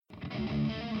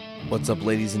What's up,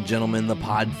 ladies and gentlemen? The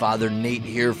Podfather Nate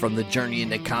here from the Journey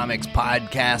into Comics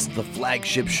podcast, the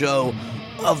flagship show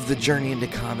of the Journey into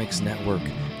Comics Network.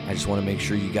 I just want to make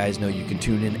sure you guys know you can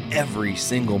tune in every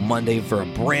single Monday for a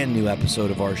brand new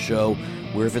episode of our show,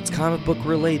 where if it's comic book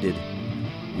related,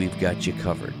 we've got you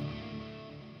covered.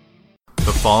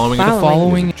 The following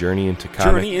is a Journey into Comics.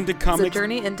 Journey into Comics. It's a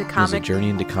Journey into Comics. Journey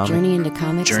into Comics. Journey into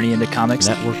Comics. Journey into Comics.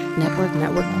 Network.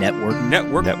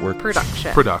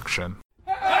 Production.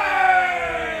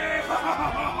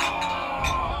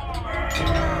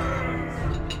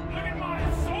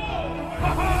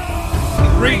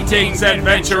 Greetings,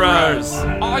 adventurers!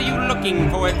 Are you looking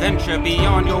for adventure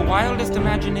beyond your wildest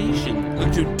imagination?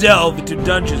 To delve into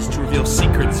dungeons to reveal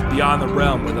secrets beyond the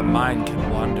realm where the mind can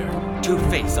wander. To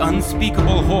face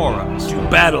unspeakable horrors? To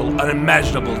battle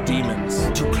unimaginable demons.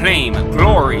 To claim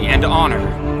glory and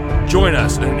honor? Join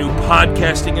us in a new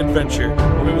podcasting adventure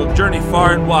where we will journey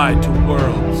far and wide to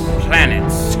worlds,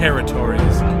 Planets.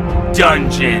 territories,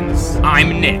 Dungeons.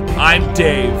 I'm Nick. I'm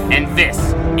Dave. And this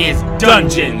is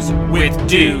Dungeons with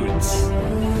Dudes.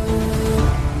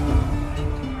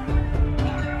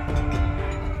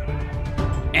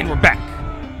 And we're back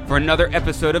for another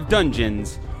episode of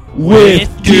Dungeons with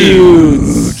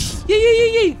Dudes.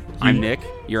 Yay. I'm Nick,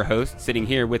 your host, sitting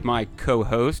here with my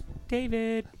co-host,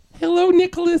 David. Hello,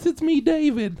 Nicholas. It's me,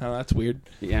 David. Oh, that's weird.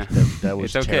 Yeah. That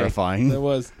was It's okay. terrifying. That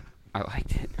was. I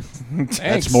liked it.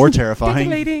 That's more terrifying.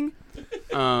 Titillating.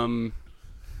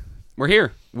 We're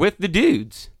here with the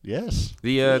dudes. Yes.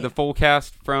 The full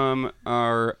cast from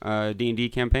our D&D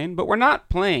campaign, but we're not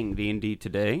playing D&D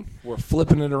today. We're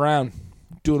flipping it around,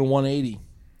 doing a 180.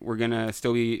 We're gonna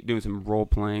still be doing some role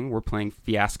playing. We're playing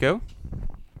Fiasco.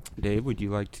 Dave, would you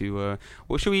like to?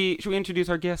 Well, should we introduce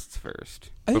our guests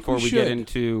first I think before we should. get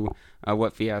into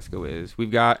what Fiasco is?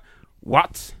 We've got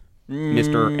Watts,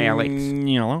 Mr. Alex.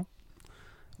 Hello.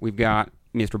 We've got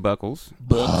Mr. Buckles.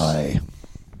 Hi.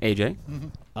 AJ.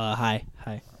 Hi.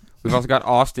 We've also got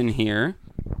Austin here.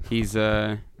 He's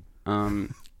going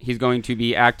to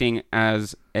be acting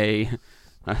as a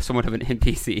somewhat of an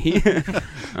NPC.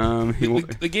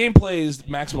 The gameplay is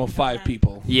maximum of 5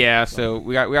 people. Yeah, so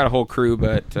we got a whole crew,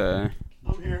 but I'm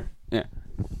here. yeah,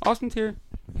 Austin's here.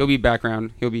 He'll be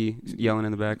background. He'll be yelling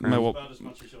in the background. About as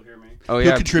much as you'll hear me. Oh He'll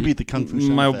yeah, contribute the kung fu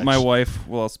sound effects. My wife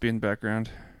will also be in the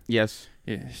background. Yes.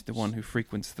 Yeah, she's the one who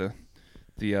frequents the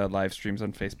live streams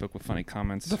on Facebook with funny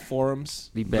comments. The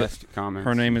forums. The best comments.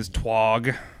 Her name is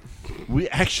Twog. We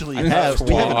actually have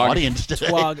an audience today.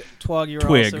 Twog, you're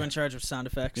Twig. also in charge of sound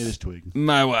effects. It is Twig.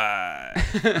 My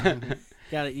wife.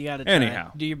 You got to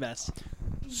Anyhow. do your best.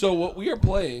 So what we are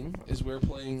playing is we're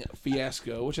playing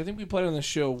Fiasco, which I think we played on the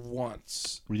show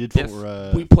once. We did Yes.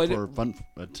 for We played for it- fun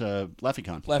at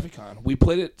LaffyCon. LaffyCon. We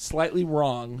played it slightly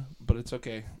wrong, but it's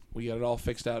okay. We got it all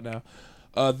fixed out now.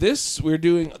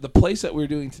 The place that we're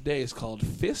doing today is called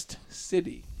Fist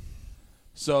City.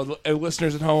 So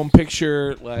listeners at home,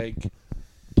 picture like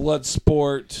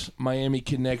Bloodsport, Miami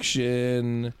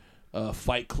Connection,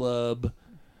 Fight Club,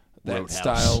 that Roadhouse.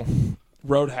 style.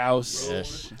 Roadhouse.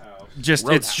 Yes.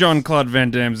 It's Jean-Claude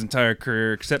Van Damme's entire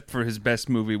career, except for his best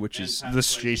movie, which is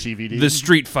JCVD. the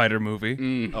Street Fighter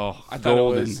movie. Oh, I thought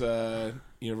golden. it was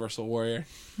Universal Warrior.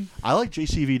 I like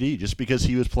JCVD just because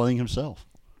he was playing himself.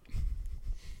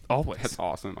 Always. That's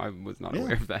awesome. I was not Yeah.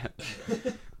 aware of that.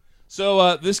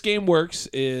 So this game works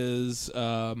is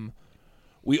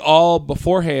we all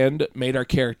beforehand made our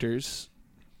characters,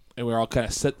 and we all kind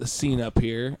of set the scene up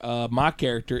here. My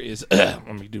character is let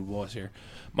me do voice here.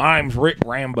 My name's Rick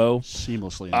Rambo.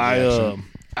 Seamlessly. In the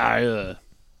action.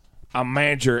 I'm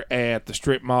manager at the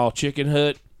strip mall chicken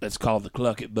hut. That's called the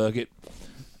Clucket Bucket.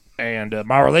 And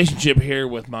my relationship here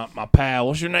with my pal.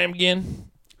 What's your name again?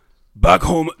 Back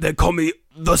home, they call me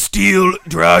the Steel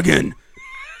Dragon,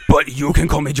 but you can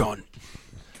call me John.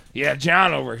 Yeah,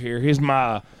 John over here. He's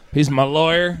my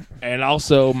lawyer and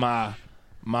also my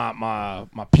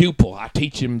pupil. I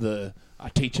teach him the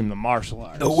martial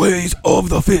arts. The ways of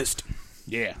the fist.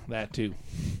 Yeah, that too.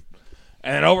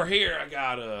 And then over here I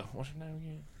got what's your name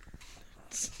again?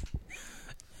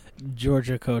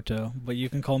 Georgia Koto, but you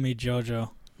can call me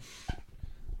Jojo.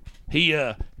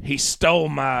 He stole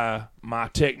my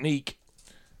technique,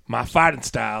 my fighting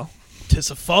style.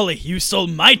 'Tis a folly. You stole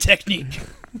my technique.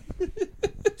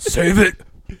 Save it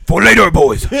for later,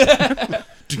 boys.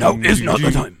 Now is not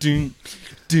the time. Ding,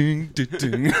 ding, ding,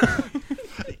 ding.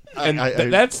 And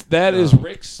that is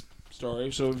Rick's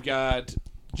story. So we've got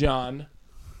John,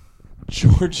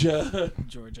 Georgia,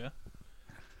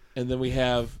 and then we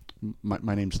have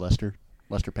My name's Lester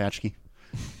Patchke.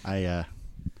 I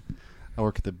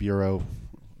work at the Bureau.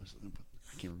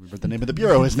 can't remember what the name of the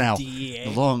bureau is now.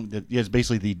 DEA. It's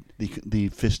basically the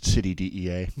Fist City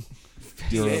DEA.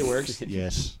 DA works.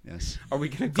 Yes. Are we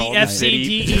gonna The call it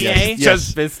FCDEA? Yes.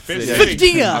 Just Fist City?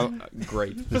 Fiftia. Oh,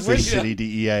 great. The Fist City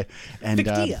DEA. And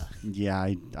Fictia.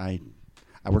 yeah, I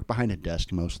work behind a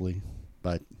desk mostly,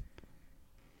 but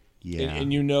yeah.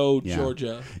 And you know Yeah.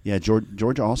 Georgia. Yeah,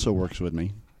 Georgia also works with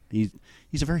me.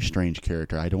 He's a very strange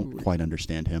character. I don't quite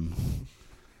understand him.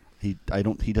 He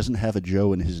doesn't have a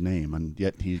Joe in his name, and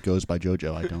yet he goes by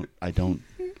JoJo. I don't.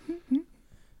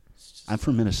 I'm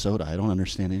from Minnesota. I don't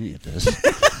understand any of this.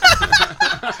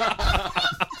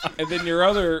 And then your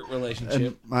other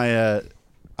relationship. And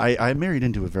I married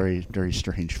into a very, very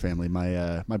strange family.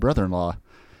 My brother-in-law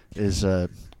is I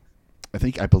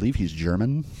believe he's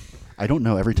German. I don't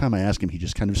know. Every time I ask him, he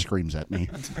just kind of screams at me.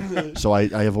 So I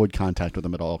avoid contact with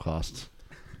him at all costs.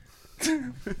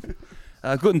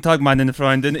 Guten Tag, meine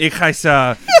Freundin. Ich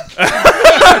heiße...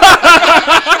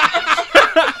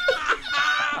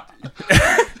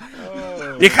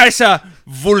 Ich heiße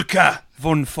Vulka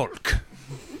von Volk.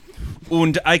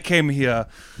 And I came here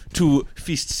to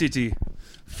Fist City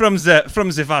from the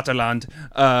Vaterland.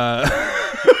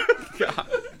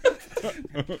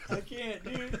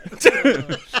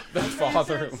 That's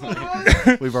father.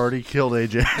 We've already killed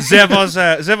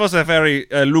AJ. There was a very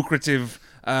lucrative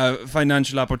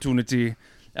financial opportunity.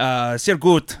 Sehr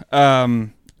gut.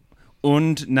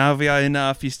 And now we are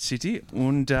in Fist City.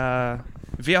 And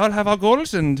we all have our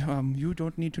goals. And you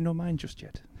don't need to know mine just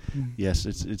yet. Yes,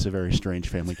 it's a very strange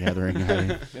family gathering.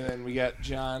 And then we got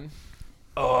John.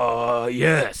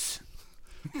 Yes.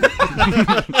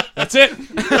 That's it. All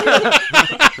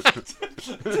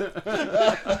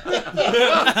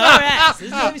right, so this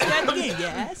is how we start the game,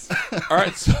 guys. All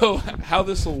right, so how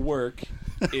this will work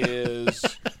is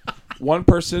one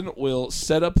person will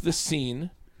set up the scene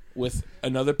with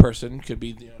another person, could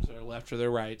be to their left or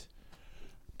their right,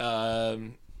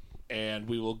 and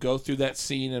we will go through that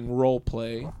scene and role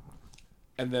play.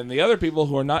 And then the other people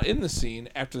who are not in the scene,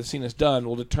 after the scene is done,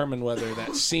 will determine whether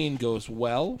that scene goes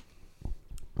well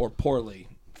or poorly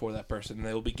for that person. And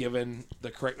they will be given the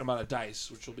correct amount of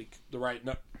dice, which will be the right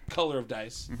color of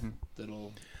dice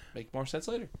that'll make more sense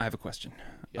later. I have a question.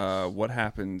 Yes. What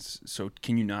happens? So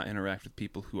can you not interact with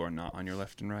people who are not on your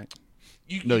left and right?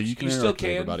 You can still interact with can.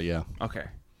 everybody. Yeah, Okay.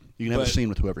 you can have a But- scene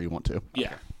with whoever you want to.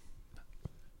 Yeah.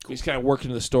 We just kind of work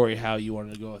into the story how you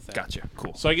wanted to go with that. Gotcha.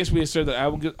 Cool. So I guess we asserted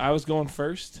that I was going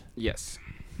first. Yes.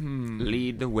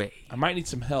 Lead the way. I might need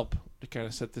some help to kind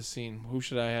of set this scene. Who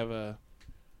should I have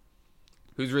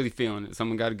Who's really feeling it?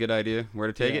 Someone got a good idea where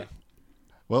to take Yeah. it?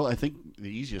 Well, I think the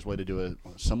easiest way to do it,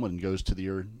 someone goes to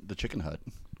the chicken hut.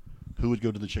 Who would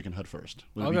go to the chicken hut first?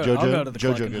 Would it be I'll JoJo? go to the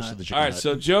JoJo Cluckin' goes Hut. to the chicken All right, hut.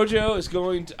 so JoJo is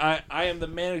going to... I am the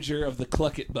manager of the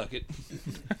Cluck-It Bucket.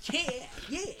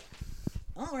 Yeah.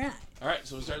 All right. All right,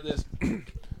 so we'll start this.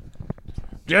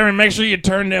 Jeremy, make sure you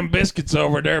turn them biscuits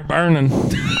over. They're burning.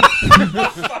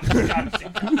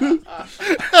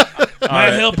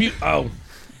 Might help you. Oh,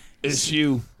 it's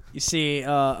you. You see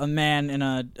a man in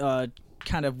a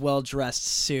kind of well-dressed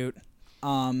suit.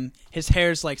 His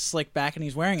hair's like slicked back, and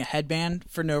he's wearing a headband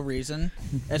for no reason.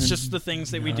 It's just the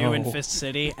things that we do in Fist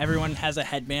City. Everyone has a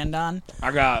headband on.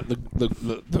 I got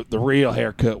the real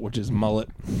haircut, which is mullet.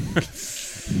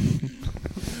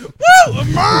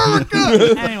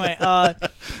 Anyway,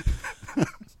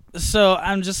 so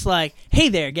I'm just like, hey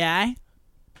there, guy.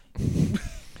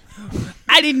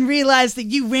 I didn't realize that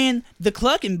you ran the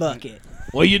Cluckin' Bucket.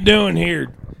 What you doing here,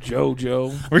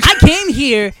 JoJo? I came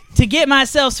here to get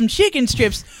myself some chicken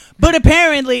strips, but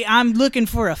apparently I'm looking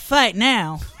for a fight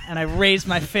now. And I raise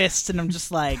my fists, and I'm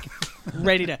just like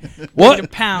ready to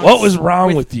pounce. What was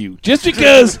wrong with you? Just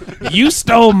because you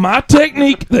stole my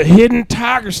technique, the hidden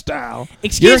tiger style.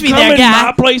 Excuse me you're there, coming guy. to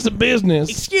my place of business.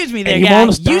 Excuse me and there, you guy.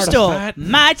 wanna start You a stole fight?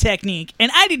 my technique, and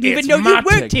I didn't even It's know you my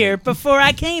worked here technique. before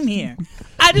I came here.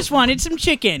 I just wanted some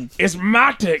chicken. It's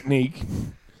my technique.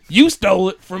 You stole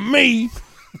it from me.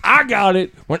 I got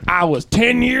it when I was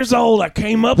 10 years old. I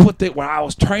came up with it when I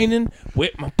was training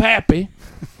with my pappy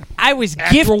I was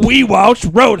after we watched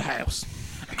Roadhouse.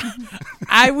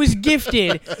 I was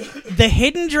gifted the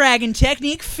hidden dragon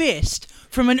technique fist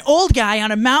from an old guy on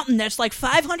a mountain that's like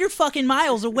 500 fucking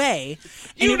miles away.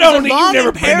 And You it was don't- a you long never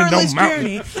and been to no perilous mountain.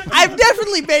 journey. I've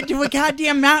definitely been to a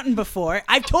goddamn mountain before.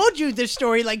 I've told you this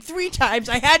story like 3 times.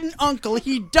 I had an uncle.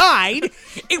 He died.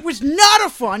 It was not a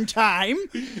fun time.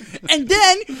 And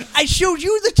then I showed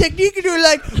you the technique, and you're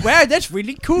like, wow, that's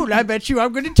really cool. I bet you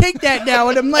I'm going to take that now.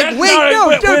 And I'm like, That's wait, not no,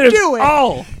 it. don't Wait, do it.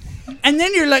 Oh. And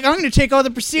then you're like, I'm going to take all the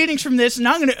proceedings from this, and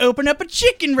I'm going to open up a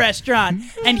chicken restaurant.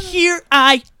 And here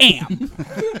I am.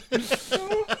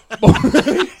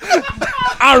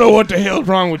 I don't know what the hell's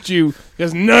wrong with you,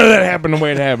 because none of that happened the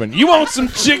way it happened. You want some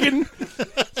chicken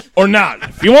or not?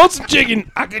 If you want some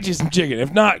chicken, I'll get you some chicken.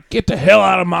 If not, get the hell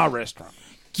out of my restaurant.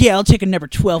 Yeah, I'll take a number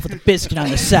 12 with a biscuit on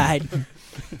the side.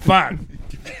 Fine.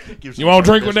 You want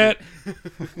a drink with that?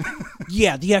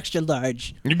 Yeah, the extra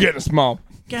large. You're getting a small.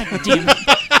 God damn it.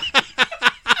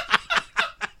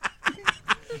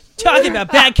 Talking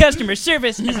about bad customer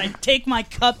service as I take my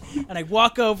cup and I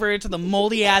walk over to the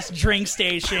moldy-ass drink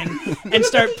station and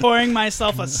start pouring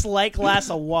myself a slight glass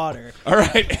of water. All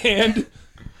right, and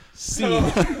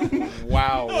scene.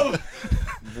 Wow.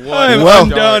 I'm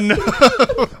done.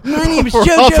 My name is We're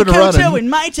Jojo off and Koto, running. and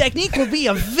my technique will be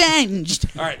avenged.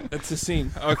 All right, that's the scene.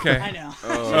 Okay. I know.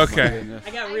 Okay. I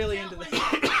got really into this.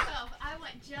 I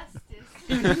want justice.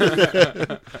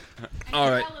 All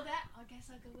right. All of that, I guess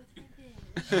I'll go with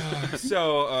revenge.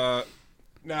 So,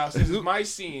 Now, since it's my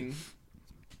scene,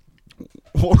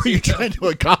 What were you trying to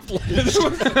accomplish? true,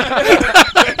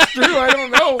 I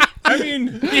don't know. I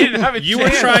mean, didn't have a you were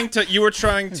chance. trying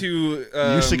to.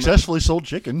 You successfully sold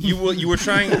chicken. You were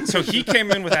trying. So he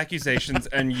came in with accusations,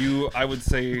 and I would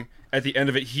say, at the end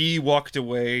of it, he walked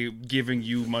away giving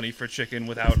you money for chicken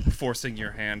without forcing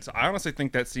your hand. So I honestly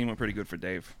think that scene went pretty good for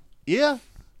Dave. Yeah.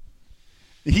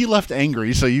 He left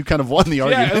angry, so you kind of won the Yeah,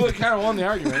 argument. it kind of won the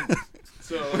argument.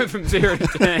 So Went from 0 to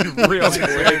 10 real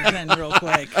quick. Real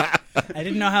quick. I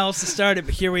didn't know how else to start it,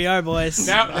 but here we are, boys.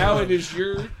 now it is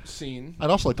your scene. I'd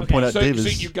also like to point out So, Dave so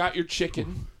is... you got your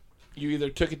chicken. You either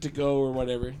took it to go or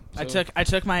whatever. So. I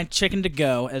took my chicken to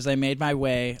go as I made my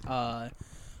way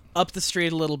up the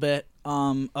street a little bit,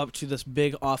 up to this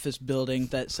big office building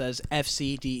that says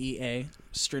FCDEA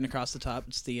strewn across the top.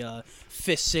 It's the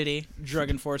Fist City Drug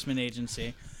Enforcement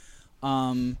Agency.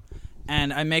 And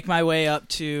I make my way up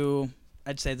to,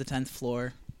 I'd say, the 10th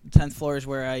floor. The 10th floor is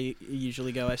where I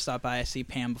usually go. I stop by, I see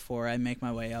Pam before I make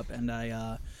my way up, and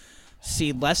I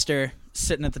see Lester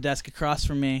sitting at the desk across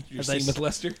from me. Your scene with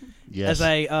Lester? Yes.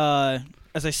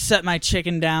 As I set my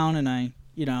chicken down and I,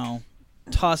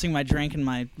 tossing my drink in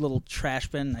my little trash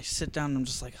bin, and I sit down and I'm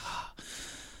just like,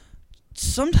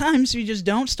 sometimes we just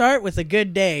don't start with a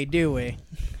good day, do we?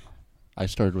 I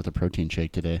started with a protein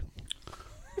shake today.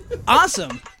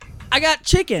 Awesome. I got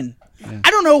chicken. Yeah.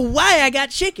 I don't know why I got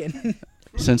chicken.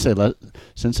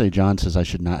 Sensei John says I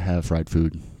should not have fried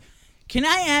food. Can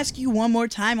I ask you one more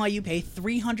time why you pay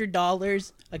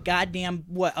 $300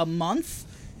 a month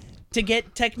to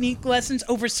get technique lessons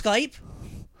over Skype?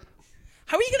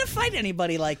 How are you going to find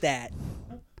anybody like that?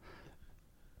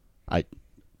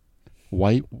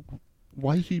 Why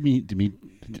do you mean to me?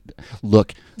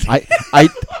 Look,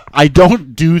 I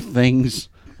don't do things.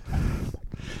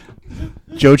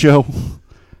 Jojo,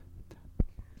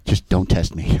 just don't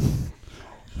test me.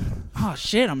 Oh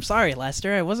shit! I'm sorry,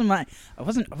 Lester. I wasn't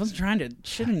trying to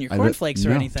shit in your I cornflakes or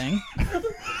no. anything.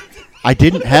 I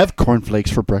didn't have cornflakes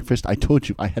for breakfast. I told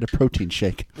you I had a protein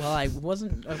shake. Well, I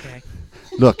wasn't okay.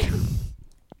 Look,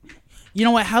 You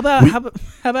know what? How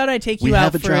about I take we you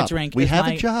have out a for job. a drink? We If have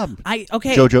my- a job.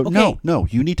 Okay, Jojo, okay. no.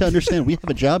 You need to understand. We have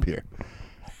a job here,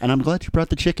 and I'm glad you brought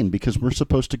the chicken because we're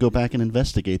supposed to go back and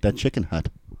investigate that chicken hut.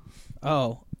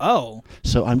 Oh.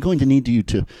 So I'm going to need you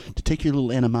to take your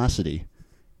little animosity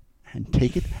and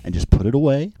take it and just put it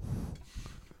away.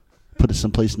 Put it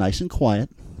someplace nice and quiet,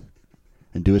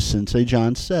 and do as Sensei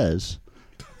John says.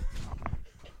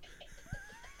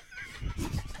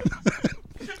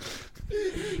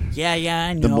 Yeah,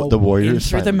 I know. The warrior In is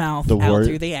through the silent. mouth, The out warrior-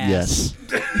 through the ass.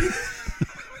 Yes.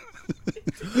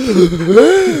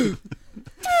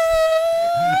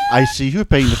 I see you're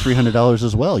paying the $300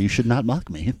 as well. You should not mock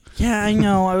me. Yeah, I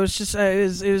know. I was just,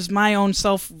 it was my own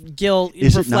self guilt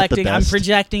Is it not the reflecting. I'm best?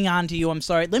 projecting onto you. I'm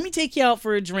sorry. Let me take you out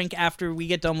for a drink after we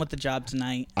get done with the job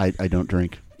tonight. I don't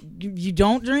drink. You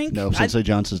don't drink? No, Sensei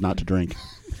John says not to drink.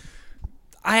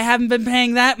 I haven't been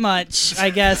paying that much, I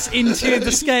guess, into the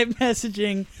Skype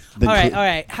messaging. Then All cl-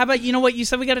 right. How about, you know what? You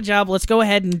said we got a job. Let's go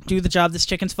ahead and do the job. This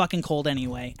chicken's fucking cold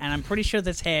anyway. And I'm pretty sure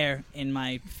there's hair in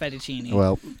my fettuccine.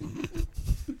 Well,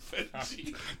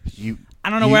 you. I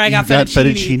don't know where I got you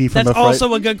fettuccine. from That's a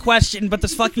also a good question, but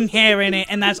there's fucking hair in it,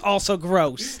 and that's also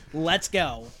gross. Let's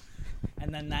go.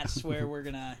 And then that's where we're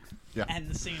going to end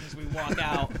the scene as we walk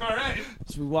out. All right.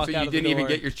 As we walk So out you of the didn't even door.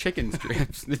 get your chicken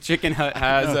strips. The chicken hut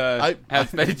has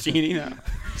has fettuccine now.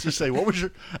 Just say what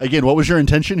was your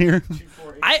intention here?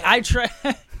 I try.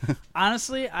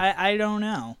 Honestly, I don't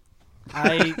know.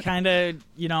 I kind of,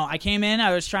 I came in.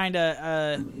 I was trying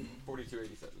to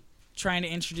 4287.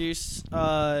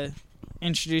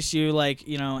 introduce you, like,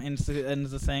 into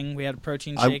the thing. We had a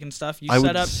protein I- shake and stuff. You I set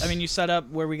would up. s- I mean, you set up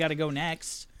where we got to go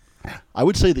next. I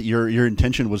would say that your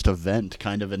intention was to vent,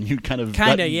 kind of, and you kind of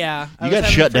yeah. I You was got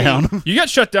having shut pretty- down. You got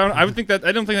shut down. I don't think that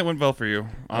went well for you.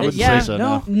 I wouldn't yeah, say so,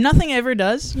 no, no. nothing ever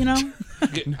does.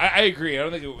 I agree. I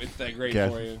don't think it went that great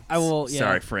Okay. for you. I will.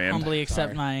 Sorry, Fran. Humbly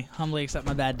accept my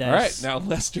bad days. All right, now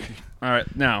Lester. All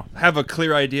right, now have a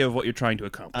clear idea of what you're trying to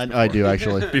accomplish. I do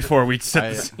actually. Before we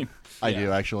set the scene. I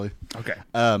do actually. Okay.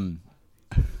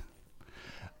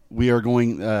 We are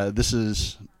going. This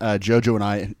is JoJo and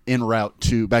I en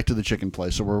route back to the chicken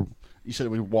place. So you said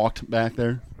we walked back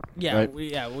there. Yeah, Right.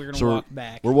 we're gonna So walk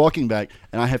back. We're walking back,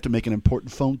 and I have to make an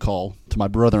important phone call to my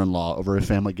brother-in-law over a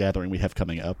family gathering we have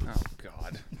coming up. Oh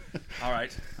God. All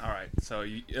right. So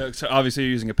so obviously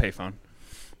you're using a payphone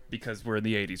because we're in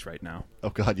the 80s right now.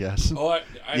 Oh God, yes. Oh,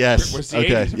 Yes. We're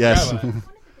Okay. Yes.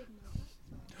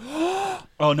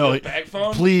 Oh no! Bag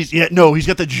phone? Please, no. He's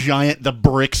got the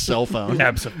brick cell phone.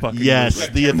 Absolutely. Yes,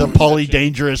 the poly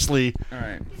dangerously. All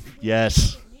right.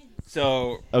 Yes.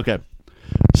 So Okay.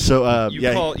 So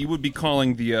you would be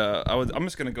calling the. I'm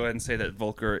just gonna go ahead and say that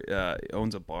Volker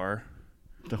owns a bar.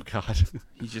 Oh God.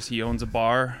 He owns a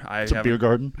bar. It's a beer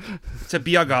garden. It's a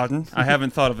beer garden. I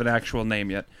haven't thought of an actual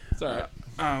name yet. It's all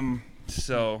right.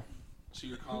 So So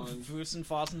you're calling. Fussen,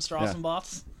 Fossen, Strassen,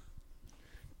 Bots.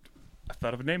 I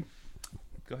thought of a name.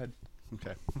 Go ahead.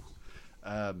 Okay.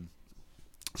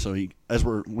 So we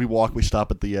walk, we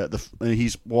stop at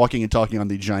he's walking and talking on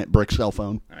the giant brick cell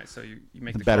phone. All right. So you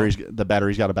make The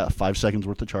battery's got about 5 seconds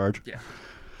worth of charge. Yeah.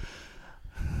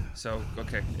 So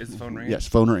okay, is the phone ringing? Yes,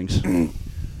 phone rings.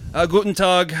 Guten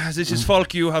Tag. This is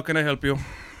Falku. How can I help you?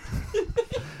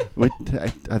 Wait,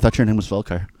 I thought your name was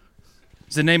Volker.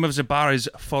 The name of the bar is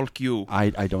Falku.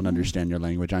 I don't understand your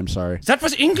language. I'm sorry. That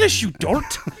was English, you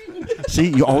dolt. See,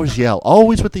 you always yell.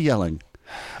 Always with the yelling.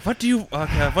 What do you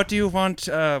want? What do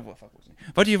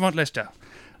you want, Lester?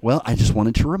 Well, I just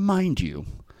wanted to remind you,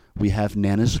 we have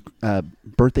Nana's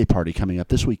birthday party coming up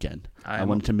this weekend. I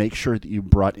wanted to make sure that you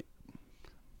brought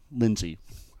Lindsay.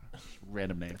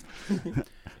 Random name.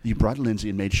 You brought Lindsay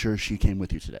and made sure she came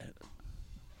with you today.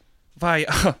 Why,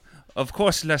 of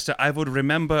course, Lester, I would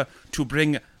remember to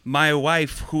bring my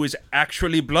wife, who is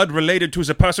actually blood related to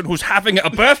the person who's having a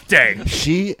birthday.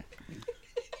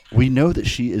 We know that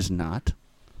she is not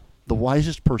the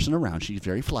wisest person around. She's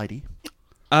very flighty.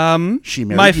 She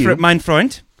married you. Mein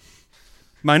Freund.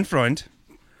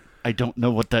 I don't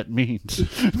know what that means.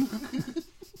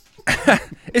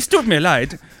 Es tut mir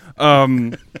leid.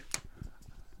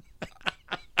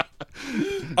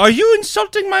 Are you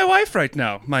insulting my wife right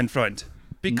now, mein Freund?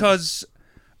 Because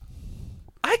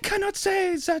I cannot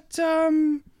say that.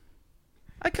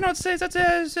 I cannot say that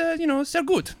sehr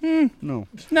gut. No.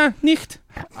 Na, nicht.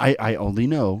 I only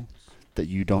know that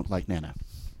you don't like Nana.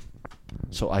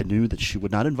 So I knew that she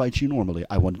would not invite you normally.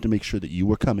 I wanted to make sure that you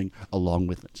were coming along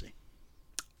with Lindsay.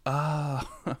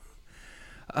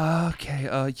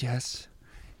 Okay, yes.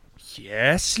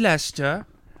 Yes, Lester.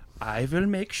 I will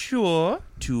make sure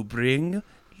to bring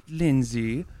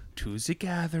Lindsay to the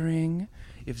gathering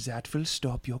if that will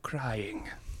stop your crying.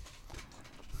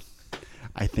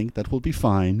 I think that will be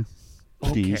fine.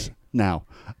 Please. Okay. Now,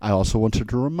 I also wanted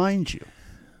to remind you.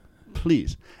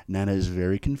 Please. Nana is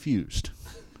very confused.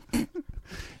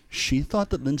 She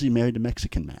thought that Lindsay married a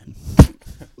Mexican man.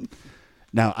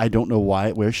 Now, I don't know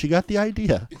where she got the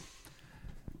idea.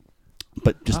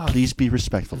 But just please be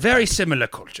respectful. Very similar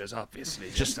cultures,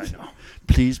 obviously. Just I know.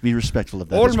 Please be respectful of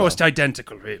that. Almost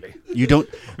identical, really. You don't.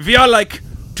 We are like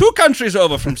 2 countries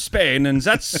over from Spain, and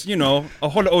that's a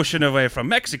whole ocean away from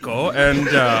Mexico. And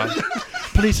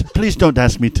Please don't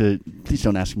ask me to. Please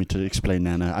don't ask me to explain,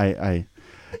 Nana.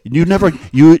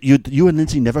 You and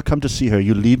Lindsay never come to see her.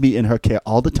 You leave me in her care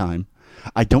all the time.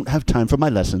 I don't have time for my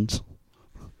lessons.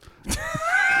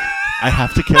 I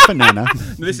have to care for Nana.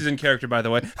 This is in character, by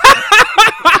the way.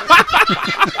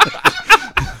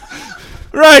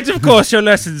 Right, of course, your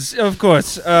lessons, of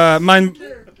course.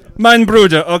 Mein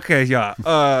Bruder, okay, yeah.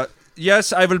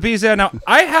 Yes, I will be there now.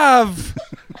 I have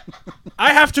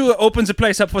to open the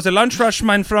place up for the lunch rush,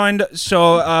 mein Freund.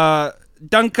 So,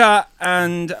 danke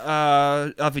and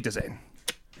auf Wiedersehen.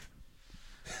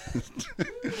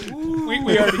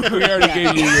 We already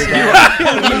gave you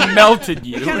your We melted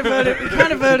you. We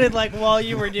kind of voted like while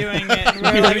you were doing it. And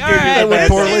we were like, all that went right,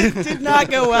 poorly. this did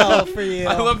not go well for you.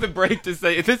 I love the break to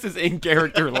say this is in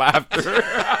character laughter.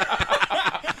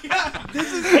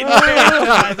 This is incredible,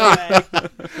 by the way.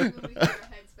 When we get our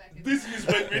heads back in This is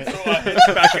when we throw our heads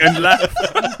back and laugh.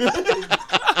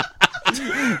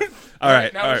 All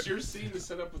right, Now all it's right. your scene to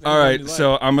set up with All everyone right, you like.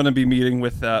 so I'm gonna be meeting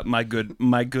with my good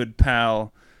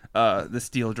pal, the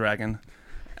Steel Dragon,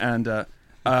 and the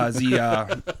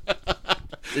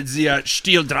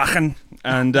Steel Drachen,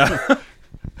 And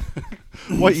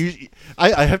What you?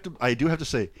 I do have to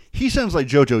say, he sounds like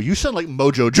JoJo. You sound like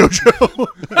Mojo Jojo.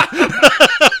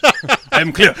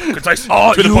 I'm clear, concise.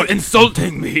 Oh, you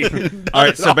insulting me. All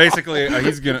right, so basically,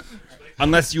 he's gonna,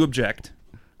 unless you object,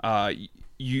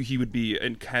 he would be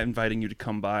inviting you to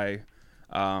come by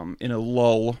in a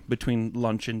lull between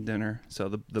lunch and dinner. So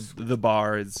the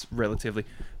bar is relatively,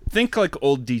 think like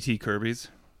old DT Kirby's.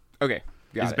 Okay,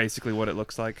 got is it. basically what it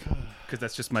looks like, because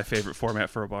that's just my favorite format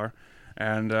for a bar.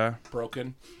 And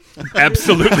Broken.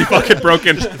 absolutely fucking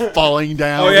broken. Falling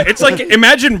down. Oh yeah, it's like,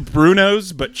 imagine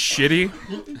Bruno's but shitty.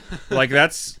 Like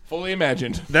that's Fully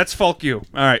imagined. Falk U. All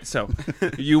right, so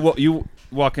you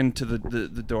walk into the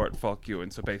door at Falk U,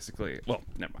 and so basically, well,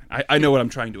 never mind. I know what I'm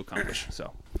trying to accomplish.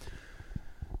 So,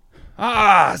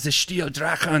 the Steel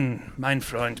Drachen, mein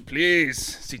Freund, please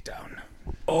sit down.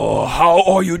 Oh, how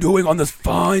are you doing on this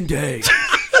fine day?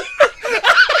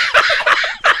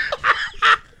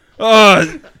 Oh,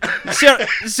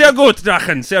 sehr gut,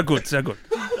 Drachen, sehr gut, sehr gut.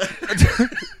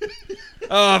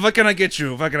 What can I get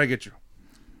you? What can I get you?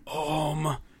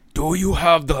 Do you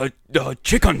have the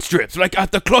chicken strips like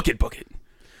at the Clucket Bucket?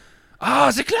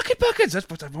 The Clucket Buckets. That's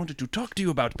what I wanted to talk to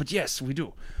you about. But yes, we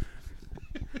do.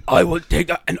 I will take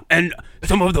that and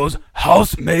some of those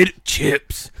house-made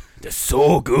chips. They're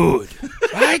so good.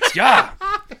 Right? Yeah.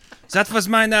 That was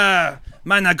meine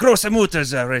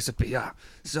Großmutter's recipe. Yeah.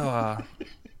 So.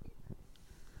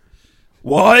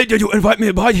 Why did you invite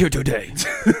me by here today?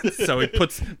 So he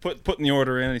putting the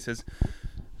order in, and he says,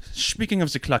 "Speaking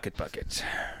of the Clucket Bucket,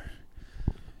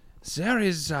 there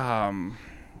is well,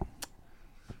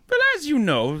 as you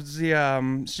know, the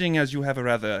seeing as you have a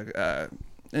rather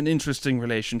an interesting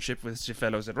relationship with the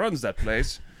fellow that runs that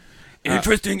place."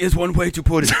 Interesting is one way to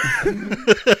put it.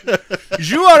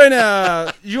 You are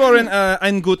in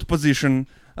a good position.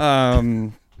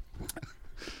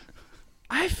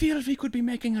 I feel we could be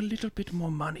making a little bit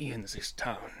more money in this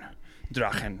town.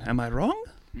 Drachen, am I wrong?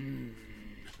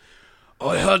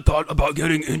 I had thought about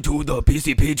getting into the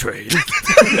PCP trade.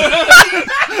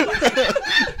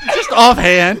 Just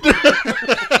offhand.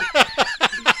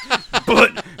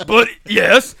 but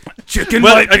yes, chicken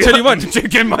Well, might I be tell you what.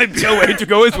 chicken might be a way to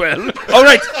go as well. All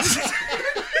right.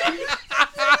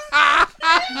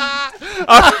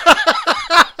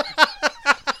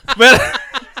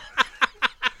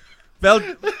 Well,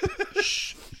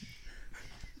 shh.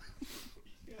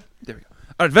 There we go.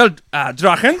 All right, well,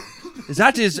 Drachen,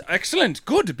 that is excellent.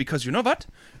 Good, because you know what?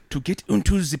 To get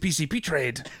into the PCP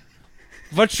trade,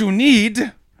 what you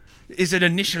need is an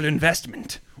initial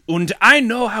investment. And I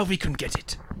know how we can get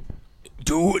it.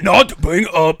 Do not bring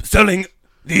up selling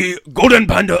the Golden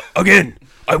Panda again.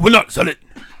 I will not sell it.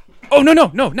 Oh, no,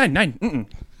 nein,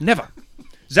 never.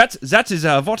 That is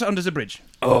water under the bridge.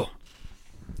 Oh,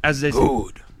 As they say.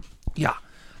 good. Yeah.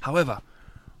 However,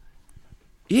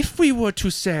 if we were to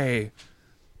say,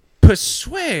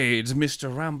 persuade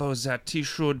Mr. Rambo that he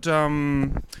should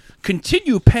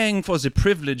continue paying for the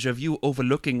privilege of you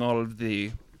overlooking all of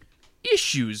the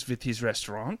issues with his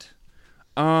restaurant,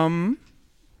 I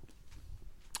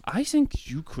think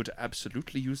you could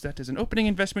absolutely use that as an opening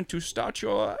investment to start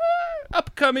your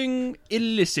upcoming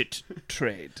illicit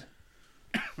trade.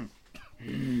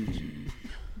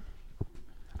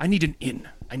 I need an in.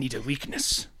 I need a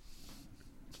weakness.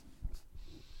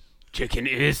 Chicken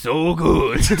is so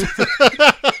good.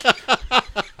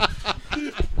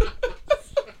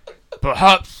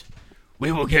 Perhaps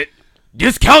we will get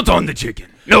discount on the chicken.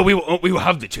 No, we will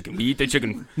have the chicken. We eat the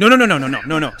chicken.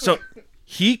 No. So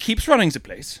he keeps running the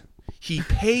place. He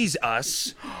pays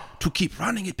us to keep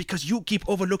running it because you keep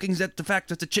overlooking the fact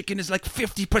that the chicken is like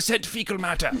 50% fecal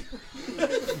matter.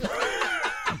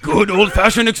 Good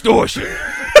old-fashioned extortion.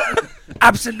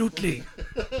 Absolutely.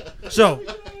 So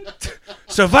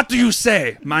what do you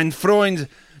say, mein Freund,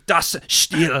 das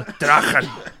Steel Drachen?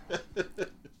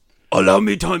 Allow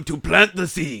me time to plant the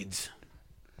seeds.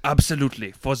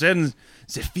 Absolutely. For then,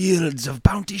 the fields of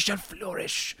bounty shall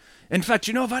flourish. In fact,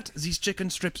 you know what? These chicken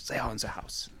strips, they are in the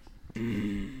house.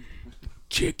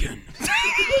 Chicken.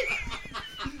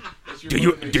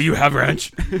 Do you have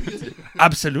ranch?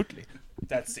 Absolutely.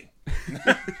 That's it.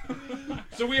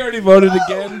 So we already voted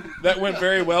again. That went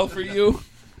very well for you.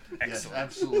 Yes,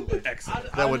 absolutely.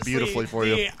 Excellent. That went beautifully for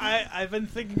you. I've been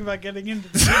thinking about getting into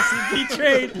the PCP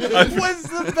trade. What's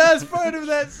the best part of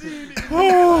that scene?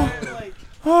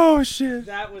 Oh, shit.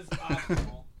 That was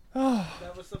optimal.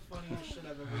 That was the funniest shit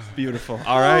I've ever seen. Beautiful.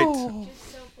 All right.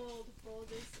 Just so bold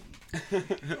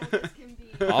as can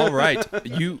be. All right.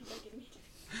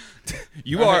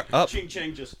 You are up, Ching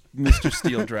Chang just. Mr.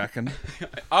 Steel Draken.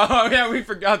 Oh yeah, we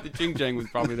forgot the Ching Chang was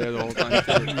probably there the whole time.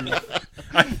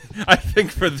 I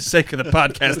think for the sake of the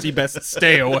podcast, he best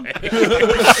stay away.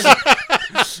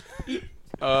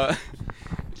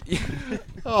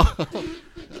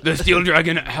 The Steel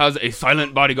Dragon has a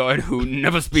silent bodyguard who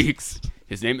never speaks.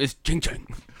 His name is Ching Chang.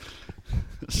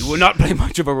 He will not play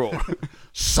much of a role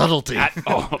Subtlety. at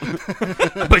all.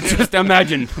 But just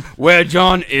imagine where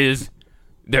John is,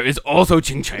 there is also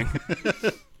Ching Chang.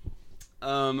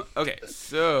 Okay,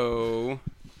 so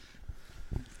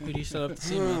Who do you set up the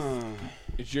scene with?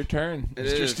 It's your turn, It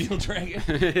Mr. is. Steel Dragon.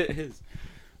 it is.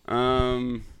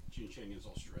 Ching is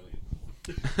Australian.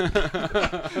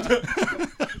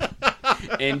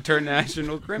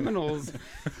 International criminals.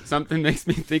 Something makes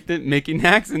me think that making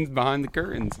accents behind the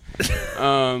curtains.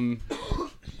 All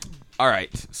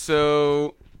right,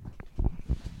 so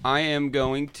I am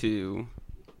going to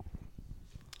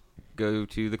go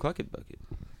to the Clucket Bucket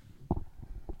All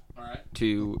right.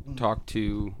 to talk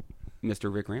to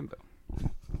Mr. Rick Rambo.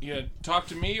 You gonna talk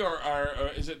to me, or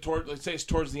is it toward? Let's say it's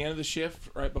towards the end of the shift,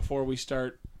 right before we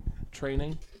start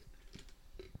training,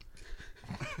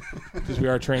 because we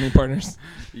are training partners.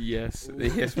 Yes,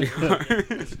 yes, we are.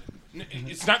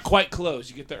 It's not quite close.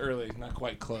 You get there early. Not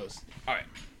quite close. All right.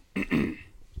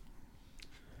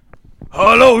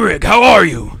 Hello, Rick. How are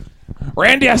you?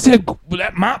 Randy, I said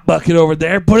that mop bucket over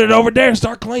there. Put it over there and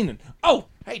start cleaning. Oh,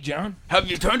 hey, John. Have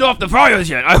you turned off the fryers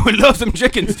yet? I would love some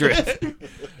chicken strips.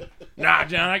 Nah,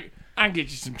 John, I can get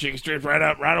you some chicken strips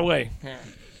right away. Here.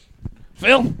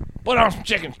 Phil, put on some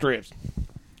chicken strips.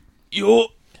 You're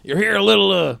here a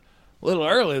little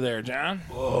early there, John.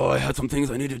 Oh, I had some things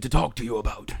I needed to talk to you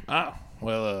about. Oh,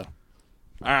 well, all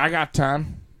right, I got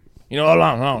time. Hold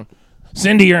on.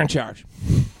 Cindy, you're in charge.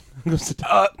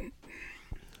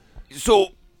 So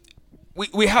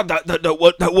we have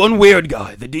that one weird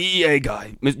guy, the DEA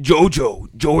guy, Miss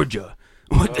Jojo, Georgia.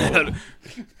 What the hell?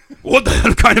 What the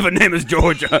hell kind of a name is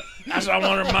Georgia? That's what I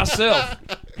wondered myself.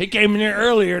 He came in here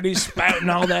earlier and he's spouting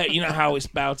all that. You know how he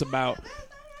spouts about,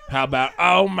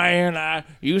 oh man,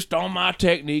 you stole my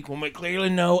technique when we clearly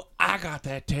know I got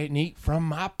that technique from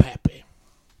my pappy.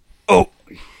 Oh,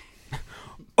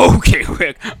 okay,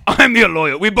 Rick. I'm your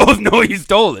lawyer. We both know he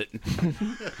stole it.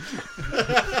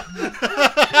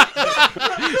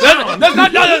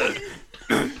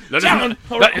 That's not.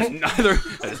 That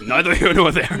is neither here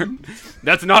nor there.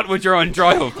 That's not what you're on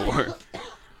trial for.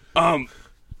 Johnny,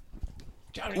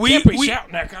 you can't be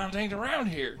shouting that kind of things around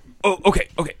here. Oh, okay.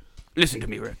 Listen to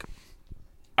me, Rick.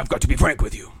 I've got to be frank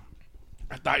with you.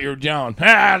 I thought you were John.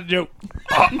 Joke.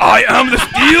 I am the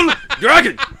Steel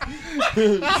Dragon.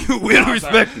 You will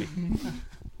respect me.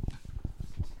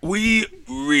 We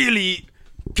really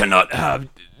cannot have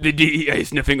the DEA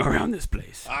sniffing around this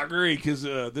place. I agree, because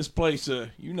this place,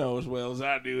 you know as well as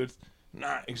I do, it's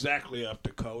not exactly up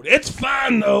to code. It's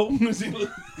fine, though.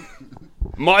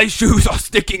 My shoes are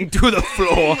sticking to the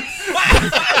floor.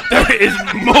 There is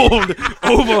mold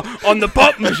over on the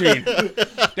pop machine.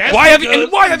 Why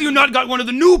have you not got one of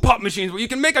the new pop machines where you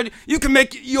can make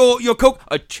your Coke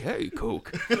a cherry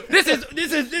Coke? This is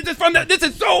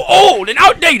so old and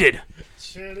outdated.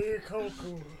 Cherry Coke.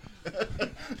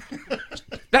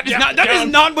 That's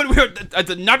not what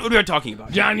we're talking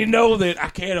about. John, you know that I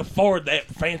can't afford that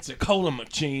fancy cola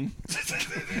machine.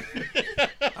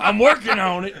 I'm working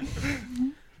on it.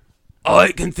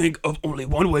 I can think of only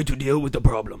one way to deal with the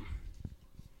problem.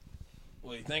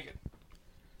 What are you thinking?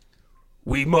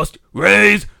 We must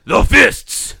raise the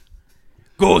fists.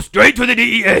 Go straight to the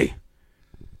DEA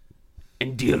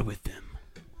and deal with them.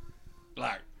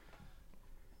 Like,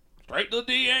 straight to the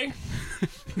DEA?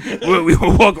 We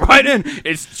will walk right in.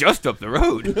 It's just up the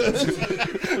road.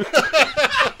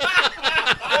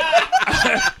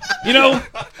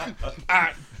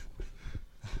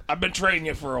 I've been training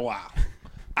you for a while.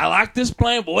 I like this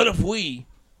plan, but what if we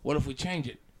change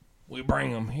it? We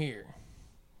bring them here.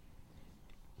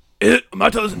 It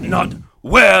matters not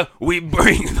where we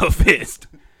bring the fist,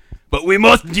 but we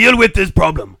must deal with this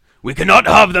problem. We cannot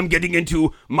have them getting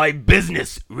into my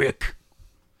business, Rick.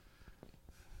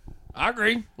 I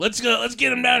agree. Let's get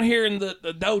them down here in the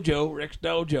dojo, Rick's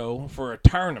dojo, for a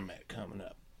tournament coming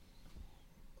up.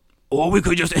 Or we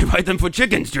could just invite them for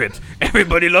chicken strips.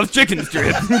 Everybody loves chicken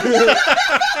strips.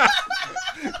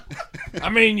 I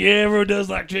mean, yeah, everyone does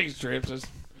like chicken strips.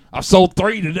 I've sold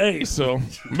 3 today, so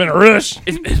it's been a rush.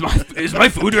 Is my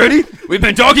food ready? We've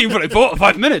been talking for like 4 or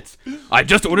 5 minutes. I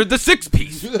just ordered the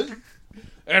 6-piece.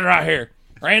 And right here,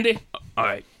 Randy. All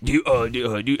right. Do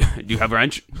you have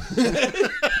ranch?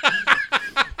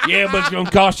 Yeah, but it's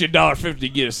gonna cost you $1.50 to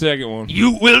get a second one.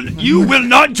 You will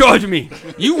not charge me.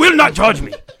 You will not charge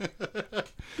me.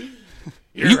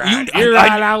 You're right.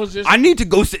 I was just. I need to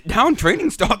go sit down.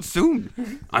 Training starts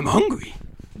soon. I'm hungry.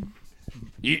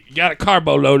 You got a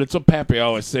carbo load. It's what Pappy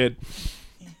always said.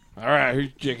 All right,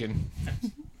 here's chicken.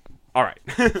 All right.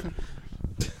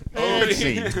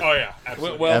 Scene. Oh yeah,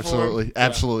 Absolutely.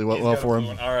 Well for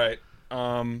him. All right.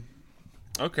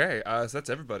 Okay. So that's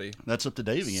everybody. That's up to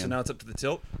Dave again. So now it's up to the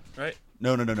tilt, right?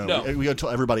 No. We go until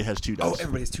everybody has 2 dice. Oh,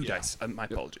 everybody has 2 dice. My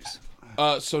apologies.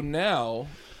 So now,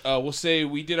 we'll say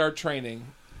we did our training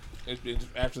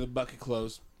after the bucket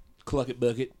closed, Clucket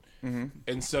Bucket,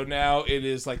 and so now it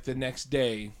is like the next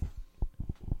day,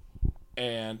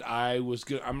 and I'm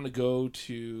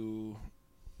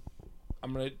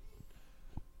gonna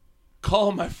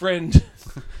call my friend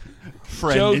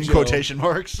Friend in Jojo quotation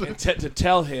marks. and to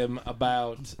tell him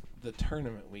about the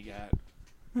tournament we got.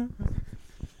 All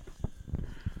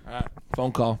right,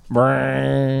 phone call.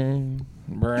 Brain.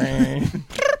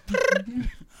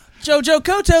 Jojo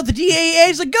Koto, the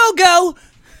DAA's a go-go.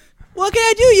 What can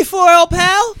I do you for, old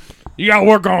pal? You gotta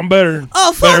work on better.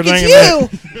 Oh, fuck, better it's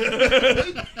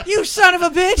you! You son of a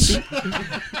bitch!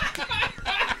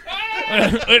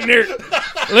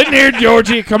 Listen here,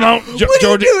 Georgie. Come on, What are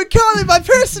Georgie. you doing calling my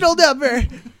personal number?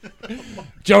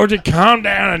 Georgie, calm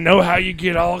down. I know how you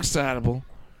get all excitable.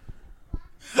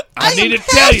 I need am to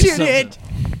tell you passionate.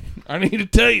 something. I need to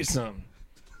tell you something.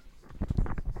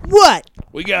 What?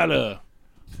 We got us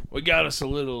a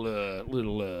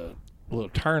little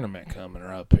tournament coming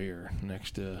up here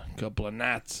next couple of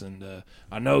nights, and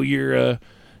I know you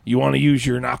want to use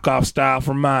your knockoff style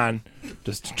from mine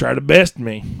just to try to best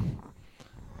me.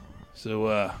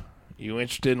 So, you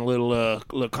interested in a little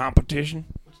competition?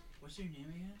 What's your name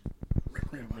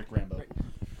again? Rick Rambo.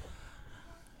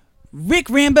 Rick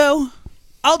Rambo,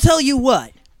 I'll tell you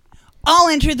what. I'll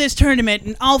enter this tournament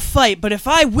and I'll fight, but if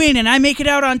I win and I make it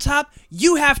out on top,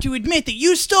 you have to admit that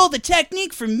you stole the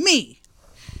technique from me.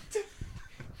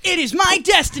 It is my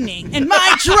destiny and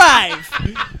my drive.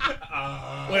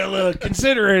 Well,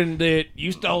 considering that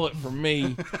you stole it from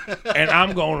me, and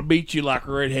I'm going to beat you like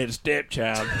a redheaded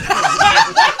stepchild.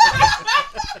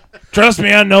 Trust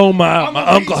me, I know my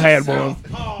uncle had one.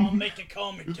 Oh, I'll make you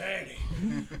call me daddy.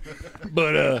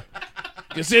 But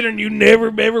considering you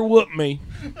never ever whooped me,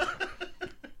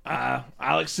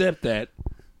 I'll accept that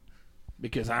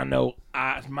because I know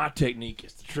my technique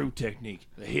is the true technique,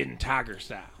 the hidden tiger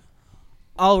style.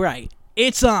 All right,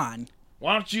 it's on.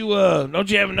 Why don't you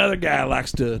have another guy who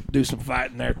likes to do some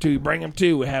fighting there too? Bring him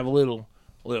too. We have a little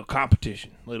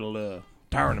competition, little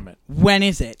tournament. When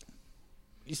is it?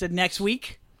 You said next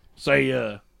week? Say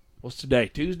what's today?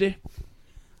 Tuesday?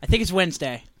 I think it's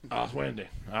Wednesday. Oh, it's Wednesday.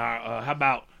 How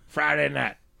about Friday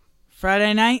night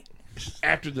Friday night?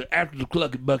 after the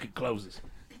Clucket Bucket closes?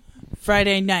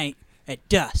 Friday night at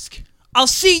dusk. I'll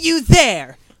see you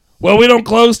there. Well, we don't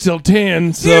close till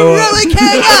 10, so You really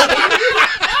can't up.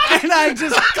 And I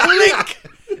just click,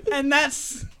 and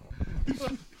that's.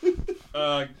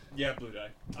 Yeah, blue die.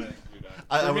 I think blue die.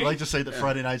 I would like to say that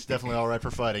Friday night's definitely all right for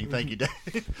fighting. Thank you, Dave.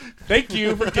 thank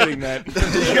you for getting that.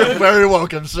 You're very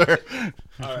welcome, sir.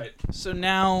 All right. So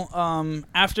now,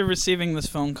 after receiving this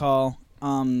phone call,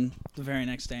 the very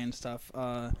next day and stuff,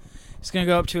 he's gonna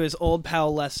go up to his old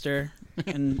pal Lester,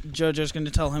 and JoJo's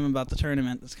gonna tell him about the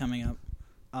tournament that's coming up.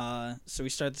 So we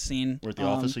start the scene. We're at the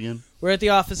office again. We're at the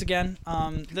office again.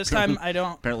 This time I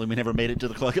don't. Apparently, we never made it to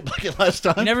the Clucket Bucket last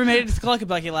time. We never made it to the Clucket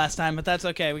Bucket last time, but that's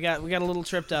okay. We got a little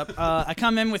tripped up. I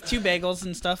come in with 2 bagels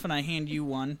and stuff, and I hand you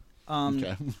one.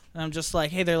 Okay. And I'm just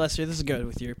like, hey there, Lester. This is good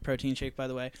with your protein shake, by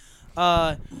the way.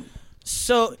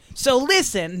 So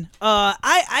listen.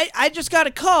 I just got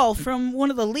a call from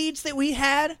one of the leads that we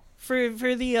had for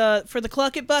the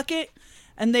Clucket Bucket.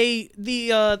 And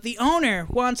the owner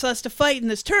wants us to fight in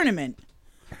this tournament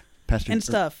Pastor, and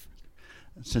stuff.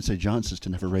 Sensei John says to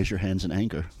never raise your hands in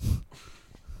anger.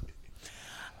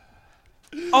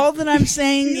 All that I'm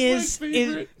saying is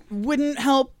it wouldn't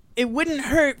help. It wouldn't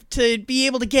hurt to be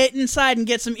able to get inside and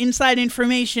get some inside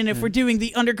information if we're doing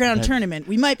the underground tournament.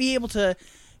 We might be able to.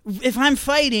 If I'm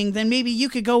fighting, then maybe you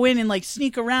could go in and like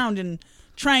sneak around and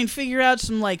try and figure out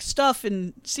some like stuff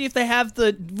and see if they have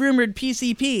the rumored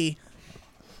PCP.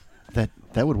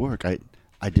 That would work.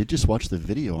 I did just watch the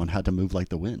video on how to move like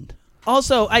the wind.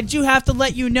 Also, I do have to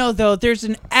let you know, though, there's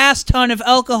an ass ton of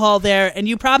alcohol there, and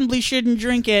you probably shouldn't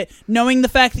drink it, knowing the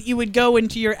fact that you would go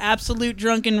into your absolute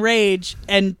drunken rage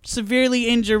and severely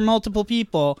injure multiple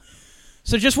people.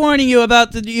 So just warning you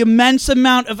about the immense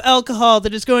amount of alcohol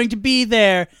that is going to be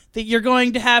there. that you're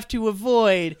going to have to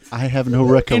avoid. I have no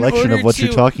in recollection order of what you're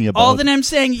to- talking about. All that I'm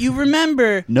saying, you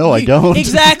remember. No, I You- don't.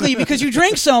 Exactly, because you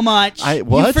drink so much.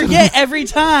 What? You forget every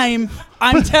time.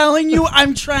 I'm telling you,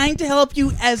 I'm trying to help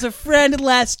you as a friend,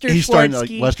 Lester He's starting to, like,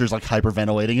 Schwartzky. Lester's like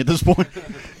hyperventilating at this point.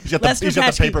 He's got the, Lester he's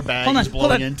got the Paskey. paper bag Hold on, he's hold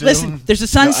blowing on. into. Listen, there's a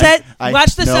sunset.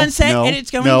 Watch the sunset, no, and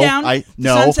it's going no, down.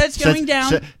 No, The sunset's going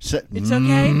down. It's It's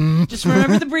okay. Just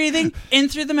remember the breathing. In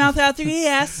through the mouth, out through the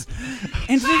ass.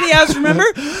 In through the ass, remember?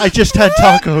 I just had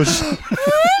tacos.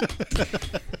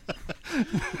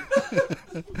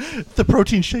 The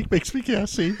protein shake makes me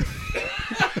gassy.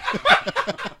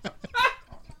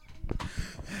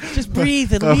 Just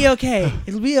breathe. It'll be okay.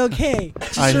 It'll be okay.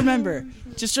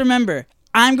 Just remember.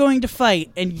 I'm going to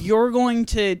fight, and you're going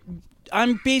to...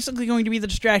 I'm basically going to be the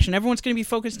distraction. Everyone's going to be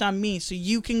focused on me, so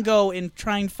you can go and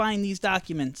try and find these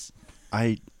documents.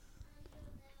 I'm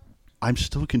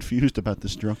still confused about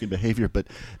this drunken behavior, but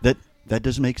that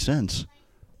does make sense.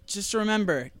 Just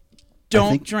remember,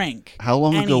 don't drink. How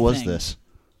long ago was anything. this?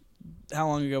 How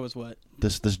long ago was what?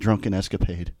 This drunken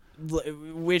escapade.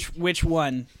 Which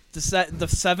one? The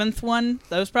seventh one?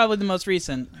 That was probably the most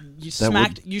recent. You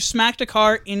smacked a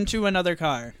car into another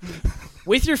car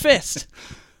with your fist.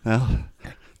 Well,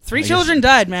 3 children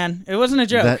died, man. It wasn't a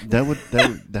joke.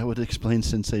 that would explain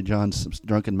Sensei John's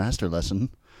drunken master lesson.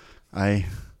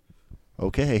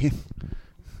 Okay.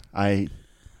 I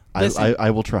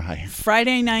will try.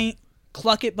 Friday night,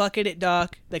 Cluck It Bucket at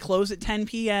Dock. They close at 10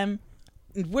 p.m.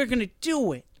 And we're gonna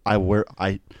do it.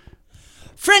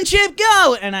 Friendship,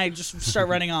 go! And I just start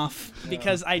running off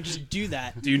because I just do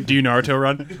that. Do you Naruto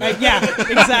run? Yeah,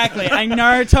 exactly. I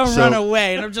Naruto run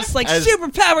away, and I'm just like,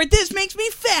 superpowered. This makes me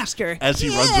faster. As he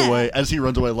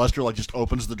runs away, Lester like just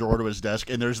opens the door to his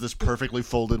desk, and there's this perfectly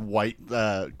folded white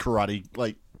karate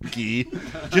like gi,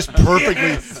 just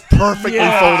perfectly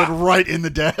folded right in the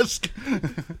desk.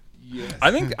 Yes.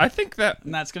 I think that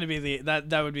And that's gonna be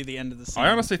that would be the end of the scene.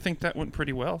 I honestly think that went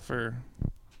pretty well for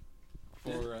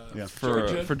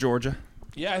Georgia.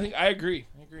 Yeah, I agree.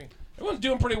 Everyone's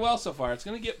doing pretty well so far. It's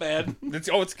gonna get bad. It's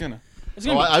gonna.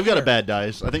 I've got a bad die.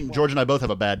 I think George and I both have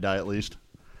a bad die at least.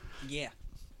 Yeah.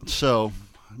 So,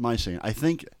 my scene. I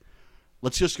think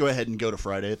let's just go ahead and go to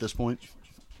Friday at this point.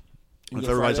 If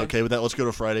everybody's okay with that, let's go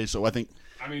to Friday. So I think.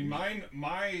 I mean, mine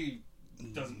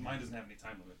doesn't have any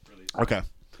time limit really. Okay.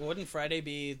 Wouldn't Friday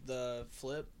be the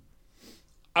flip?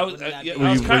 I was, Wouldn't that yeah, be-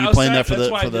 Were you playing that for that's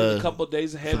the- why for I did the- a couple of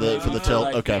days ahead for the tilt?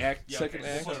 like, Okay. the act, second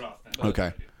act. We'll put it off then.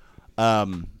 Okay.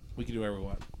 We can do whatever we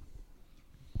want.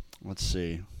 Let's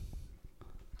see.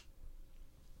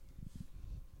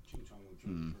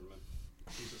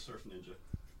 He's a surf ninja.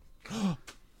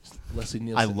 Leslie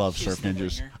Nielsen. I love Surf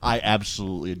Ninjas. I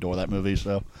absolutely adore that movie.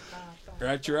 So,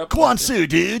 Right, you're up. Kwansu,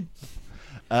 dude.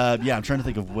 Yeah, I'm trying to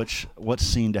think of what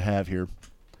scene to have here.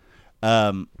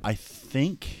 I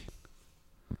think,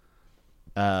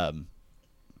 John,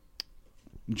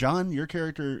 your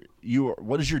character,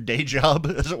 what is your day job,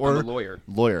 as it were? I'm a lawyer.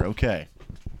 Lawyer, okay.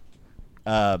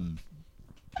 Let's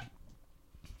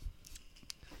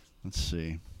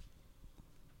see.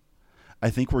 I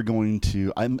think we're going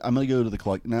to. I'm going to go to the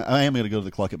Cluck. No, I am going to go to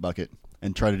the Cluck It Bucket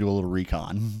and try to do a little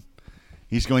recon.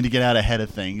 He's going to get out ahead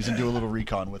of things and do a little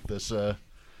recon with this. Dude,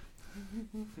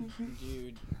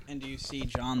 and do you see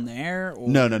John there? Or?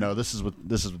 No. This is with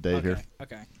Dave here.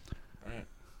 Okay. All right.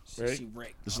 So Ready? see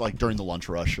Rick. This is like during the lunch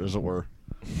rush, as it were.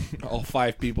 All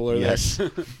 5 people are Yes.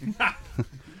 there.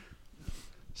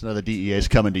 So now the DEA is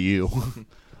coming to you.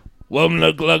 Welcome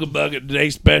to Cluck It Bucket.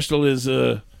 Today's special is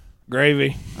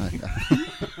gravy.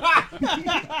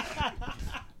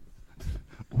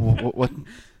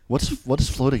 What's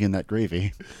floating in that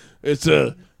gravy? It's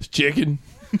chicken.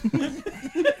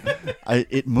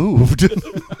 It moved.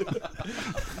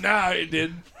 Nah, it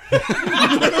did.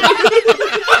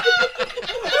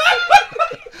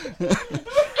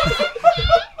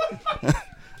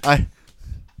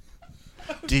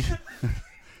 Do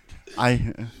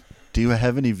you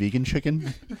have any vegan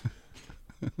chicken?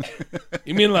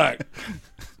 You mean like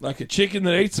a chicken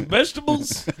that ate some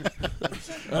vegetables?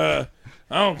 I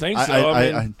don't think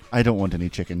so. I don't want any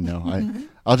chicken. No,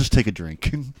 I'll just take a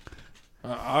drink.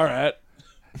 All right.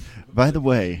 By the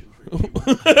way,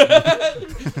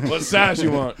 What size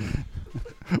you want?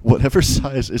 whatever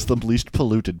size is the least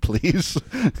polluted, please.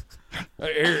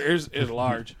 Here's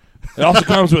large. It also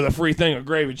comes with a free thing of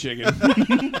gravy chicken.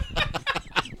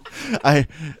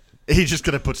 He just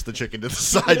kind of puts the chicken to the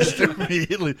side just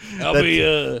immediately. That'll be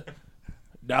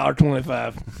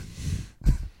 $1.25.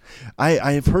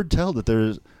 I have heard tell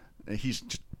that he's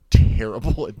just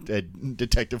terrible at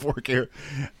detective work here.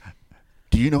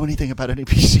 Do you know anything about any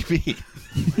PCP?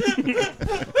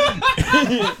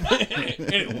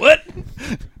 What?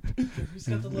 Who's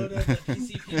got the load of the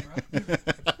PCP, bro?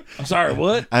 I'm sorry,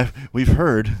 what? We've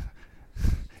heard.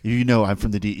 You know I'm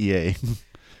from the DEA.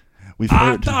 We've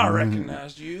I heard. thought I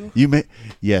recognized you. You may.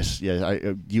 Yes.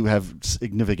 You have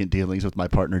significant dealings with my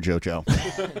partner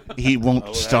JoJo. He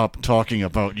won't stop talking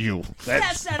about you.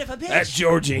 That son of a bitch. That's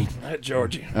Georgie. That's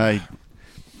Georgie.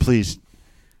 Please.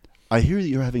 I hear that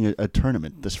you're having a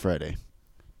tournament this Friday.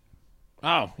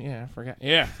 Oh, yeah, I forgot.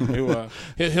 Yeah.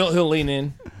 He'll lean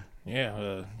in.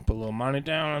 Yeah, put a little money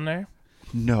down on there.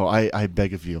 No, I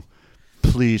beg of you.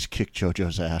 Please kick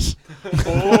JoJo's ass.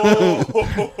 Oh,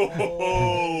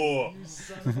 you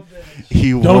son of a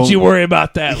bitch. Don't you worry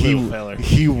about that, little feller.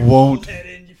 He won't. Head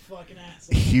in, you fucking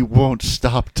asshole. He won't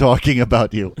stop talking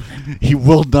about you. He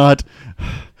will not.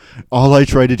 All I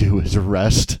try to do is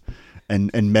rest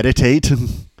and meditate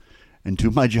and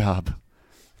do my job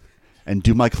and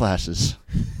do my classes.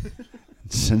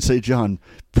 Sensei John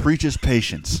preaches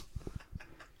patience,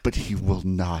 but he will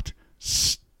not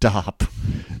stop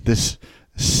this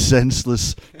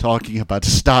senseless talking about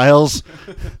styles.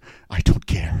 I don't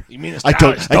care. You mean I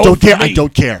don't care. I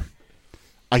don't care.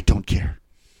 I don't care.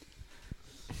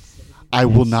 I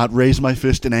will not raise my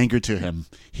fist in anger to him.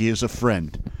 He is a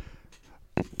friend.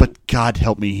 But God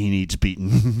help me, he needs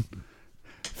beaten.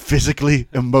 Physically,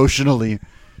 emotionally,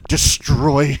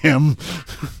 destroy him.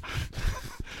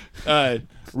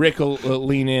 Rick will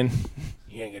lean in.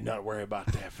 You ain't got to worry about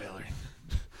that, feller.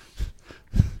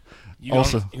 You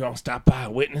gonna stop by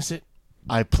and witness it?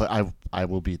 I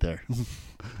will be there.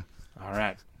 All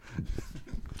right.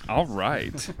 All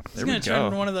right. It's There going we to turn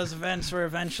into go. one of those events where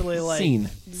eventually, like, Scene.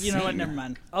 you know what? Never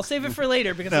mind. I'll save it for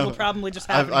later because No. it'll probably just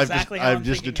happen exactly how I've I'm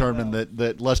just thinking it determined will.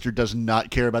 that Lester does not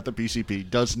care about the PCP.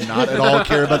 Does not at all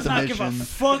care about Does the not give a mission.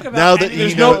 fuck about Now that anything. he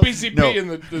There's no knows, PCP in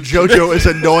the JoJo is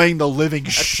annoying the living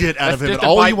shit out of him. just And a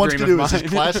all he pipe wants to dream do of is his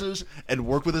mine. classes and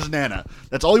work with his nana.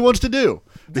 That's all he wants to do.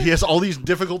 He has all these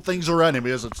difficult things around him.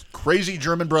 He has a crazy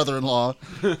German brother-in-law.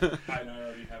 I know, I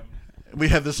already have. We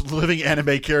have this living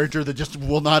anime character that just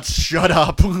will not shut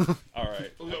up. All right.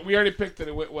 We already picked that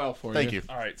it went well for you. Thank you.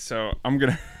 All right. So I'm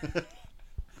going to.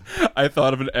 I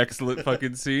thought of an excellent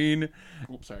fucking scene.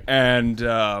 Oops, sorry. And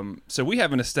so we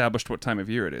haven't established what time of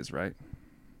year it is, right?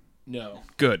 No.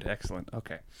 Good. Excellent.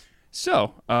 Okay.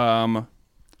 So,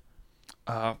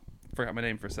 forgot my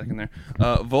name for a second there.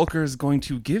 Volker is going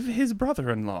to give his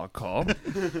brother-in-law a call.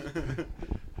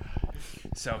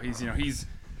 So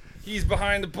he's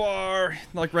behind the bar,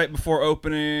 like right before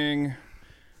opening,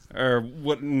 or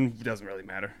what? Doesn't really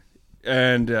matter.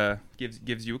 And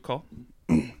gives you a call.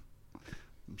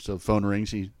 So phone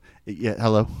rings. Yeah,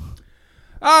 hello.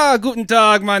 Ah, guten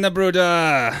Tag, meine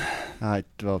Bruder. Hi,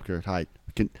 Volker. Hi.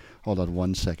 Hold on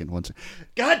 1 second.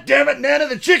 God damn it, Nana,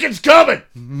 the chicken's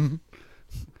coming!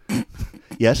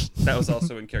 Yes? That was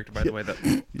also in character, by the way,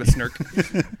 the snark.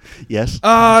 Yes?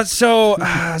 So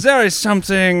there is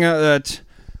something that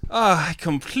I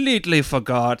completely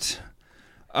forgot.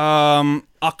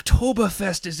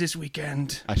 Oktoberfest is this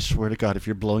weekend. I swear to God, if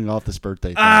you're blowing off this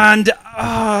birthday thing. And,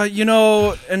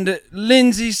 and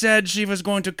Lindsay said she was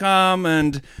going to come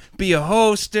and be a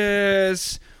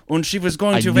hostess, and she was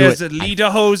going I to knew wear it. the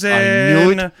Lederhosen. I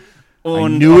knew it. I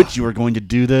And, knew it. You were going to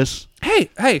do this. Hey,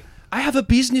 I have a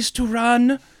business to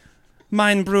run,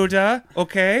 mein Bruder,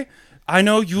 okay? I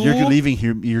know you... You're leaving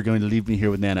here. You're going to leave me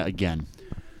here with Nana again.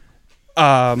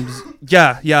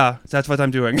 Yeah, that's what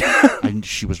I'm doing.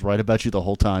 She was right about you the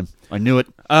whole time. I knew it.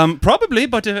 Probably,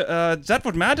 but that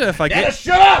would matter if I gave...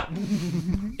 Shut up!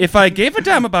 If I gave a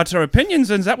damn about her opinions,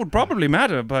 then that would probably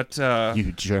matter, but...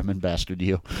 You German bastard,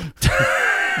 you.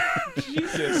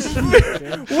 Jesus.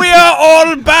 We are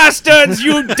all bastards,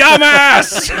 you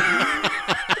dumbass!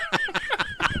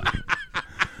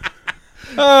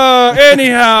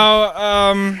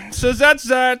 Anyhow, so that's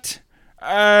that.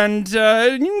 And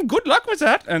good luck with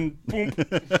that. And boom.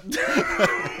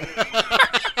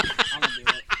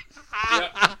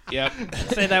 Yep.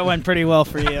 Say that went pretty well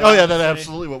for you. Oh yeah, that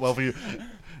absolutely went well for you.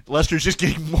 Lester's just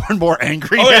getting more and more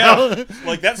angry Oh now. yeah,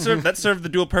 like that served the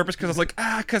dual purpose because I was like,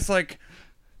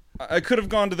 I could have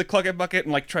gone to the Clucket Bucket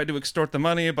and like tried to extort the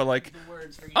money, but like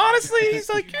honestly, he's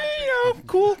like,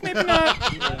 cool, maybe not.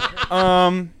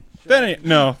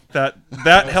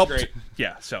 That helped. great.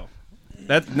 Yeah, so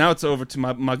that now it's over to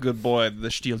my good boy, the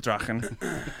Steeldrachen.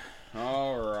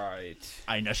 All right.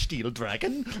 Eine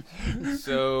Steeldragon.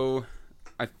 So,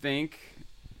 I think.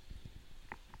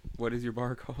 What is your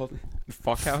bar called?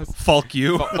 Fuckhouse? Falk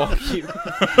you. Fuck you.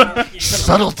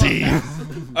 Subtlety. It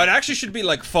actually should be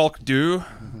like Falk do,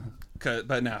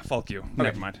 but nah, Falk you.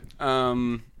 Never mind.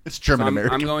 It's German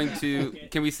American. I'm going to.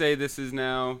 Can we say this is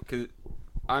now? Because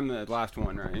I'm the last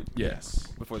one, right? Yes.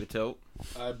 Before the tilt.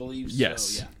 I believe Yes.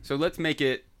 so, yeah. So let's make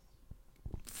it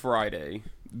Friday.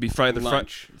 Be Friday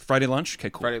Lunch. Friday lunch. Okay,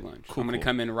 cool. Friday lunch. Cool, I'm going to cool.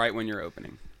 come in right when you're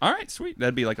opening. All right, sweet.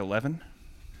 That'd be like 11.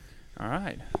 All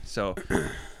right. So,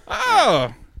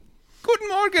 oh, guten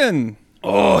Morgen.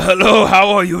 Oh, hello. How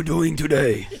are you doing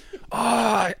today?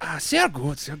 Sehr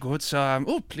gut, sehr gut.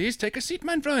 Oh, please take a seat,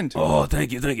 mein Freund. Oh,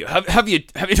 thank you. Have you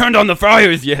turned on the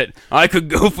fryers yet? I could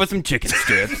go for some chicken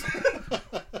strips.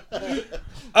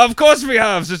 Of course we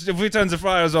have. Just if we turn the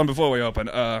fryers on before we open.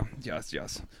 Yes.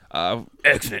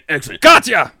 Excellent.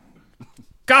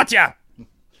 Katja!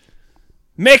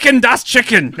 Making das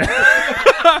chicken.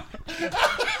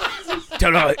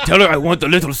 Tell her I want the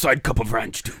little side cup of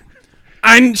ranch too.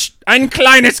 Ein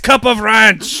kleines cup of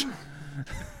ranch.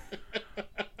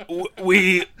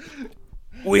 We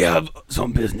have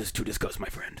some business to discuss, my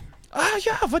friend.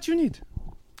 Yeah, what you need?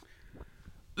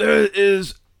 There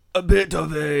is a bit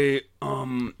of a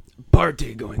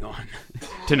party going on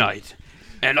tonight,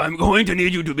 and I'm going to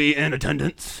need you to be in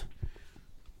attendance.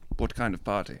 What kind of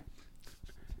party?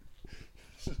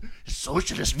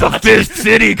 Socialist The Fist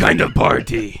City kind of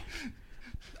party.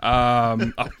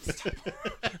 I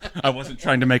wasn't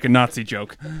trying to make a Nazi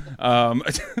joke.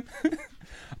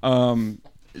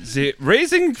 The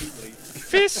raising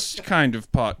fist kind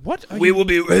of part. What? We will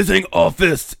be raising our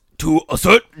fists to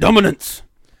assert dominance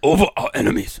over our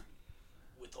enemies.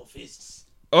 With our fists.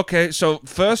 Okay, so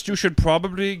first you should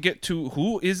probably get to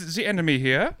who is the enemy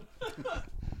here.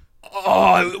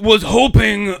 I was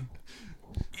hoping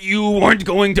you weren't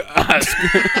going to ask.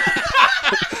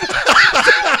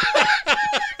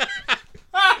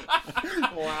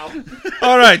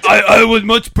 All right. I would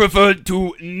much prefer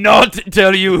to not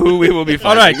tell you who we will be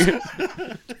All fighting.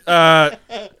 right.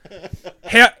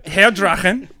 Herr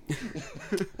Drachen.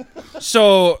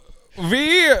 So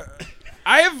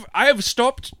I have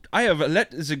stopped. I have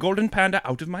let the golden panda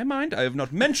out of my mind. I have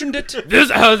not mentioned it.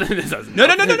 This has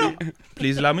No.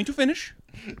 Please allow me to finish.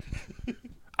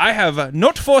 I have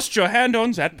not forced your hand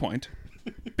on that point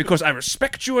because I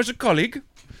respect you as a colleague.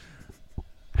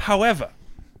 However,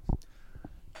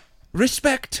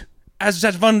 respect, as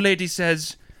that one lady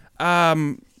says,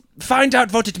 find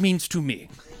out what it means to me.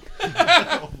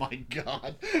 Oh my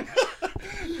God.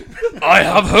 I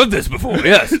have heard this before,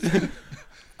 yes.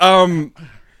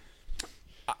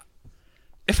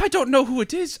 If I don't know who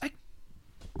it is,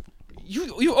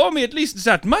 you owe me at least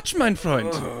that much, mein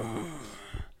Freund.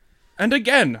 And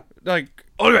again, like...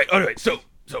 All right. So,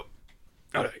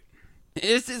 all right.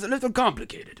 This is a little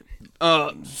complicated.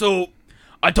 So,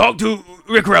 I talked to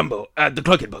Rick Rambo at the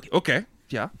Clucket Bucket. Okay,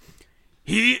 yeah.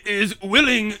 He is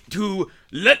willing to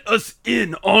let us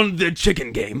in on the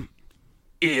chicken game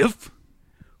if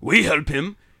we help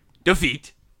him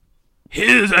defeat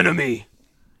his enemy.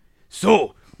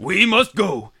 So, we must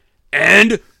go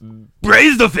and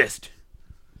raise the fist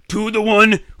to the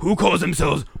one who calls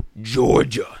himself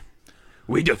Georgia.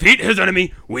 We defeat his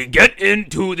enemy, we get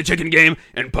into the chicken game,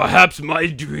 and perhaps my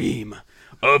dream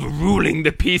of ruling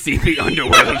the PCP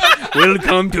underworld will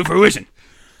come to fruition.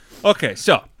 Okay,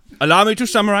 so, allow me to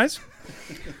summarize.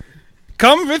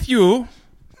 Come with you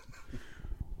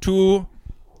to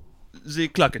the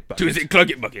Clucket Bucket. To the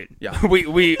Clucket Bucket. Yeah. We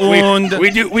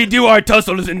do our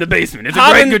tussles in the basement. It's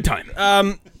a great good time.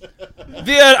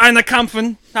 Wir eine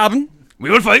Kampfen haben. We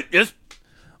will fight, yes.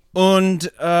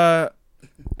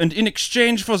 And in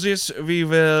exchange for this, we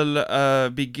will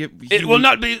be It will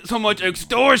not be so much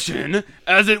extortion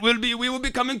as it will be we will be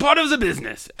becoming part of the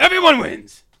business. Everyone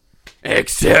wins.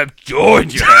 Except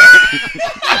Georgia.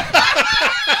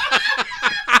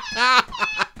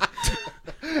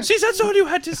 See, that's all you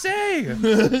had to say.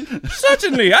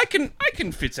 Certainly, I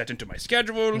can fit that into my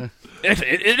schedule.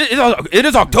 It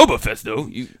is Oktoberfest, though.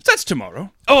 That's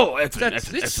tomorrow. Oh, excellent.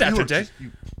 It's Saturday.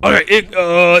 All right,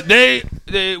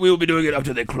 we will be doing it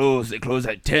after they close. They close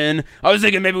at 10. I was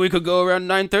thinking maybe we could go around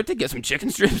 9:30, get some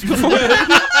chicken strips before.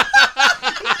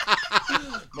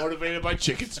 Motivated by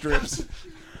chicken strips.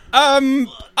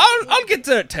 I'll get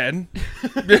there at 10.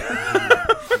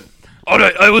 All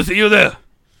right, I will see you there.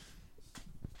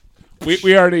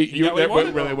 We already got what that you went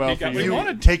wanted. really well You for got what you. you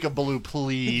wanted. Take a blue,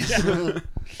 please.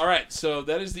 All right, so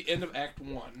that is the end of Act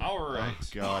 1. All right. Oh,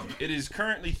 God. It is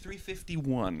currently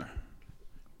 3:51.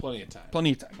 Plenty of time.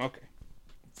 Plenty of time. Okay.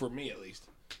 For me, at least.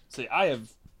 See, I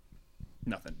have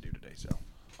nothing to do today, so.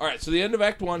 All right, so the end of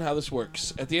Act 1, how this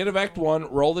works. At the end of Act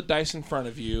 1, roll the dice in front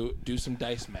of you, do some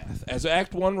dice math. As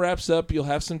Act 1 wraps up, you'll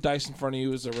have some dice in front of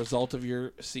you as a result of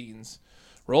your scenes.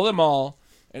 Roll them all,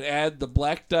 and add the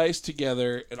black dice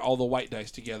together and all the white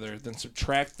dice together, then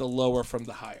subtract the lower from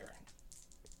the higher.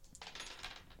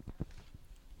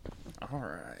 All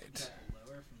right.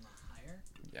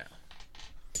 Yeah.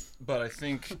 But I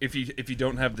think if you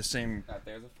don't have the same,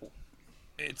 There's a 4.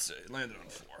 it landed on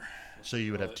 4. So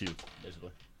you would have 2,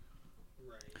 basically.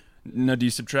 No, do you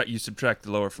subtract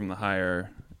the lower from the higher?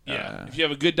 Yeah. If you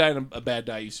have a good die and a bad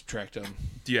die, you subtract them.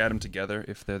 Do you add them together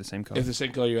if they're the same color? If the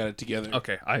same color, you add it together.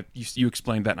 Okay, you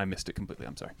explained that and I missed it completely.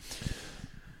 I'm sorry.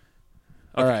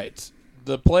 All right.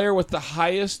 The player with the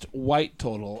highest white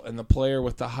total and the player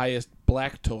with the highest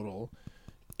black total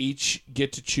each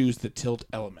get to choose the tilt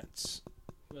elements.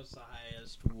 What's the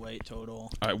highest weight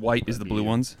total? All right, white is the blue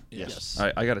ones. Yes. All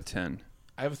right, I got a 10.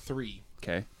 I have a 3.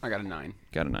 Okay, I got a 9.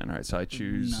 got a 9. All right, so I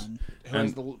choose. None. Who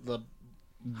has the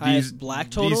Highest black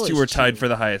total. These two is are tied 2. for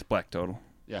the highest black total.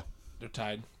 they're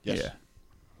tied. Yes. Yeah.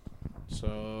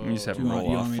 So You just have Do to you want-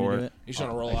 roll you off want me to for do it. you just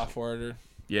want to roll off for it, or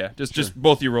Yeah, just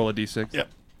both you roll a d6. Yep.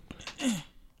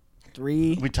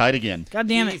 3. We tied again. God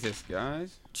damn it. Jesus,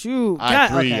 guys. 2. I God,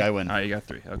 3. okay. I win. All right, you got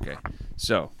 3. Okay,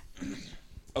 so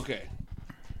okay.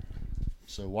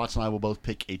 So Watson and I will both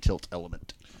pick a tilt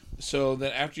element. So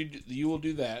then after you will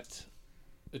do that.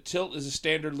 The tilt is a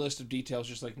standard list of details,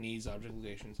 just like needs, object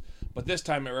locations. But this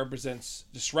time it represents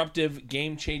disruptive,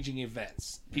 game-changing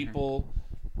events, people,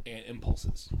 and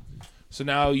impulses. So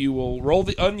now you will roll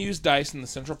the unused dice in the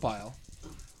central pile.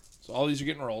 So all these are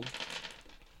getting rolled.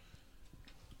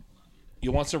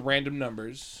 You want some random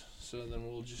numbers. So then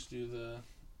we'll just do the...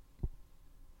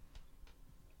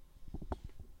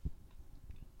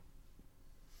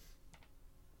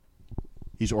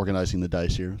 He's organizing the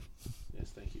dice here.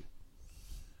 Yes, thank you.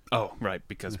 oh right,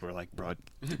 because we're like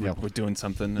Yeah. we're doing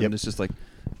something, and Yep. it's just like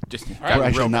Just right, got We're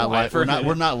actually real not quiet live. for a minute.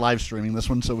 We're not live streaming this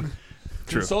one, so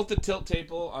True. Consult the tilt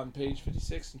table on page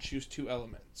 56 and choose 2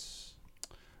 elements.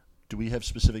 do we have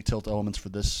specific tilt elements for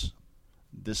this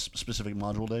specific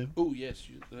module, Dave? Oh, yes,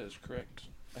 that is correct.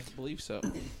 I believe so.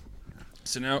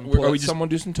 so now We'll are we let just someone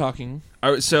do some talking.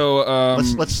 all right, so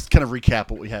Let's kind of recap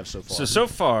what we have so far. So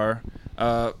far,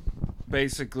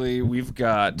 basically, we've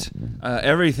got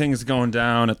everything's going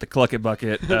down at the Clucket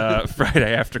Bucket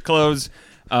Friday after close,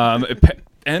 and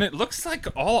it looks like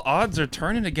all odds are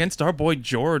turning against our boy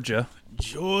Georgia.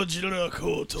 Georgia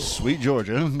Lakota. Sweet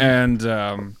Georgia.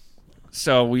 And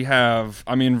so we have,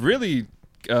 I mean, really,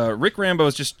 Rick Rambo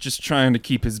is just trying to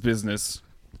keep his business.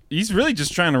 He's really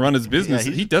just trying to run his business.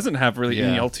 Yeah, he doesn't have really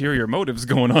any Yeah. ulterior motives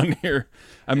going on here.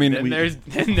 I mean, And there's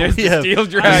we the have- steel we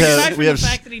dragon. have- Aside from have the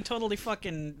s- fact that he totally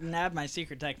fucking nabbed my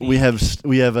secret technique. We have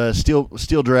a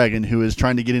Steel Dragon who is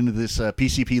trying to get into this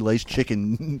PCP laced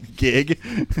chicken gig.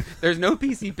 There's no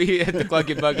PCP at the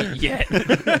Clucket Bucket yet.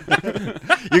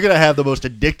 You're gonna have the most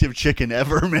addictive chicken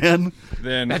ever, man.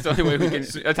 then That's the only way we can.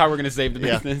 That's how we're gonna save the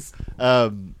Yeah. business.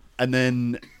 And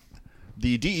then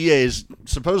the DEA is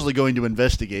supposedly going to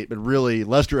investigate, but really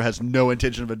Lester has no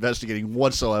intention of investigating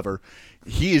whatsoever.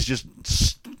 He is just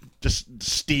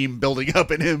steam building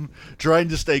up in him, trying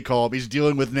to stay calm. He's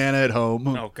dealing with Nana at home.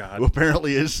 Oh, God. Who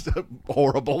apparently is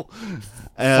horrible.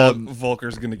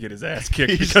 Volker's gonna get his ass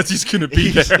kicked because he's gonna be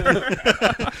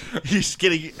there. He's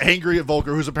getting angry at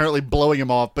Volker, who's apparently blowing him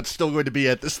off, but still going to be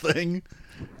at this thing.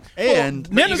 And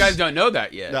But you guys don't know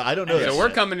that yet. No, I don't know So that we're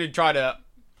yet. coming to try to.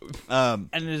 and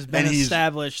it has been and he's-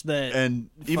 established that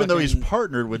And even though he's fucking-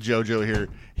 partnered with JoJo here,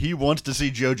 he wants to see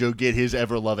JoJo get his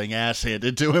ever-loving ass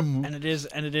handed to him. and it is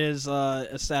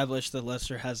established that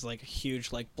Lester has like a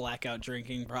huge like blackout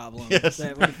drinking problem. Yes.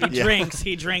 That if he Yeah. drinks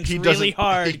He really doesn't-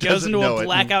 hard, he goes doesn't into know a it.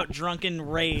 blackout drunken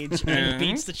rage, and Mhm.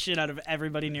 beats the shit out of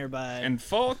everybody nearby. And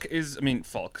Volker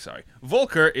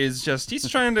is just he's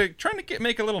trying to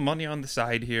make a little money on the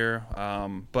side here.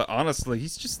 But honestly,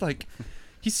 he's just like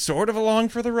he's sort of along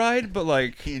for the ride, but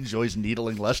like He enjoys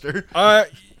needling Lester.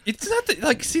 it's not that,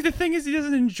 like, see, the thing is he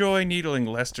doesn't enjoy needling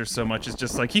Lester so much. It's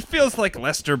just like he feels like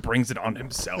Lester brings it on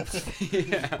himself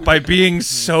by being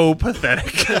so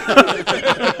pathetic.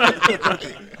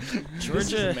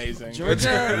 Georgia, amazing.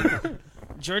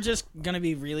 Georgia's gonna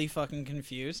be really fucking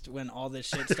confused when all this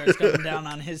shit starts coming down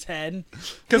on his head.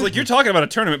 Because like you're talking about a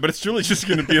tournament, but it's really just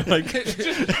gonna be like It's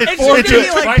gonna be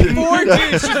like fighting. 4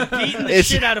 dudes just beating the It's-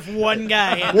 shit out of one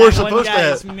guy, and We're that one supposed to guy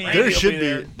is have. me.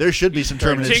 There should be some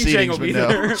tournament Ching Chang seedings, will but be no.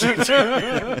 there.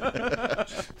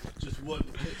 Just one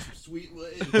some sweet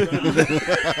way.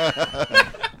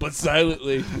 But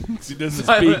silently, 'cause he doesn't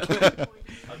speak. I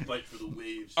fight for the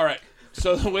waves. All right.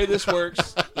 So the way this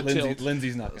works, the tilt,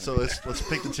 Lindsay's not. Gonna So let's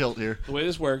pick the tilt here. the way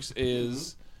this works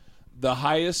is the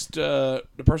highest, the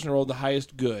person who rolled the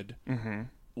highest good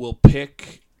will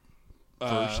pick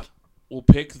First. Will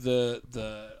pick the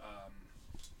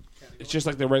It's just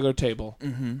like the regular table.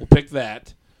 Mm-hmm. We'll pick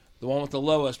that. The one with the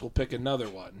lowest, we'll pick another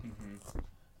one. Mm-hmm.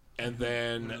 And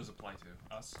then... Who do those apply to?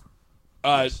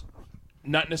 Us?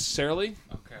 Not necessarily.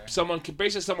 Okay. Someone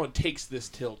takes this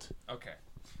tilt. Okay.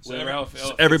 So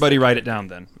everybody write it down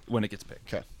then when it gets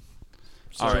picked. Okay.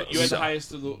 So all right. You had the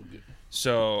highest of the...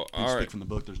 So, all right. Speak from the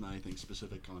book. There's not anything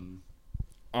specific on...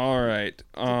 All right.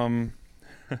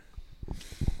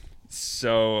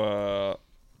 So,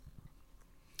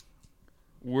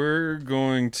 we're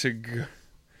going to go...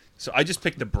 So I just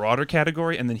picked the broader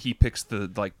category, and then he picks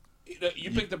the, like...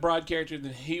 You pick the broad character,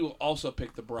 then he will also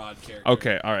pick the broad character.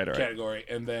 Okay, all right. Category,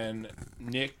 and then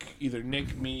either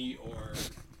Nick, me, or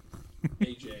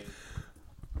AJ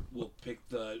will pick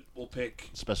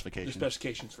specifications. The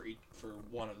specifications for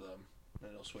one of them,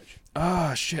 and it'll switch.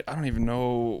 Ah, shit! I don't even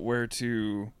know where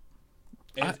to.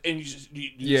 And you just do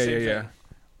the same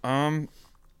thing.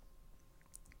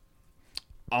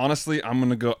 Honestly, I'm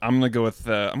gonna go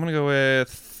with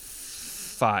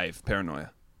 5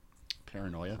 paranoia.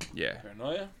 Paranoia. Yeah.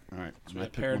 Paranoia. All right. So we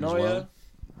have paranoia.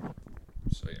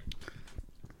 So yeah.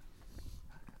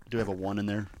 Do we have a 1 in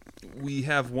there? We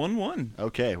have 1-1.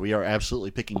 Okay, we are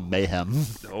absolutely picking mayhem.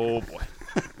 Oh boy.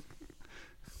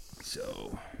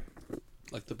 So.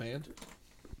 Like the band.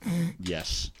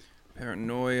 Yes.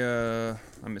 Paranoia.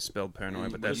 I misspelled paranoia,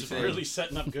 but that's fine. Really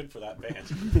setting up good for that band.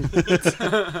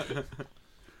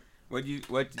 What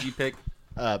did you pick?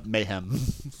 Mayhem.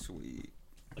 Sweet.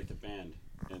 Like the band,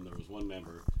 and there was one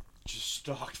member just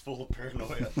stocked full of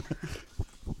paranoia.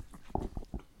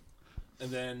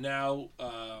 And then now,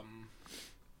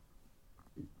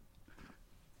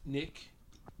 Nick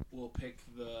will pick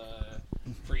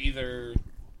for either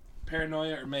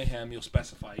paranoia or mayhem. You'll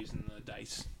specify using the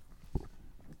dice.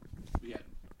 We got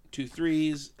 2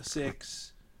 3s, a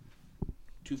 6,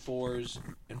 2 4s,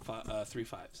 and 3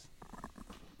 5s.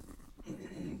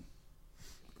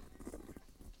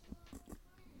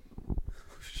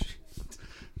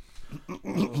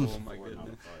 Oh my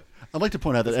goodness. I'd like to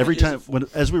point out that every time,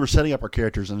 as we were setting up our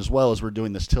characters, and as well as we're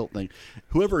doing this tilt thing,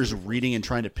 whoever is reading and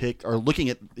trying to pick, or looking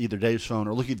at either Dave's phone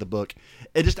or looking at the book,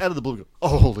 it just out of the blue,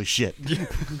 oh, holy shit.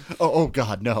 oh,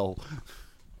 God, no.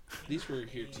 These were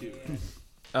here too,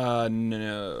 right?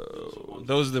 No.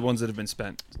 Those are the ones that have been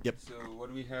spent. Yep. So what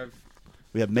do we have?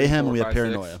 We have mayhem 4, and we have 5,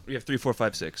 paranoia. 6. We have 3, 4,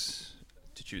 5, 6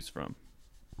 to choose from.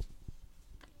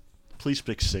 Please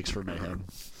pick 6 for mayhem.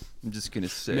 I'm just going to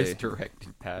say...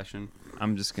 Misdirected passion.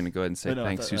 I'm just going to go ahead and say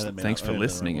thanks for right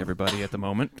listening, everybody, at the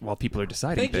moment, while people are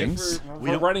deciding things. Thank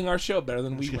you for running our show better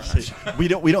than we run. We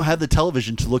don't have the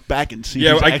television to look back and see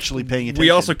who's actually paying attention. We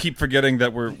also keep forgetting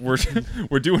that we're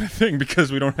we're doing a thing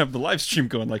because we don't have the live stream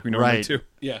going like we normally do.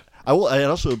 Yeah. I'd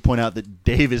also point out that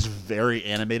Dave is very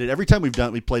animated. Every time we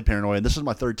played Paranoia, and this is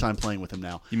my 3rd time playing with him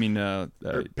now. You mean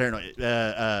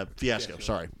Paranoia? Fiasco.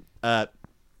 Sorry.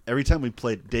 Every time we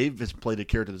played, Dave has played a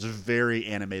character that's very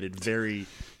animated, very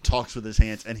talks with his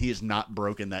hands, and he has not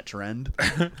broken that trend.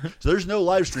 So there's no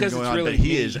live stream going on, but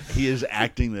he is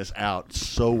acting this out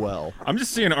so well. I'm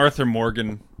just seeing Arthur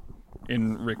Morgan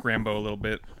in Rick Rambo a little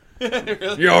bit.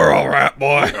 Really? You're all right,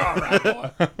 boy. You're all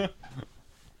right, boy.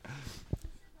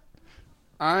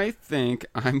 I think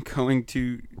I'm going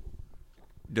to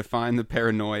define the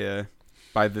paranoia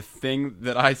by the thing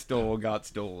that I stole got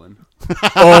stolen.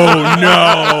 Oh,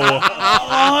 no.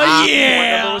 Oh,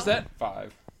 yeah. What number was that?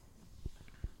 5.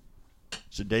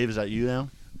 So, Dave, is that you now?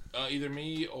 Either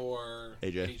me or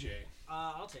AJ.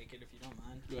 I'll take it if you don't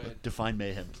mind. Go ahead. Define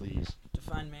mayhem, please.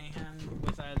 Define mayhem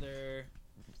with either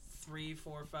 3,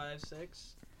 4, 5,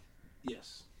 6.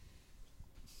 Yes.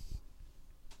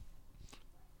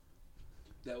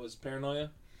 That was paranoia?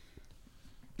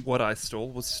 What I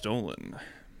stole was stolen.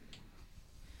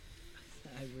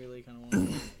 I really kind of want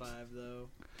to go 5, though.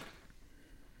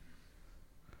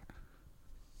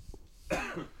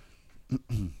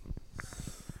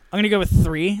 I'm going to go with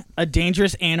 3. A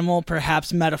dangerous animal,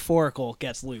 perhaps metaphorical,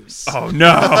 gets loose. Oh,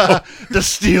 no. The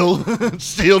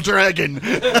steel dragon.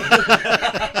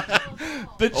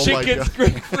 The chicken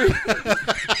string free.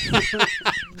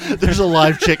 There's a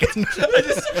live chicken.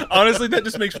 Honestly,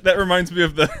 that reminds me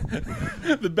of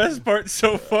the best part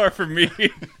so far for me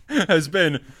has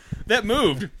been that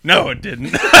moved. No, it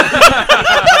didn't. That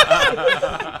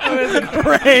was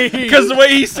great. Because the way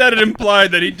he said it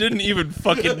implied that he didn't even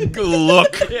fucking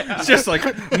look. It's just like,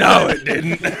 no, it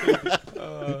didn't.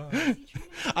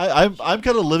 I'm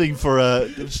kind of living for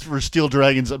Steel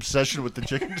Dragon's obsession with the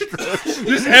chicken strips.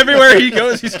 Just everywhere he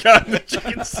goes, he's got the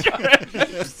chicken strips.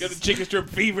 He's got a chicken strip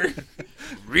fever.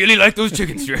 Really like those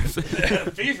chicken strips.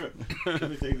 Fever.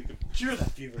 Everything that can cure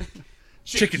that fever.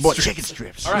 Chicken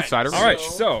strips. All right. All right,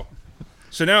 so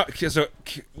So now,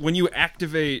 when you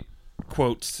activate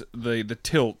quotes the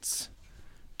tilts,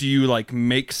 do you like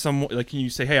make some like? Can you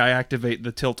say, "Hey, I activate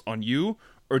the tilt on you,"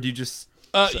 or do you just?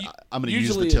 I'm going to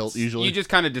use the tilt. Usually, you just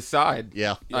kind of decide.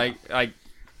 Yeah. Like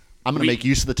I'm going to make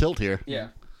use of the tilt here. Yeah.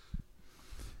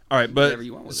 All right, but Whatever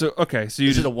you want with so okay, so you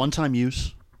is it a one-time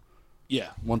use? Yeah.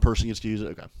 One person gets to use it.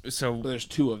 Okay. So there's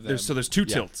two of them. There's two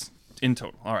tilts in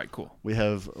total. All right, cool. We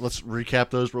have. Let's recap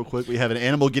those real quick. We have an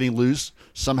animal getting loose.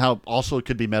 Somehow, also it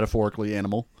could be metaphorically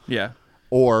animal. Yeah.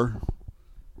 Or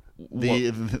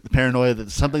the paranoia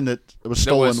that something that was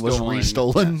stolen was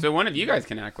re-stolen. Yeah. So one of you guys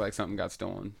can act like something got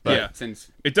stolen. But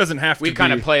since it doesn't have to, we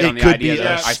kind of played it on the could idea be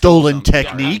that a stolen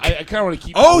technique. I kind of want to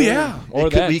keep. Oh yeah. Or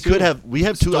we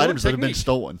have two Stolen items that have been technique.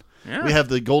 stolen. Yeah. We have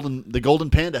the golden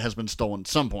panda has been stolen at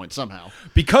some point somehow.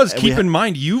 Because And keep in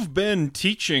mind, you've been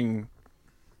teaching.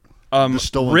 The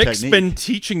stolen Rick's technique. been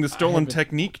teaching the stolen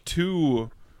technique too,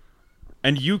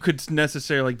 and you could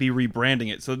necessarily be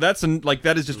rebranding it. So that's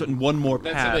that is just one more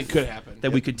That's path something could happen.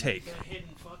 that we could take.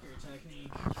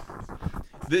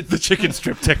 The chicken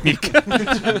strip technique.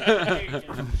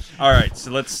 All right,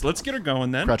 so let's get her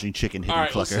going then. Crouching chicken hitting All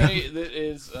right, let's clucker. say that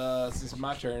is since it's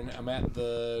my turn. I'm at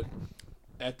the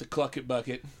cluck it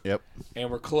bucket. Yep.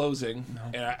 And we're closing,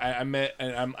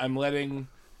 and I'm letting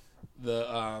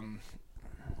the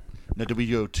Now, did we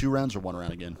go 2 rounds or 1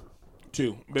 round again?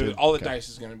 2. But Two, all the okay. dice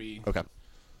is going to be Okay.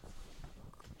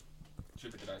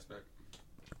 Should put the dice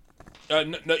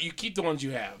back. no, you keep the ones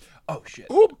you have. Oh shit.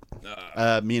 Me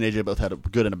and AJ both had a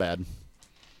good and a bad.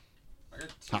 I got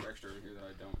 2 extra over here that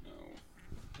I don't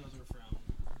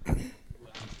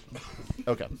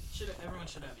know. Okay. Everyone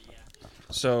should have it, yeah.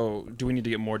 So do we need to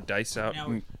get more dice out?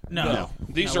 No.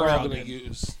 These No, are we're all all going to good.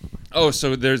 use. Oh,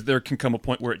 so there can come a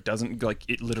point where it doesn't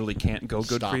it literally can't go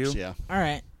good for you. Stops, yeah. All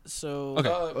right. So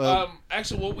Okay.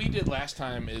 Actually, what we did last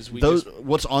time is we Those just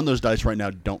what's on those dice right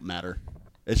now don't matter.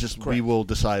 It's just we will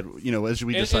decide. As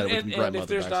we decide, we can grab if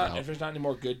other there's dice not out. if there's not any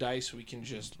more good dice, we can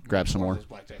just Grab some more. Those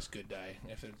black dice, good die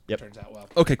if it Yep. turns out well.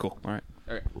 Okay, cool. All right.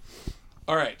 Okay.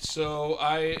 All right, so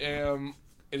I am.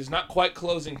 It is not quite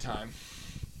closing time,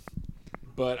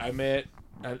 but I made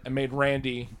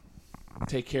Randy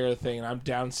take care of the thing, and I'm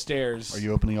downstairs. Are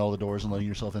you opening all the doors and letting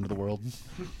yourself into the world?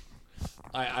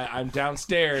 I'm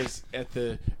downstairs at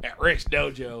Rick's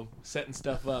dojo setting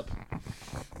stuff up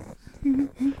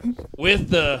with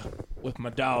my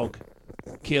dog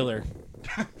Killer.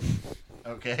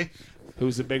 Okay.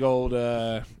 Who's a big old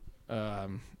lizard,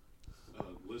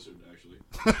 actually.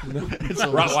 It's a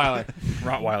Rottweiler.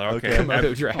 Rottweiler. Okay.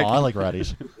 Komodo dragon. Oh, I like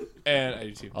ratties. And I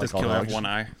do too. I Does like all Killer have dogs. one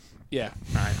eye? Yeah.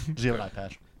 Does he have an eye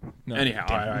patch? No. Anyhow,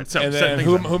 all right. So And set then things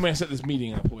who up. am I set this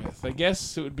meeting up with? I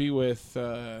guess it would be with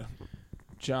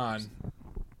John.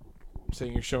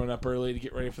 Saying you're showing up early to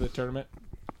get ready for the tournament.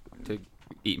 To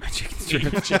eat my chicken Eat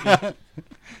strip. your chicken.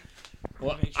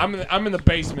 Well, I'm in the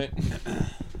basement.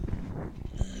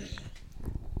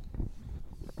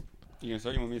 You gonna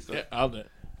start? You want me to start? Yeah, I'll do it.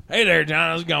 Hey there,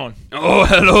 John. How's it going? Oh,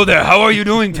 hello there. How are you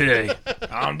doing today?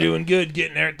 I'm doing good,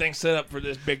 getting everything set up for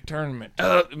this big tournament.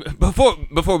 Before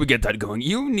we get that going,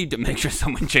 you need to make sure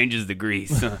someone changes the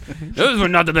grease. Those were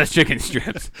not the best chicken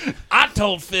strips. I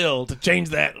told Phil to change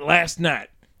that last night,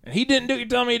 and he didn't do it. You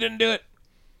tell me he didn't do it.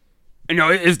 No,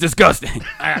 it's disgusting.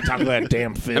 I gotta talk to that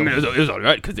damn Phil. I mean, it was all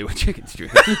right because they were chicken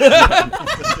strips.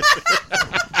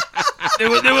 they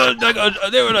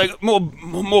were like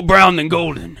more brown than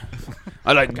golden.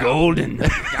 I like golden.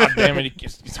 God damn it,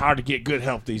 it's hard to get good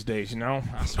help these days, you know?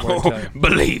 I swear to you.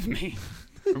 Believe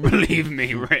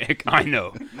me, Rick. I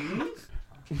know.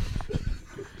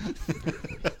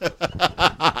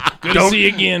 Good to see you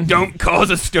again. Don't cause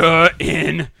a stir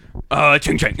in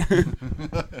Ching Ching.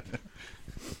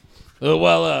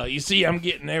 Well, you see, I'm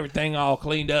getting everything all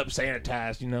cleaned up,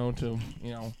 sanitized,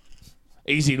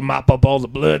 easy to mop up all the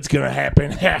blood's gonna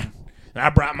happen. And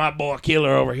I brought my boy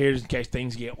Killer over here just in case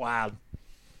things get wild.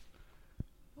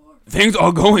 Things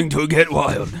are going to get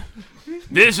wild.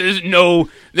 This is no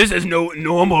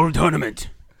normal tournament.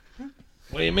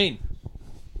 What do you mean?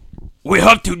 We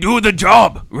have to do the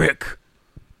job, Rick.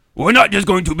 We're not just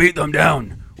going to beat them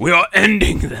down. We are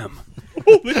ending them.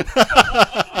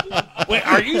 Wait,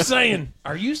 are you saying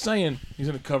he's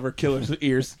gonna cover Killer's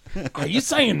ears? Are you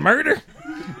saying murder?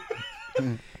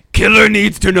 Killer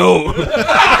needs to know.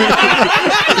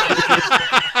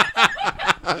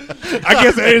 I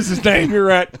guess that is his name. You're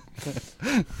right.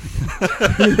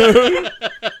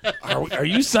 Are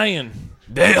you saying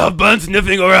They have been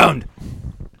sniffing around.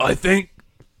 I think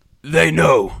they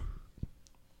know.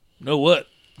 know what?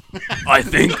 I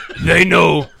think they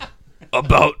know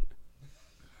about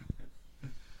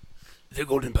the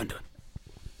Golden Panda.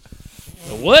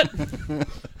 The what?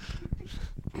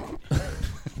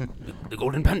 The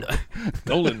golden panda.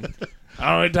 Golden. I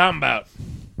don't know what you're talking about.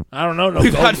 I don't know no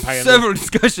We've golden had panda. several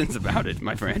discussions about it,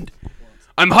 my friend.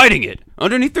 I'm hiding it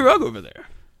underneath the rug over there.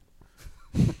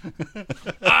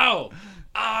 Oh,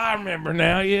 I remember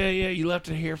now. Yeah, you left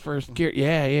it here first.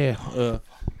 Yeah.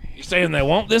 You saying they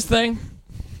want this thing?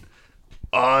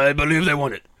 I believe they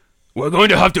want it. We're going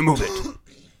to have to move it.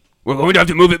 We're going to have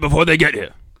to move it before they get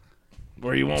here.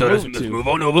 Where you want So to let's move it to? move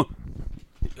on over.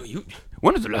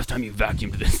 When was the last time you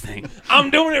vacuumed this thing? I'm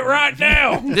doing it right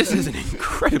now. This is an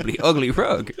incredibly ugly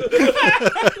rug.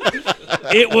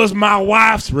 It was my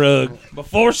wife's rug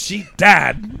before she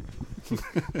died.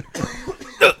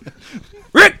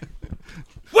 Rick!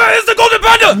 Where is the golden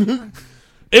panda?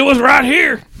 It was right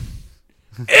here.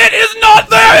 It is not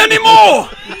there anymore!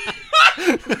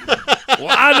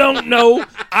 Well, I don't know.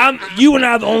 You and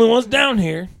I are the only ones down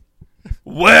here.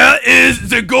 Where is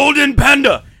the golden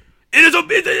panda?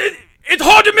 It's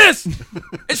hard to miss.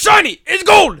 It's shiny. It's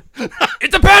gold.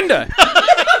 It's a panda.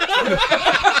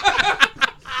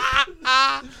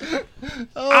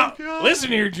 Listen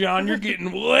here, John. You're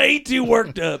getting way too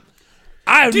worked up.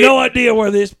 I have no idea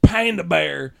where this panda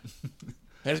bear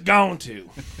has gone to.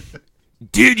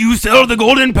 Did you sell the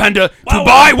golden panda to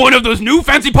buy one of those new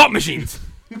fancy pop machines?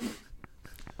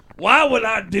 Why would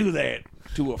I do that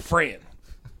to a friend?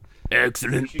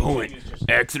 Excellent point.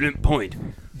 Excellent point.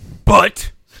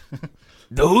 But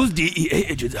those DEA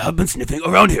agents have been sniffing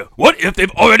around here. What if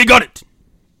they've already got it?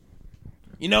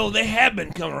 You know, they have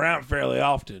been coming around fairly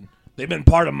often. They've been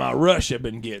part of my rush I've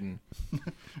been getting.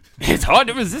 It's hard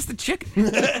to resist the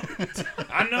chicken.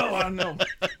 I know.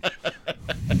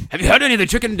 Have you had any of the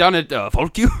chicken down at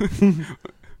Folk You?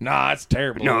 Nah, it's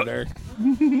terrible over there.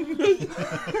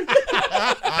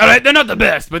 All right, they're not the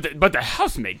best, but the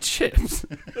house-made chips.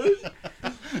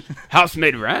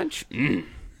 House-made ranch? I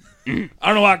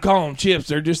don't know why I call them chips.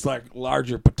 They're just like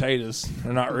larger potatoes.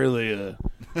 They're not really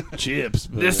chips.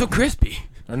 But, They're so crispy.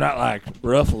 They're not like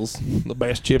Ruffles, the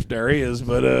best chips there is,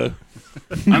 but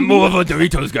I'm more of a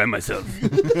Doritos guy myself.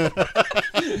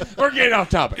 we're getting off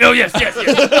topic. Oh, yes.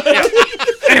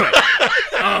 Anyway,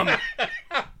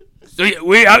 so yeah,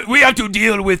 we have to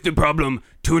deal with the problem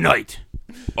tonight.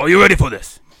 Are you ready for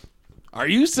this? Are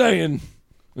you saying,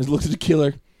 let's look at the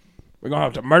killer, we're going to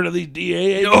have to murder these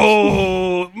DA agents?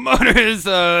 Oh, murder is,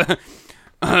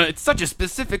 it's such a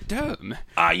specific term.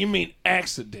 You mean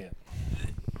accident.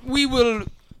 We will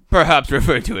perhaps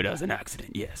refer to it as an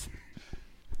accident, yes.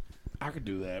 I could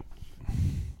do that.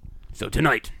 So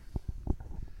tonight,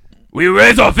 we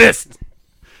raise our fist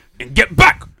and get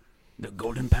back the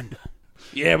golden panda.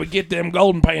 Yeah, we get them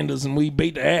golden pandas and we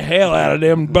beat the hell out of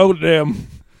them, both of them.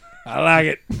 I like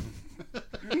it.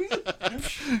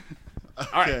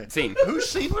 All right, scene. Whose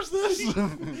scene was this? It's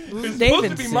supposed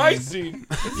David's to be my scene. scene.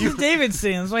 It's David's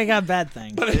scene. That's why I got bad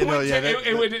things. But it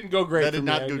didn't go great That for did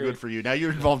me, not I do agree. good for you. Now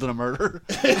you're involved in a murder.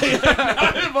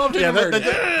 I'm involved in a murder.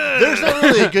 There's not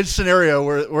really a good scenario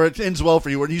where it ends well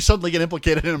for you, where you suddenly get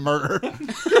implicated in a murder.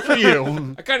 Good for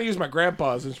you. I kind of used my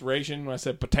grandpa's inspiration when I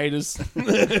said potatoes.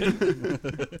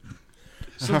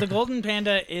 So the golden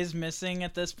panda is missing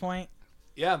at this point.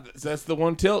 Yeah, that's the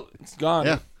one tilt. It's gone.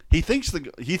 Yeah, he thinks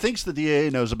the DA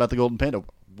knows about the golden panda.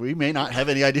 We may not have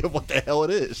any idea what the hell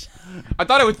it is. I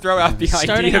thought I would throw out the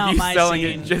Starting idea out of you my selling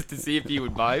scene. it just to see if he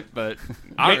would buy it, but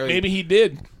Maybe he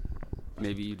did.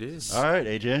 Maybe you did. All right,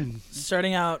 AJ.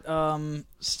 Starting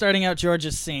out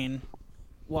George's scene,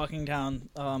 walking down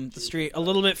the street a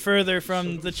little bit further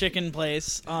from the chicken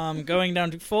place, going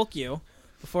down to Folk You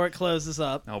before it closes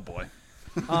up. Oh boy.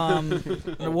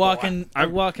 I walk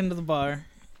into the bar.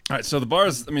 All right, so the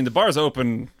bar's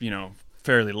open,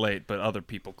 fairly late, but other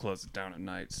people close it down at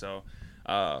night. So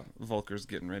Volker's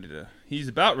he's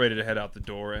about ready to head out the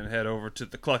door and head over to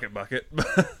the Clucket Bucket.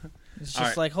 It's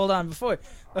just like, hold on, hold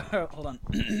on.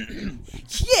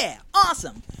 Yeah,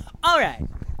 awesome. All right.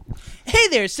 Hey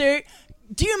there, sir.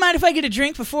 Do you mind if I get a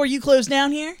drink before you close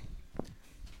down here?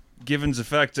 Given the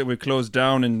fact that we closed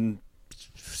down in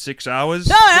 6 hours.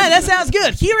 All right, that sounds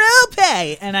good. Here, I'll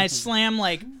pay. And I slam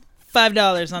like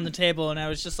 $5 on the table, and I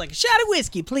was just like, a shot of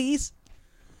whiskey, please.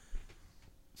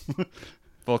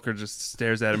 Volker just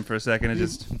stares at him for a second and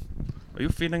just, are you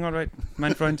feeling all right,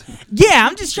 my friend? Yeah,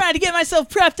 I'm just trying to get myself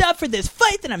prepped up for this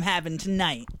fight that I'm having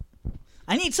tonight.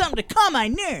 I need something to calm my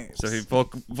nerves. So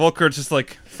Volker just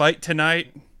like, fight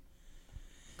tonight.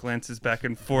 Glances back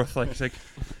and forth like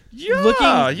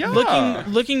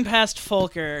looking past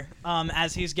Volker,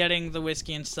 as he's getting the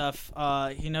whiskey and stuff,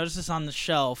 he notices on the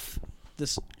shelf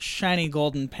this shiny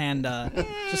golden panda,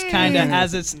 just kind of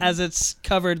as it's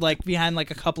covered like behind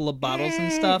like a couple of bottles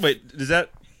and stuff. Wait, is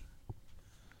that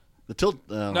The tilt.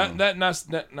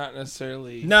 Not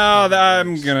necessarily. No,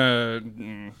 I'm gonna.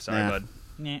 Sorry, Nah. bud.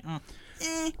 Yeah,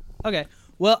 okay.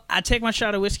 Well, I take my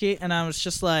shot of whiskey, and I was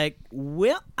just like,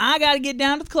 "Well, I got to get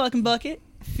down to the Clucking Bucket.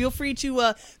 Feel free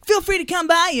to come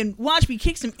by and watch me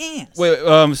kick some ass."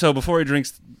 Wait. So before he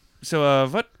drinks, what's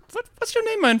your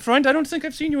name, my friend? I don't think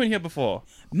I've seen you in here before.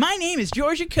 My name is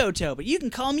Georgia Koto, but you can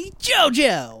call me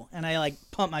JoJo. And I like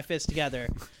pump my fists together.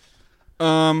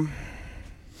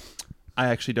 I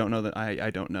actually don't know that. I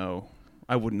don't know.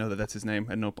 I wouldn't know that that's his name.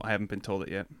 And nope, I haven't been told it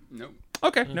yet. Nope.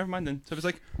 Okay, never mind then. So it's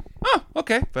like, oh,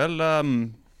 okay. Well,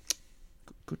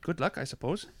 good luck, I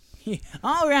suppose.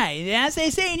 All right, as they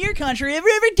say in your country,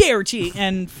 every dare cheat,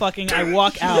 and fucking I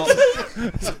walk out.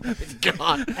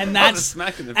 God, and that's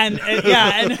and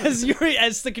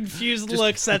as the confused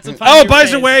look sets upon Oh, your by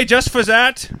face. the way, just for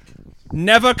that,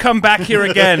 never come back here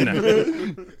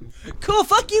again. Cool,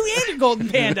 fuck you and your golden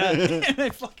panda. And I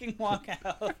fucking walk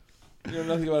out. You know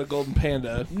nothing about a golden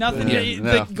panda. Nothing.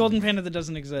 No. The golden panda that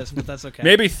doesn't exist, but that's okay.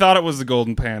 Maybe thought it was the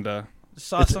golden panda.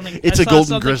 Saw something. It's I a saw golden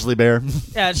something- grizzly bear.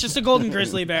 Yeah, it's just a golden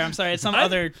grizzly bear. I'm sorry, it's some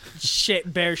other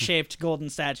bear-shaped golden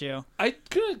statue. I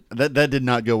could. That did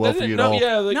not go well for you at all.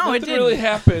 Yeah, like, No, it nothing didn't. really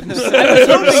happened.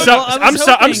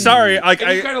 I'm sorry. Like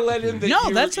And you kind of let in that No,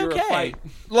 you're, that's you're okay. A fight.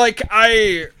 Like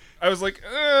I was like,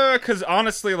 because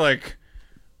honestly, like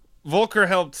Volker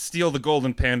helped steal the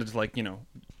golden panda to like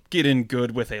get in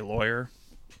good with a lawyer.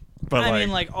 But I mean,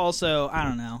 like, also, I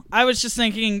don't know. I was just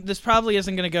thinking this probably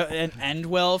isn't going to go and end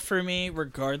well for me,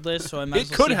 regardless. So I might It as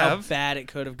well could see how have. bad it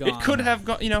could have gone. it could have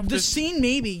gone. The scene,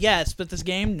 maybe yes, but this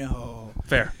game, no.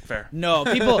 Fair. No,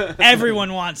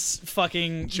 everyone wants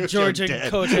fucking Georgia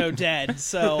dead. Koto dead.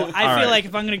 So I feel right. like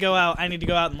if I'm going to go out, I need to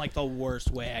go out in like the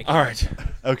worst way I can. All right.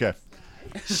 Okay.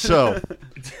 So,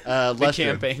 The Lester.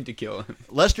 campaign to kill him.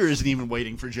 Lester isn't even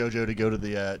waiting for JoJo to go to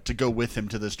the to go with him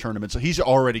to this tournament. So he's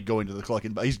already going to the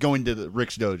Clucking. He's going to the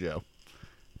Rick's dojo.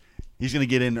 He's going to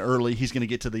get in early. He's going to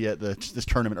get to the this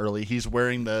tournament early. He's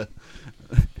wearing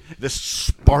this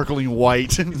sparkling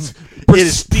white. It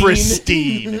is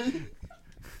pristine.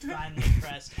 Finally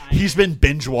pressed. He's been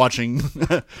binge watching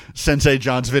Sensei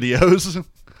John's videos.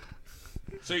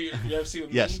 So you have seen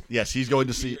what Yes. He's going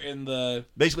to see. in the.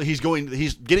 Basically, he's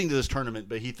getting to this tournament,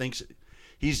 but he thinks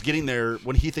he's getting there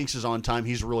when he thinks is on time.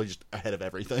 He's really just ahead of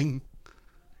everything.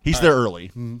 He's there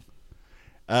early.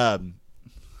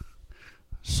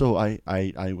 So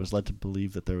I was led to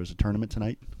believe that there was a tournament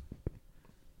tonight.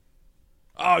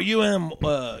 Oh,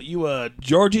 you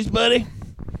Georgie's buddy?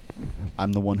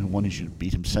 I'm the one who wanted you to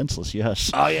beat him senseless. Yes.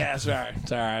 Oh yeah, it's all right.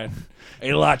 It's all right.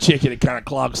 Ate a lot of chicken. It kind of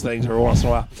clogs things every once in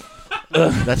a while.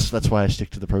 That's why I stick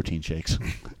to the protein shakes.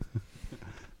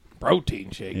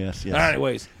 Protein shake. Yes.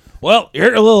 Anyways, well, you're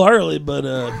here a little early, but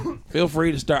feel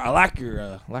free to start. I like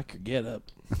your get up.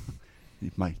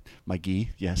 My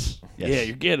gi. Yes. Yeah,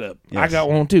 your get up. Yes. I got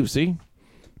one too. See,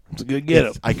 it's a good get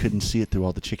up. I couldn't see it through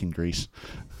all the chicken grease.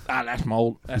 That's my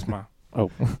old. That's my. Oh,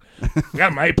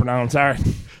 got my apron on. Sorry.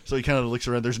 So he kind of looks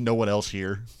around. There's no one else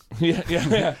here.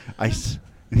 Yeah.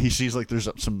 He sees like there's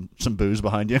some booze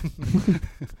behind you.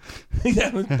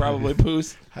 Yeah, probably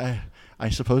poos. I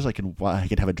suppose I can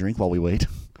have a drink while we wait.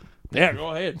 Yeah, go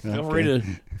ahead. Feel free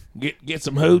Okay. to get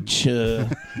some hooch.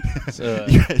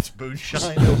 It's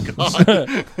moonshine. Oh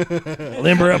God.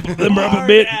 Limber up a bit. Limber up a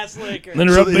bit.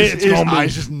 It's His gonna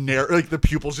eyes be just narrow, like the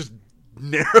pupils just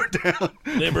narrow down.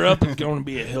 limber up. It's gonna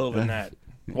be a hell of a night.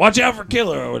 Watch out for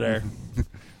Killer over there.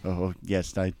 Oh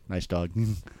yes, nice dog.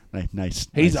 Nice.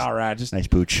 He's nice, all right. Just nice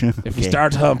pooch. if he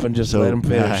starts humping, just let him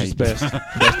finish. It's best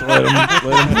to let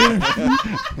him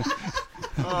finish.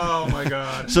 Oh my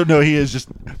God. So no, he is just.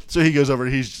 So he goes over.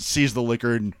 He sees the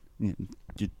liquor and.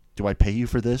 Do I pay you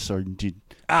for this or do you,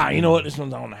 You know what? This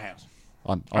one's on the house.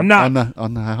 I'm not.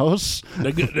 on the house?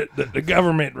 The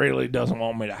government really doesn't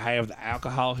want me to have the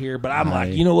alcohol here, but I'm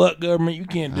like, you know what, government, you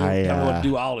can't do what I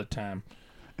do all the time.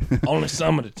 Only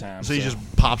some of the time. So he just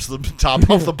pops the top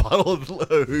off the bottle of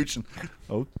hooch. And,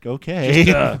 okay.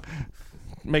 Just,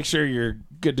 make sure you're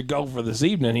good to go for this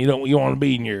evening. You want to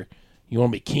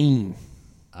be keen.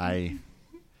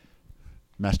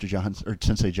 Master John or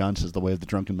Sensei John says the way of the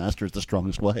drunken master is the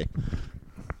strongest way.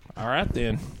 All right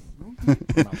then.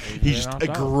 He just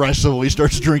aggressively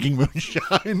starts drinking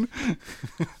moonshine.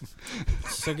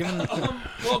 So given the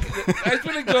Well, that's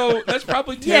gonna go. That's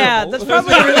probably terrible. yeah, that's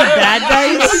probably really bad,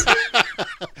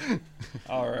 guys.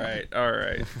 All right.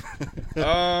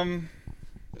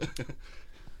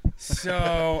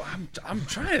 So I'm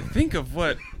trying to think of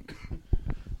what.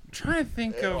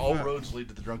 All roads lead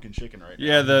to the drunken chicken, right?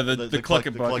 Yeah, now. the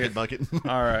Clucking Bucket. bucket.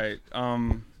 All right.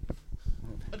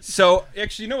 So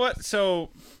actually, you know what? So,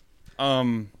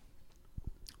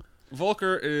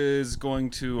 Volker is going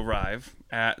to arrive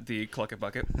at the Clucket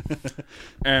Bucket,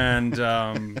 and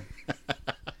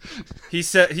he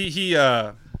said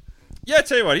yeah, I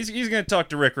tell you what, he's going to talk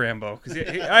to Rick Rambo because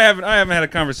I haven't had a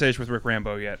conversation with Rick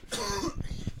Rambo yet,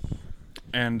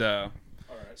 and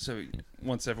so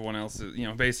once everyone else is,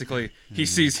 basically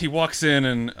he walks in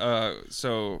and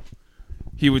so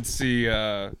he would see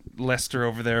Lester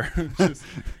over there just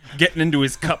getting into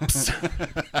his cups,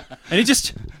 and he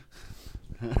just.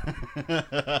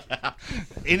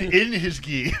 in his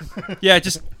gi. Yeah,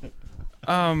 just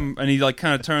and he like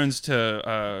kind of turns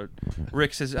to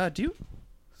Rick, says, "Do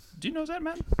you know that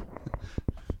man?"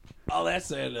 Oh, that's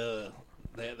that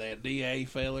DA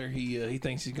feller. He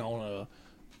thinks he's gonna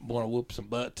whoop some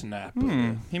butt tonight.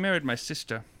 But, He married my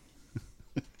sister.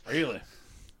 really?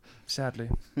 Sadly.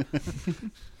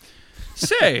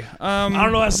 Say, I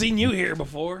don't know. I've seen you here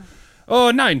before. Oh,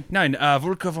 nine.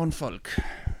 Volker von Falk.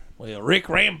 Well, Rick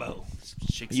Rambo.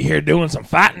 You here doing some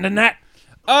fighting tonight?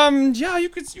 Yeah, you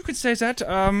could say that.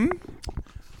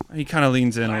 He kind of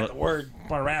leans in a Like the little. word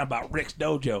went around about Rick's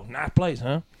dojo. Nice place,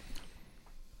 huh?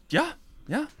 Yeah.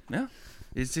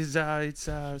 It's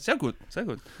sehr good.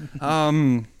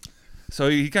 So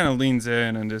he kind of leans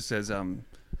in and just says, I'm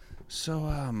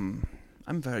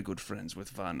very good friends with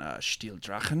Van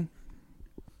Stieldrachen.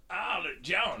 Oh,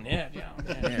 John. Yeah.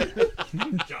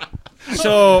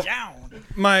 So,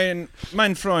 mein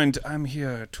Freund, I'm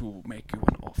here to make you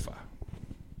an offer.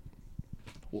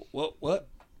 What?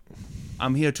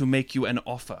 I'm here to make you an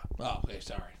offer. Oh, okay,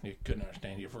 sorry. You couldn't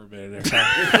understand you for a minute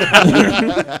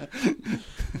there.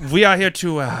 We are here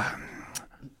to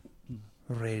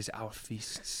raise our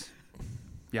fists.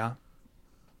 Yeah?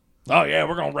 Oh, yeah,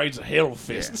 we're going to raise the hell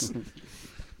fists.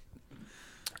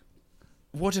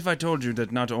 What if I told you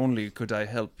that not only could I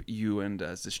help you and the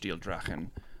Stieldrachen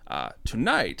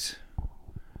tonight,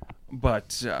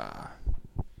 but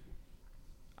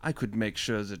I could make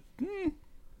sure that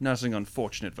nothing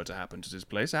unfortunate were to happen to this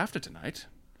place after tonight.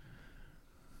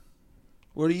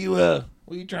 What are you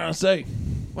trying to say?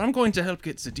 Well, I'm going to help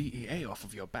get the DEA off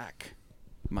of your back,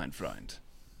 mein Freund.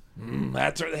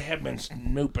 That's where they have been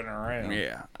snooping around.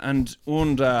 Yeah, and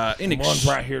One's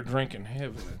right here drinking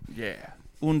heavily. Yeah,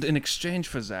 and in exchange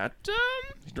for that,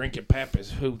 He's drinking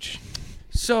Papa's hooch.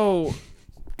 so,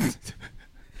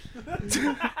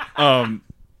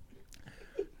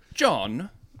 John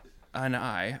and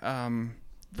I,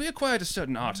 we acquired a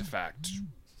certain artifact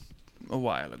a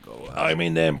while ago. Oh, you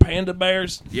mean them panda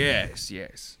bears? Yes.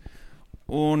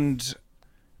 And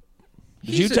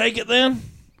Did you take it then?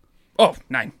 Oh,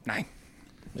 nine.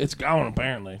 It's gone,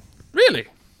 apparently. Really?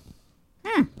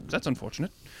 That's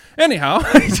unfortunate. Anyhow,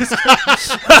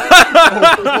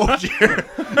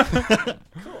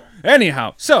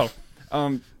 Anyhow, so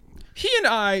he and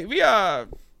I, we are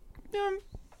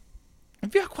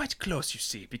quite close, you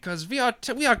see, because we are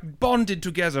bonded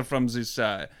together from this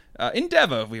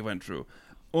endeavor we went through,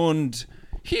 and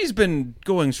he's been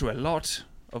going through a lot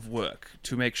of work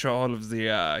to make sure all of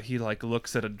the he like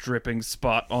looks at a dripping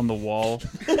spot on the wall.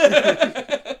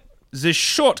 The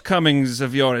shortcomings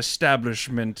of your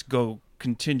establishment go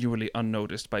continually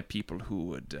unnoticed by people who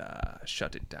would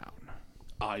shut it down.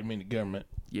 Oh, you mean the government?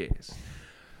 Yes.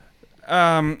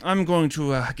 I'm going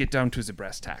to get down to the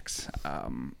brass tacks.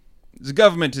 The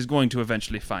government is going to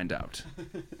eventually find out.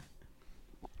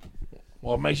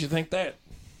 What makes you think that?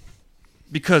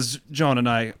 Because John and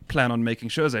I plan on making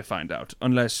sure they find out,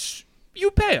 unless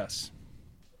you pay us.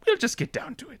 We'll just get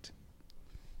down to it.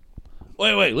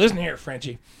 Wait, listen here,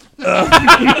 Frenchie.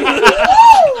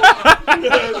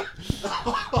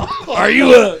 Are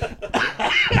you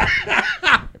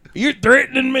you're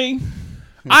threatening me?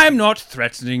 I'm not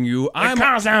threatening you. It kind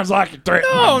of sounds like you're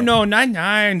threatening me. No,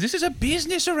 9. This is a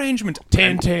business arrangement.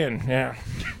 10-10, yeah.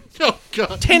 Oh,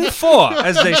 God. 10-4,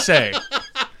 as they say.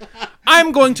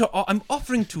 I'm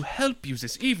offering to help you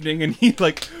this evening, and he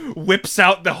like whips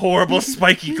out the horrible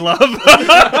spiky glove.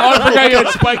 I forgot you had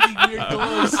spiky weird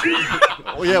gloves.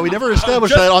 Oh, yeah, we never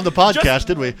established that on the podcast,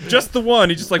 did we? Just the one.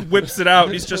 He just like whips it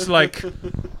out. He's just like,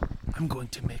 I'm going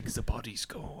to make the bodies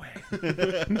go away.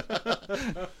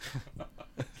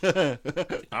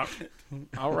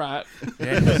 All right.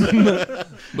 Yes.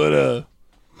 But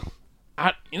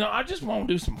I just want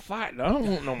to do some fighting. I don't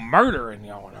want no murdering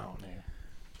going on there.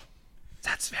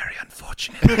 That's very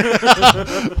unfortunate.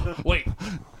 Wait,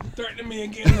 threatening me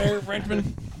again there,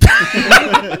 Frenchman?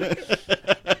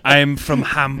 I'm from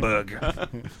Hamburg.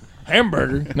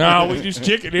 Hamburger? No, we just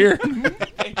chicken here.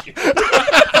 Thank you.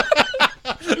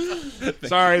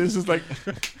 Sorry, this is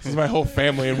my whole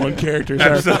family in one character.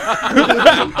 Sorry.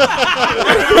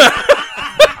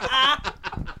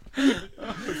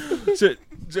 So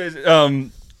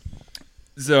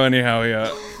So anyhow,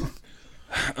 yeah.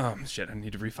 Shit, I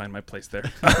need to refine my place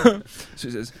there. So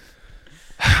he says,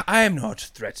 I am not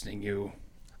threatening you.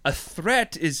 A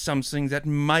threat is something that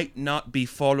might not be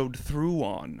followed through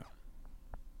on.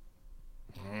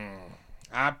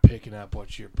 I'm picking up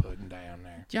what you're putting down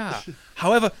there. Yeah.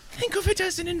 However, think of it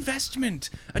as an investment.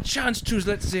 A chance to,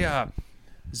 let's say,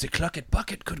 the Clucket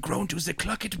Bucket could grow into the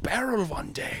Clucket Barrel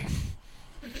one day.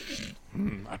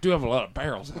 I do have a lot of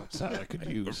barrels outside I could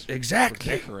use.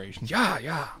 Exactly. For decoration.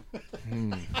 Yeah.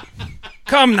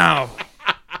 Come now.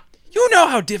 You know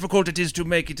how difficult it is to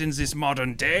make it in this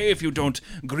modern day if you don't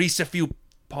grease a few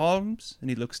palms. And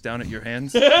he looks down at your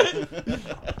hands.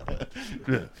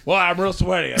 Well, I'm real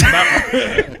sweaty.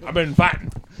 I've been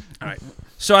fighting. All right.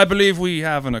 So I believe we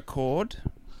have an accord.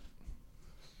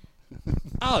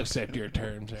 I'll accept your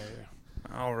terms, area.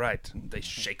 All right. They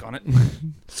shake on it.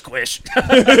 Squish.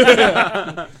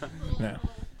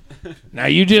 Now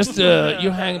you just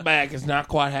you hang back. It's not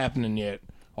quite happening yet.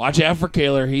 Watch out for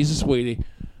Killer. He's a sweetie.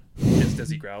 Yes, does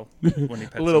he growl when he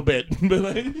pets A little him? bit.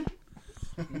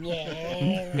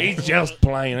 He's just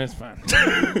playing. It's fine.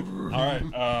 All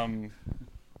right.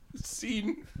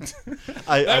 Scene.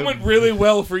 I went really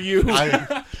well for you.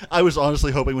 I was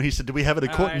honestly hoping when he said, "Do we have it a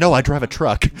court?" right. No, I drive a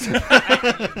truck.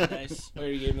 Nice. Oh,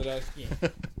 you gave him the dice? Yeah.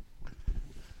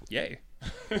 Yay.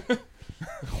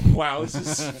 Wow, this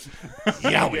is...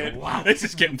 Yeah, wow. This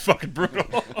is getting fucking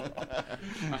brutal.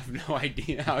 I have no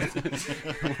idea how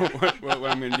what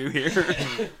I'm going to do here.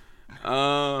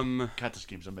 God, this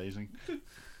game's amazing. It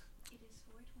is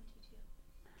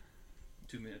 4:22.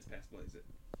 2 minutes past what is it?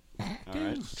 All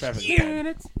right.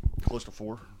 Traffic. Close to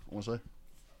 4, I want to say.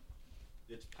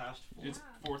 It's past 4. It's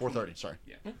 4:30, sorry.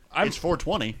 Yeah. It's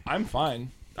 4:20. I'm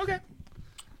fine. Okay.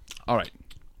 All right.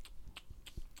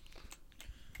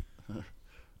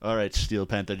 All right, Steel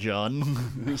Panther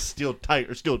John. Steel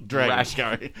Tiger, Steel Dragon,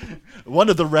 sorry. One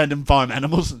of the random farm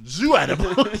animals, zoo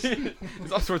animals.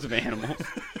 There's all sorts of animals.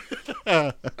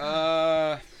 Have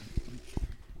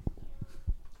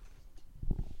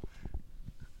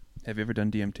you ever done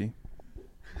DMT?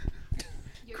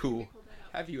 Cool.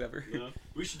 Have you ever? You know,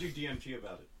 we should do DMT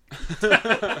about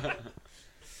it.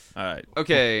 All right.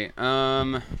 Okay.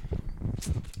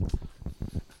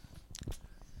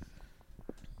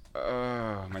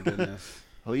 Oh my goodness.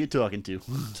 Who are you talking to?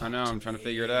 I know. I'm trying to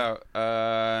figure it out.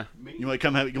 You want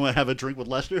to have a drink with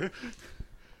Lester?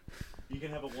 You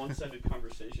can have a one-sided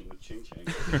conversation with Ching Chang.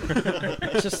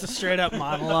 It's just a straight up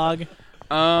monologue.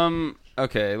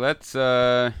 Okay. Let's.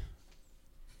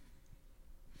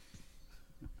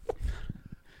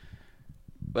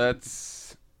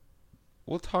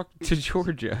 We'll talk to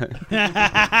Georgia.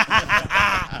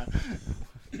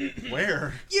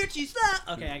 Where? You choose that.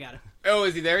 Okay, I got it. Oh,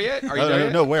 is he there yet? Are you there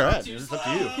yet? No, where at? It's up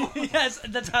to you. Yes,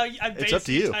 that's how I It's based up to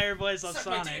the you. entire voice on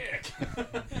Sonic.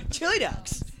 Chili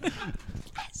dogs.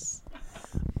 Yes.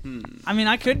 I mean,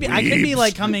 I could be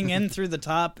like coming in through the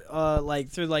top, like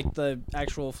through like the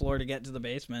actual floor to get to the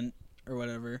basement or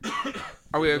whatever.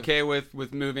 Are we okay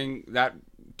with moving that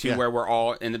to Yeah. where we're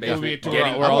all in the basement? we're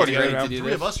Getting all ready together now. to do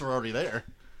 3 of this? us are already there.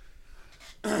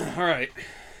 All right.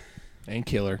 And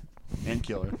Killer. And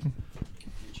Killer.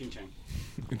 Ching Chang.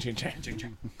 Ching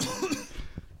Chang.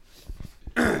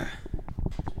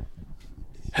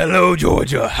 Hello,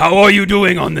 Georgia. How are you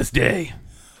doing on this day?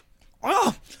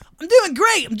 Oh, I'm doing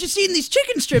great. I'm just eating these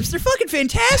chicken strips. They're fucking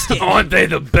fantastic. Aren't they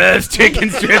the best chicken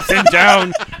strips in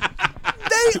town?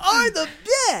 They are the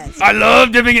best. I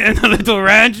love dipping it in the little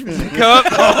ranch cup.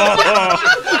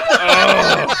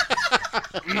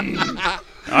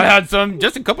 I had some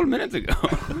just a couple of minutes ago.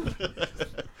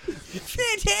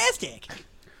 Fantastic.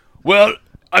 Well,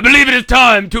 I believe it is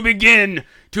time to begin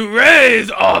to raise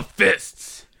our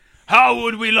fists. How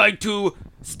would we like to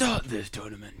start this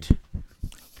tournament?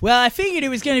 Well, I figured it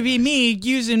was going to be me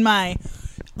using my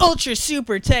ultra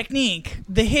super technique,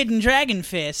 the hidden dragon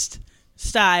fist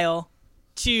style,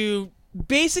 to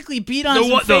basically beat on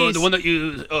some face. The one that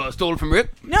you stole from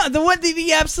Rick? No, the one that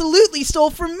he absolutely stole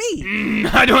from me.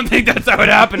 I don't think that's how it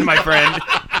happened, my friend.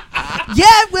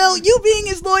 Yeah, well, you being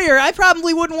his lawyer, I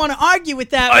probably wouldn't want to argue with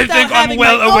that I without think I'm having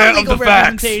well my aware own of legal the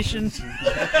facts. representation.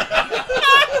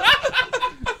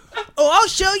 Oh, I'll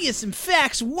show you some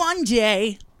facts one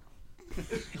day.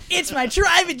 It's my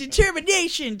drive and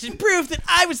determination to prove that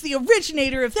I was the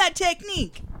originator of that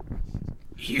technique.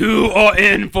 You are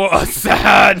in for a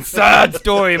sad, sad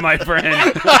story, my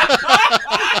friend.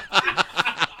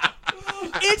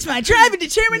 It's my drive and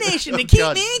determination to keep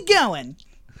God. me going.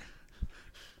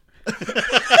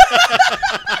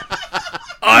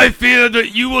 I fear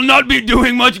that you will not be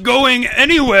doing much going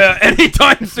anywhere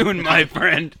anytime soon, my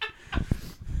friend.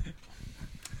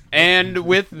 And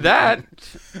with that,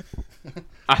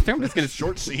 I think I'm just gonna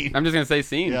Short scene. I'm just gonna say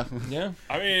scene. Yeah. Yeah.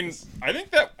 I mean,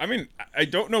 I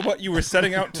don't know what you were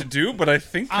setting out to do, but I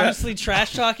think that Honestly,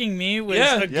 trash talking me was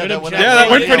Yeah. a good Yeah, that went objective. out. that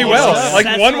went pretty well. Successfully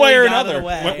Like one way or got it another,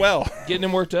 away. went well. Getting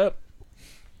him worked up.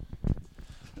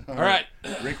 All right.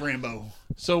 Rick Rambo.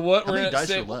 So what How we're many gonna dice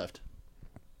say? are left?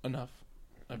 Enough,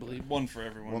 I believe. One for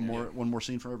everyone. One more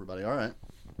scene for everybody. All right.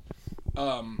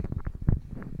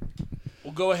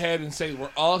 We'll go ahead and say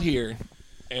we're all here,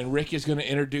 and Rick is going to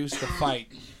introduce the fight,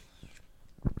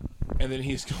 and then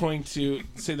he's going to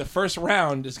say the first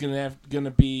round is going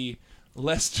to be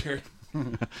Lester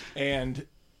and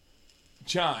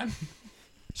John.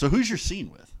 So who's your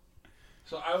scene with?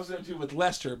 So I was going to do with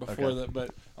Lester before Okay. that, but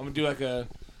I'm going to do like a.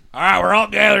 All right, we're all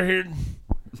gathered here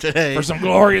Today. for some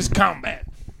glorious combat.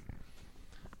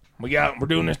 We're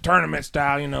doing this tournament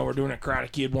style, we're doing a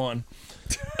Karate Kid 1.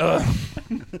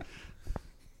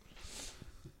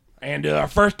 And our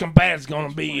first combat is going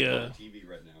to be TV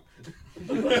right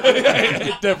now.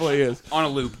 it definitely is. On a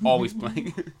loop, always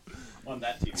playing. On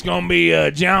that TV. It's going to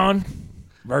be John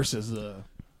versus The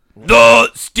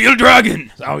Steel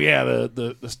Dragon. oh yeah,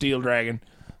 the Steel Dragon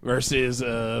versus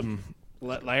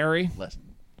Larry Lester.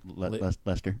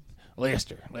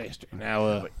 Lester.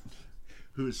 Now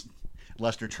Who's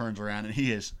Lester turns around and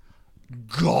he is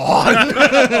gone.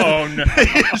 Oh no!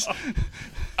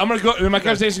 I'm going to go my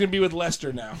conversation is going to be with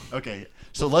Lester now. Okay,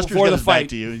 so Lester Before the comes back fight.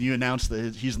 to you and you announce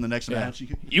that he's in the next match.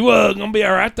 You going to be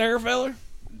all right there, feller?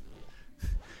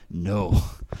 No,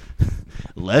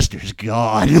 Lester's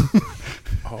gone.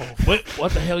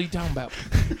 What the hell are you talking about?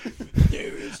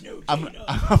 There is no I'm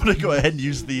gonna go ahead and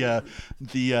use the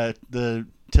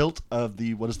tilt of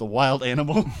the what is the wild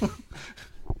animal.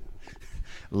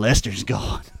 Lester's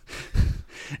gone.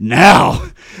 Now,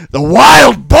 the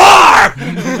wild bar.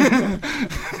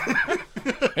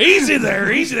 Easy there.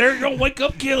 You're going to wake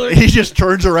up killer. He just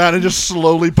turns around and just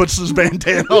slowly puts his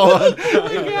bandana on.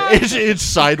 It's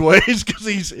sideways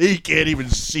because he can't even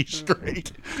see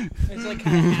straight. It's like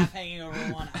kind of half hanging over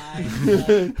one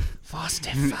eye. Frosty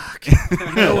fuck.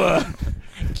 God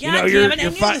you're damn it, I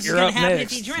knew fi- this was you're gonna up happen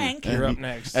next. if he drank. You're up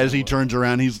next. As he turns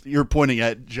around, you're pointing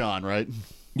at John, right?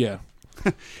 Yeah.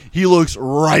 He looks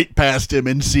right past him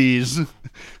and sees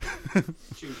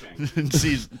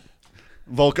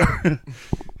Volker.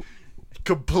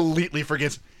 Completely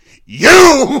forgets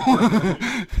you.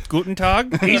 Guten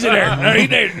Tag. Easy there. No,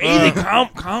 easy. Calm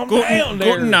down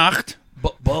there. Guten Nacht.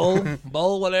 Bull,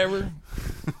 whatever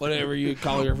you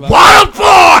call your Wild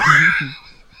boar.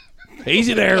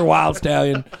 Easy there, wild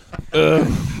stallion.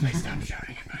 Stop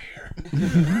shouting in my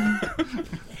ear.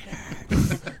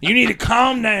 You need to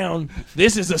calm down.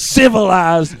 This is a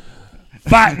civilized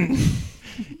fighting.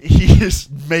 He is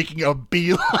making a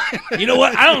beeline. You know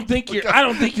what? I don't think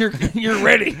you're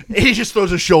ready. He just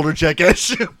throws a shoulder check at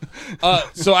you.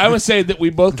 So I would say that we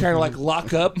both kind of like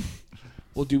lock up.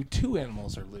 We'll do two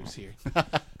animals are loose here,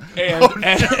 and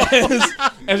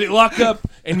as we lock up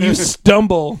and you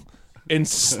stumble and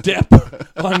step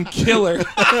on Killer. As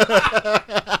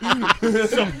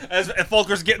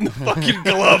Volker's getting the fucking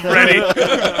glove ready.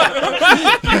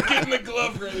 You're getting the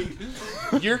glove ready.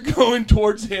 You're going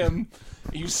towards him.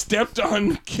 You stepped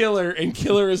on Killer, and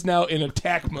Killer is now in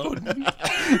attack mode.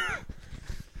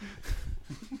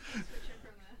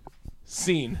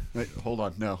 Scene. Wait, hold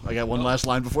on. No, I got one last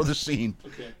line before the scene.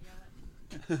 Okay.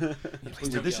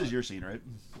 This is your scene, right?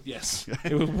 Yes.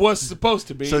 It was supposed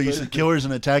to be. So you but- said Killer's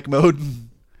in attack mode.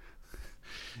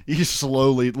 He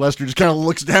slowly, Lester just kind of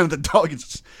looks down at the dog and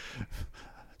says,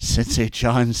 Sensei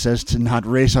John says to not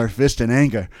raise our fist in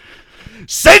anger.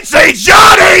 Sensei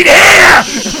John ain't here!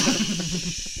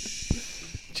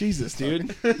 Jesus,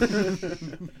 dude.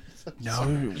 No,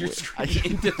 you're straight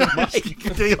into the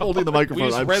mic. Holding the microphone. We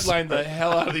just I'm redlined the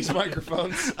hell out of these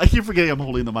microphones. I keep forgetting I'm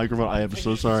holding the microphone. I am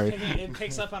so sorry. It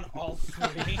picks up on all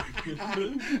three.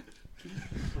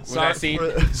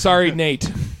 Sorry,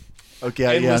 Nate.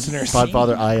 Okay, And yeah, listeners.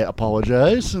 Podfather, I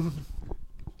apologize.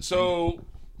 So,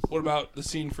 what about the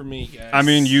scene for me, guys? I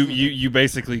mean, you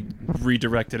basically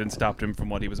redirected and stopped him from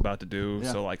what he was about to do.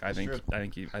 Yeah, So like, I that's think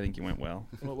true. you went well.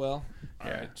 Well, all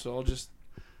Yeah. right. So I'll just.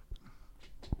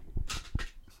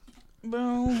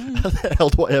 Boom. How the hell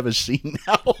do I have a scene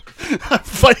now? I'm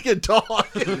fighting a dog.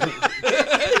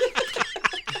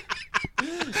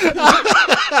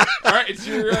 All right, it's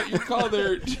your call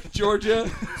there, Georgia.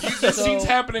 The scene's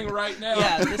happening right now.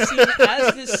 Yeah, the scene,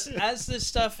 as this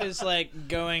stuff is like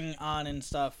going on and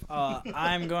stuff,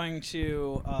 I'm going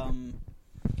to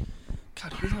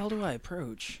God, who the hell do I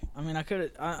approach? I mean,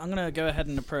 I'm gonna go ahead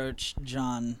and approach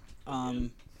John.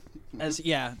 As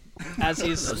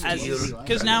he's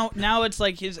because now it's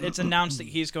like it's announced that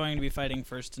he's going to be fighting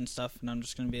first and stuff, and I'm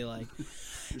just going to be like,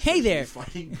 hey there.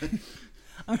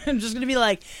 I'm just going to be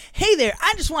like, hey there,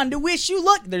 I just wanted to wish you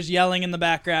luck. There's yelling in the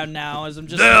background now as I'm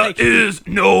just like... There is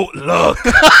no luck.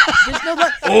 There's no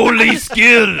luck. Only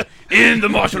skill in the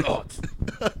martial arts.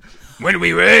 When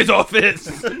we raise our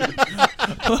fists.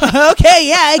 Okay,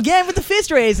 yeah, again with the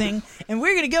fist raising. And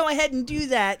we're going to go ahead and do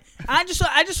that. I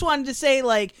just wanted to say,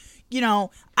 like, you know,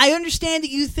 I understand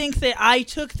that you think that I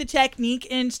took the technique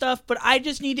and stuff, but I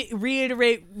just need to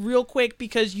reiterate real quick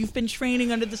because you've been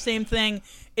training under the same thing.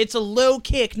 It's a low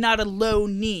kick, not a low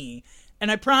knee.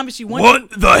 And I promise you... What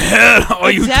the hell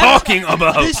are you talking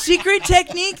about? The secret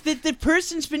technique that the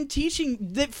person's been teaching,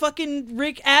 that fucking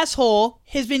Rick asshole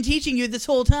has been teaching you this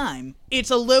whole time.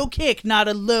 It's a low kick, not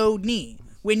a low knee.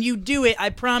 When you do it, I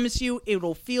promise you,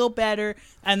 it'll feel better.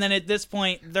 And then at this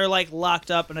point, they're like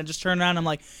locked up, and I just turn around and I'm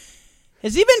like...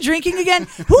 Has he been drinking again?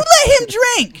 Who let him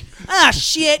drink? Ah,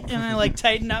 shit. And I, like,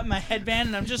 tighten up my headband,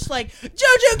 and I'm just like,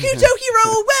 Jojo Kuto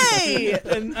Hero away!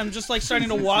 And I'm just, like, starting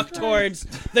to walk towards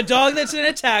the dog that's in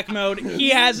attack mode. He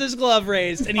has his glove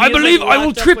raised. And he I believe like, I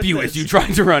will trip you as you try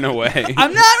to run away. I'm not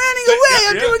running away.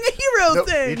 I'm doing a hero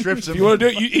thing. He trips him. If you want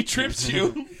to do it, he trips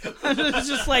you. It's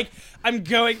just like... I'm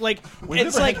going, like,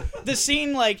 it's like, the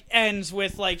scene, like, ends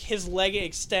with, like, his leg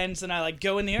extends, and I, like,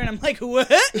 go in the air, and I'm like, what?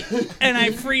 And I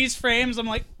freeze frames, I'm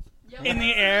like, in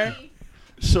the air.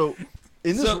 So,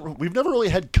 we've never really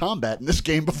had combat in this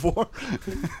game before.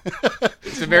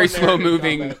 It's a very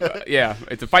slow-moving,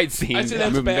 it's a fight scene. I'd say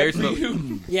that's moving bad very for slow.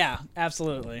 you. Yeah,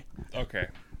 absolutely. Okay.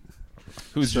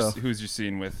 Who's your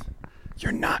scene with?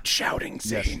 You're not shouting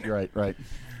scene. Yes, right.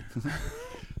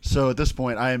 So at this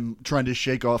point, I'm trying to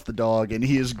shake off the dog, and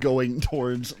he is going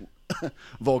towards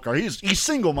Volkar. He's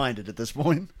single-minded at this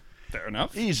point. Fair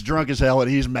enough. He's drunk as hell,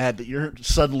 and he's mad that you're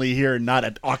suddenly here and not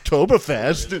at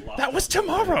Oktoberfest. That was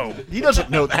tomorrow. He doesn't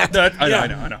know that. I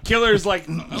know. Killer's like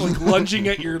lunging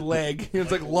at your leg. It's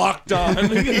like locked on.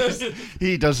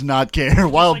 He does not care.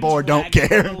 Wild boar don't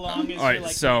care. All right,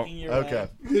 so okay.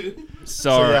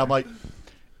 So yeah, I'm like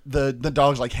the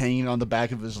dog's like hanging on the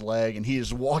back of his leg, and he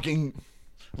is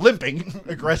limping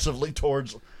aggressively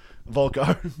towards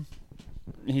Volkar.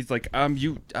 He's like,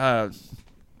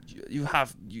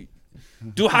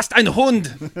 du hast einen Hund.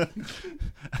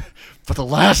 For the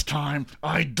last time,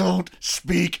 I don't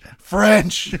speak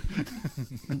French.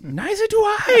 Neither do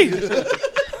I.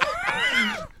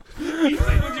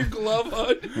 With your glove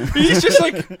on. He's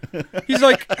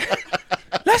like,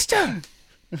 Lester,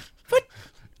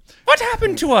 what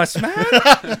happened to us, man?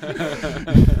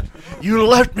 You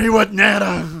left me with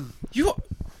Nana.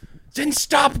 Then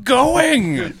stop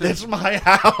going. It's my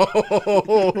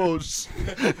house.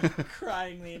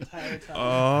 Crying the entire time.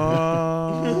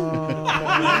 Oh.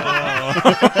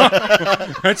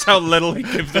 That's how little he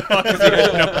gives a fuck.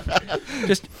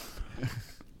 Just.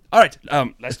 All right,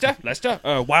 Lester,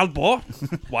 wild boar.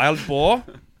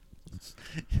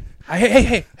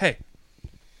 Hey.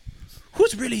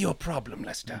 Who's really your problem,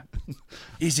 Lester?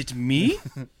 Is it me?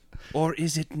 Or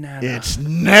is it Nana? It's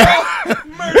Nana.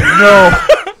 No,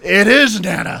 it is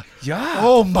Nana. Yeah.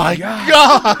 Oh my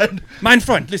God. Mein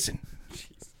Freund, listen.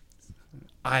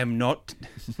 I'm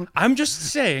just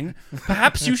saying,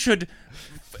 perhaps you should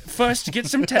first get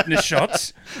some tetanus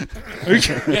shots.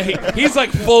 Yeah, he's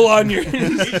like full on your...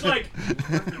 He's like...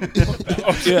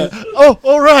 Oh,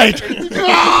 all right.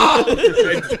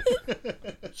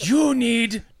 You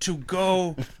need to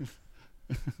go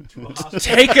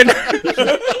take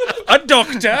a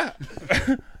doctor.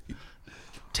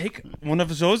 Take one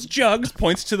of those jugs,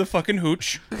 points to the fucking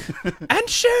hooch, and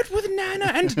share it with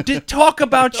Nana and talk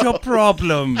about your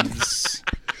problems.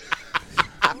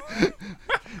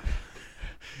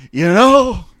 You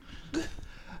know,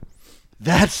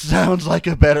 that sounds like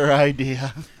a better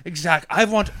idea. Exactly. I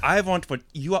want what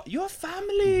your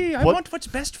family. I want what's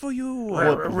best for you.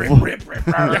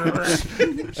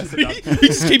 He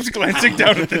just keeps glancing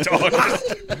down at the dog.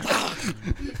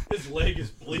 His leg is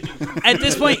bleeding. At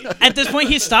this point,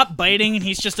 he stopped biting and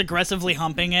he's just aggressively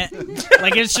humping it.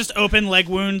 Like it's just open leg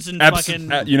wounds and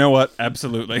fucking. You know what?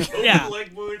 Absolutely. Yeah.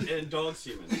 Leg wound and dog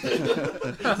semen.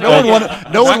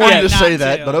 No one wanted to say not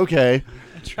that, to. but okay.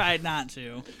 I tried not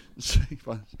to.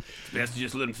 Best to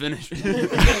just let him finish.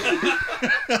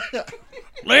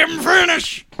 Let him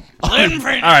finish. Let him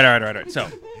finish. All right. So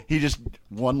He just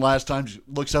one last time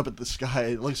looks up at the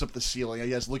sky, looks up at the ceiling. I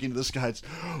guess looking to the sky. It's,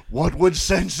 what would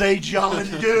Sensei John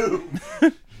do?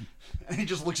 And he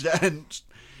just looks down. And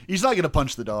he's not going to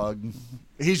punch the dog.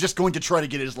 He's just going to try to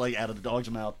get his leg out of the dog's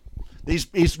mouth.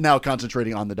 He's now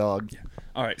concentrating on the dog.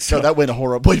 All right. So that went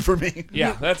horribly for me.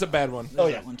 Yeah, that's a bad one. Oh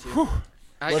yeah.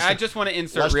 I just want to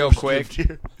insert Lester real Steve quick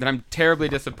here. that I'm terribly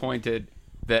disappointed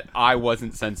that I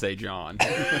wasn't Sensei John.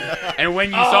 And when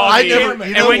you saw me,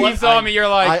 you saw me, you're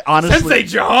like, I honestly, Sensei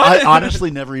John. I honestly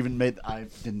never even made. I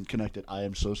didn't connect it. I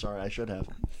am so sorry. I should have.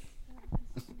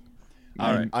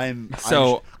 All right. I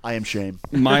am shame.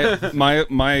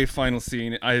 My final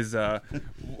scene is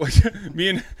me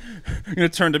and I'm gonna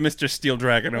turn to Mr. Steel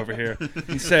Dragon over here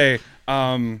and say,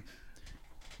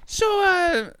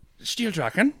 so Steel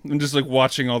Dragon, I'm just like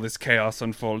watching all this chaos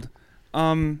unfold.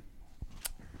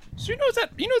 So you know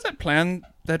that plan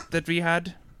that we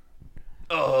had?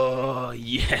 Oh,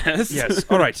 yes. Yes.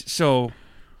 All right. So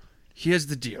here's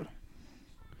the deal.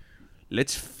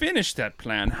 Let's finish that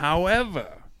plan.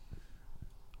 However,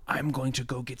 I'm going to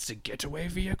go get the getaway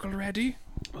vehicle ready.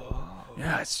 Oh.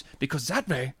 Yes, because that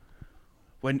way,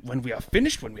 when we are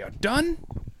finished, when we are done,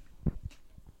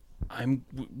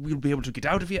 we'll be able to get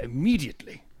out of here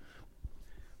immediately.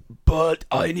 But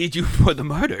I need you for the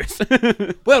murders.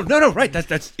 Well, no, right.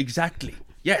 That's exactly.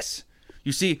 Yes.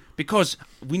 You see, because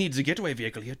we need the getaway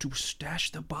vehicle here to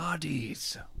stash the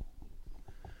bodies.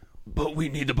 But we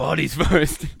need the bodies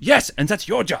first. Yes, and that's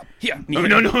your job. Here. No.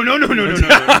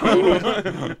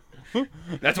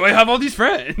 That's why I have all these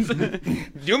friends.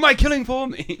 Do my killing for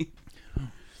me.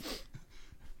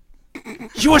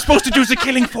 You were supposed to do the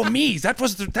killing for me. That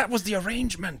was the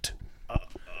arrangement.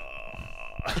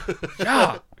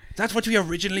 Yeah, that's what we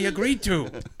originally agreed to.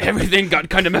 Everything got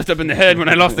kind of messed up in the head when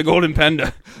I lost the golden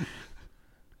panda.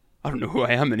 I don't know who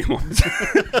I am anymore.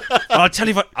 I'll tell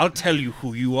you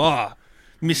who you are,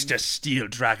 Mr. Steel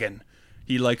Dragon.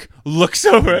 He like looks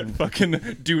over at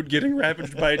fucking dude getting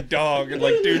ravaged by a dog and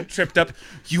like dude tripped up.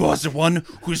 You are the one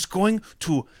who's going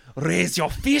to raise your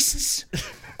fists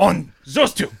on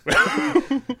those two.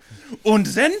 and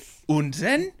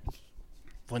then,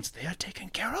 once they are taken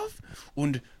care of,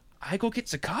 and I go get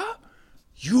the car,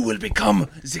 you will become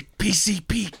the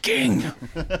PCP king.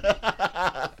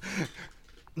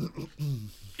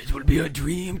 It will be a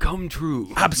dream come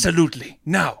true. Absolutely.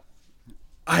 Now,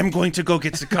 I'm going to go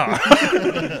get the car.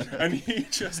 And he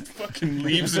just fucking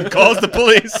leaves and calls the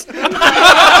police.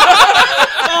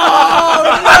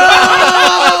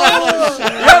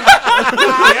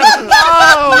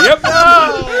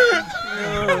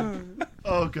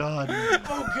 Oh God.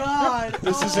 Oh God.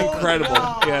 This is incredible.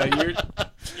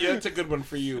 Yeah, that's a good one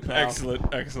for you, pal.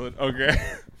 Excellent.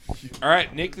 Okay. All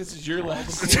right, Nick, this is your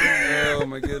last. Oh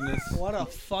my goodness. What a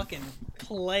fucking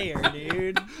player,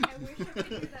 dude. I wish I could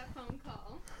do that phone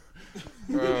call.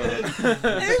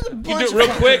 There's a You bunch do it real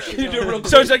of quick. fucking You do it real quick.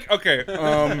 So it's like, okay,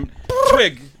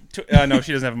 Twig. No,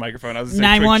 she doesn't have a microphone. I was saying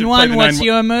 911. What's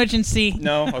your emergency?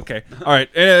 No. Okay. All right.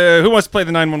 Who wants to play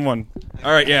the 911?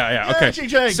 All right. Yeah. Okay.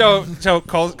 ching-ching. So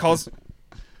calls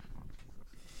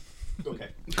Okay.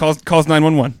 calls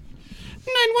 911. 911,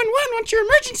 what's your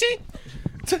emergency?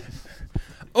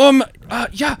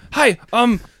 Yeah. Hi.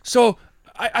 So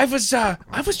I was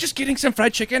just getting some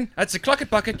fried chicken at the Clucket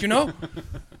Bucket. You know.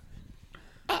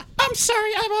 I'm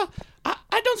sorry,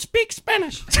 I don't speak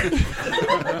Spanish.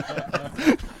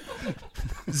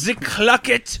 The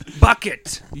Clucket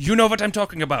Bucket. You know what I'm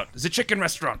talking about. The chicken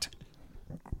restaurant.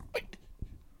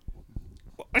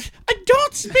 I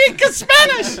don't speak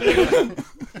Spanish.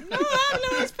 No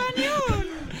hablo español.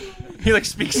 He like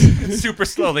speaks super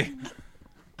slowly.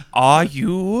 Are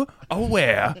you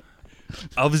aware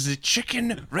of the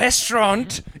chicken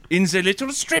restaurant in the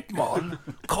little strip mall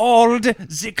called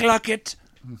the Clucket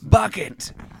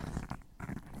Bucket?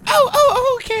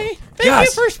 Oh, okay. Thank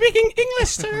Yes. you for speaking English,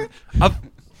 sir.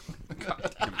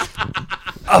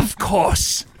 Of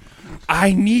course.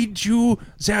 I need you.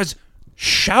 There's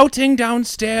shouting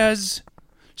downstairs.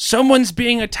 Someone's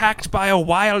being attacked by a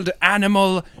wild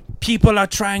animal. People are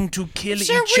trying to kill each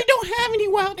other. We don't have any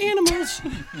wild animals.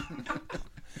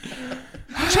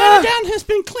 Chinatown has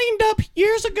been cleaned up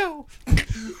years ago.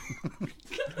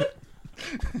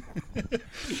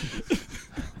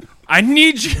 I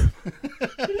need you.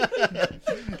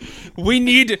 We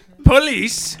need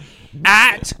police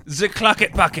at the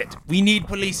Clucket Bucket. We need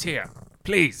police here.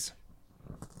 Please.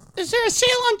 Is there a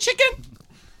sale on chicken?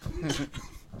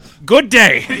 Good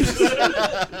day.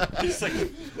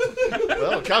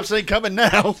 Well, cops ain't coming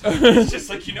now. It's just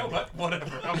like, you know what?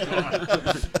 Whatever. I'm gone.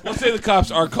 We'll say the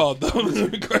cops are called, though,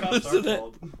 regardless of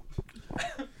that.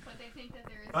 But they think that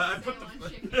there is I a put sale the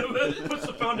on chicken. puts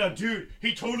the phone down, dude.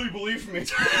 He totally believed me.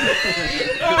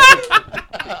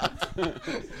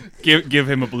 Give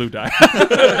him a blue die.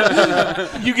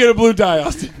 You get a blue die,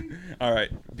 Austin. All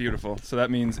right, beautiful. So that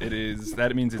means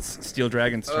it's Steel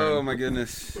Dragon's turn. Oh my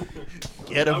goodness.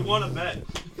 Get I him. want to bet.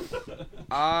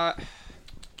 Trying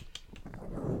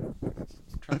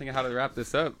to think of how to wrap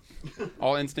this up.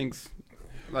 All instincts,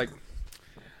 like,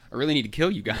 I really need to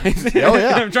kill you guys. Oh,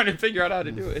 yeah. I'm trying to figure out how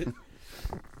to do it.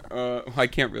 I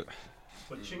can't really.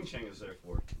 What Ching Chang is there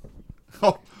for?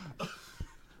 Oh,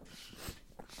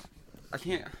 I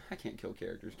can't kill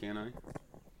characters, can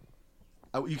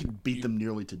I? you can beat them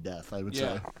nearly to death, I would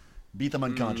Yeah. say. Beat them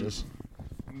unconscious.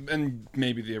 And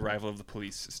maybe the arrival of the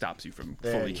police stops you from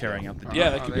There fully you carrying go. out the deed. Yeah,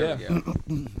 that could be. there Yeah.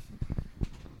 we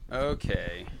go.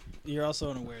 Okay. You're also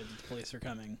unaware that the police are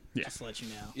coming. Yeah. Just to let you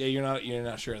know. Yeah, you're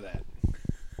not sure of that.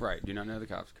 Right. Do not know the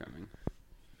cops coming.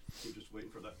 We're just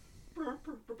waiting for that.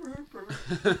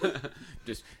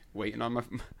 Just waiting on my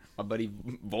buddy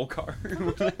Volcar.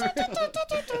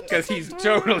 Because he's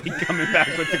totally coming back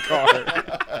with the car.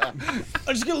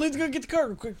 I'm just gonna let's go get the car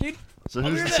real quick, dude. So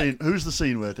who's the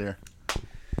scene with here?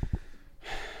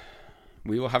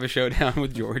 We will have a showdown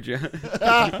with Georgia.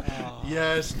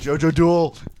 Yes, JoJo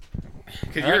Duel.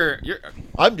 Because you're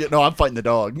I'm fighting the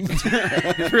dog.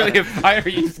 it's really a fire.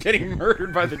 You're just getting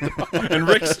murdered by the dog. And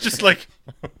Rick's just like,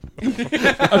 I'm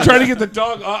trying to get the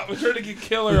dog off. I'm trying to get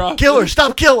Killer off. Killer,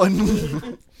 stop killing.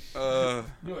 You know,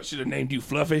 I should have named you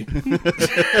Fluffy.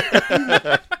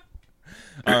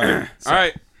 all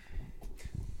right.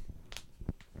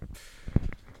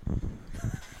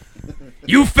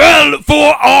 You fell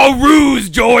for our ruse,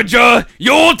 Georgia.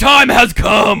 Your time has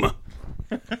come.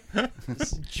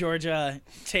 Georgia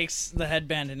takes the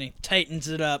headband and he tightens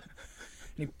it up.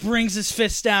 And he brings his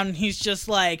fist down and he's just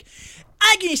like,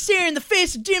 I can stare in the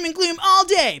face of doom and gloom all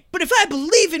day, but if I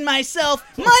believe in myself,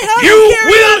 my heart You will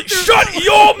carry will on through- shut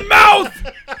your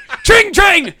mouth. Ching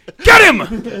Chang, get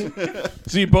him.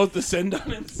 So you both descend on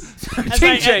him.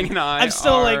 Ching Chang and I I'm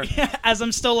still are... like, as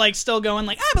I'm still like, still going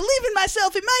like, I believe in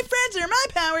myself and my friends are my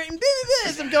power and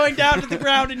this. I'm going down to the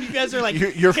ground and you guys are like, Your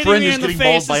hitting friend me is in the getting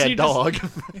face mauled by as a you just-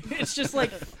 dog. It's just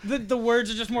like the words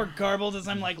are just more garbled as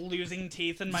I'm like losing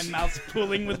teeth and my mouth's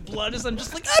pooling with blood as I'm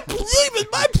just like, I believe in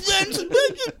my plans.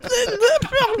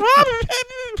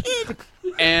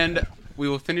 And we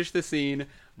will finish the scene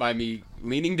by me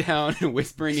leaning down and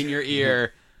whispering in your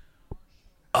ear,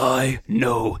 I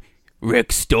know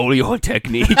Rick stole your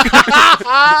technique.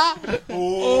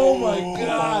 Oh my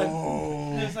god.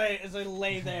 As I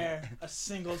lay there, a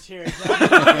single tear drops on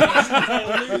my face as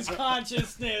I lose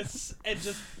consciousness and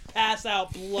just pass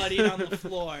out bloodied on the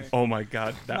floor. Oh my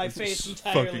god, that My was face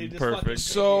entirely fucking just perfect. fucking-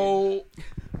 So,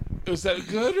 was that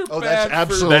good or Oh, bad?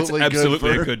 that's for- That's absolutely absolutely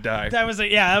good for- a good die. That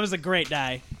was a great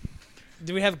die.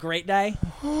 Do we have great die?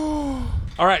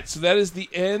 All right, so that is the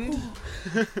end.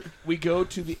 We go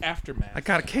to the aftermath. I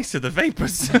got a case of the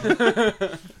vapors. All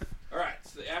right,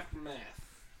 so the aftermath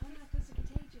Oh no, those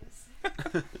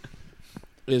are contagious.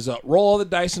 is roll all the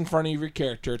dice in front of your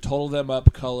character, total them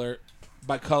up color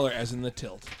by color, as in the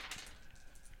tilt.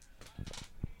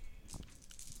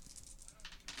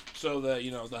 So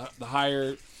the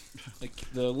higher, like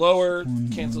the lower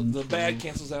cancel the bad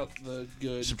cancels out the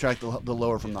good. Subtract the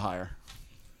lower from the higher.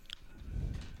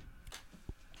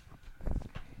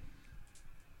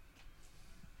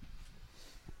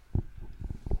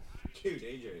 Dude,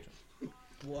 AJ.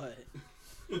 What?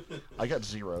 I got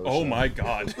 0. Oh so. my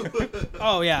god.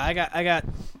 Oh yeah, I got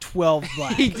 12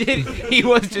 black. he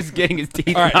was just getting his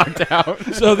teeth All right. knocked out.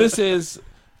 So this is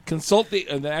and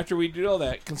then after we do all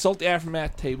that, consult the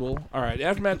aftermath table. All right, the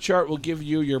aftermath chart will give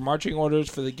you your marching orders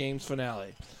for the game's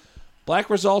finale. Black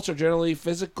results are generally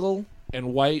physical,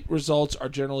 and white results are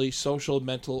generally social,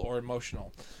 mental, or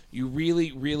emotional. You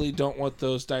really, really don't want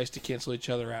those dice to cancel each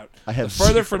other out. I have The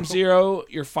further 0. from 0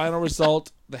 your final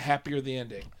result, the happier the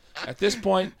ending. At this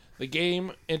point, the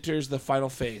game enters the final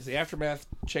phase. The aftermath,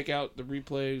 check out the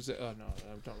replays. Oh, no,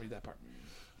 don't read that part.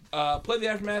 Play the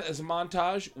aftermath as a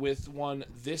montage with one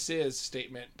 "this is"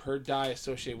 statement per die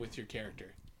associated with your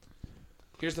character.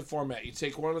 Here's the format. You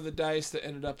take one of the dice that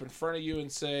ended up in front of you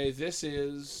and say, "This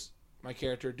is my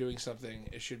character doing something."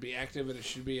 It should be active and it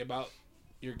should be about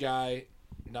your guy,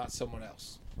 not someone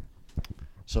else.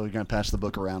 So we're going to pass the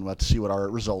book around. We'll have to see what our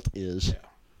result is. Yeah.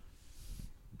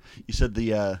 You said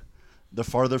the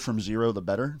farther from 0, the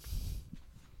better?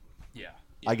 Yeah.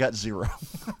 I got 0.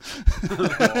 You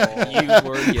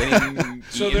were getting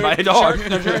eaten by a the dog.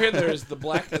 chart here, there's the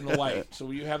black and the white.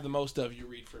 So you have the most of, you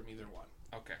read from either one.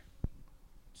 Okay.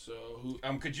 So who?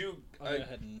 Could you? I'll go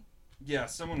ahead and Yeah,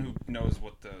 someone who knows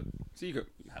what the So you go.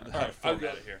 how to All right, format I've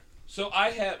got it here. So I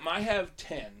have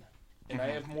 10, and I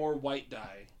have more white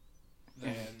die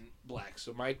than black.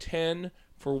 So my 10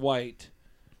 for white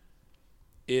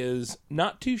is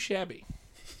not too shabby.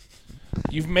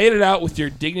 You've made it out with your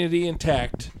dignity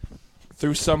intact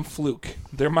through some fluke.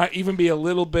 There might even be a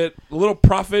little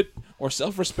profit or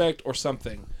self-respect or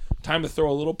something. Time to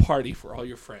throw a little party for all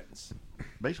your friends.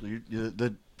 Basically,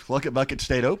 the Clucket Bucket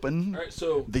stayed open. All right,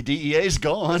 so the DEA's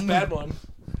gone. This bad one.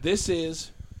 This is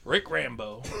Rick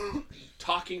Rambo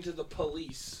talking to the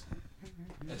police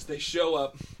as they show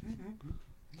up,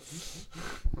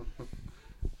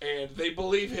 and they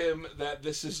believe him that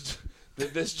this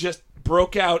just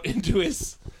broke out into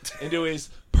his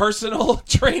personal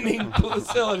training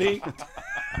facility.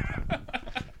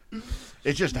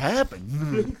 It just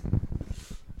happened.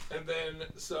 And then,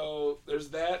 so there's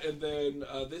that, and then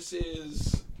this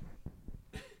is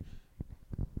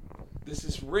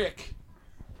Rick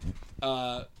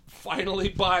finally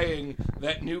buying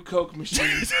that new Coke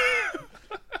machine.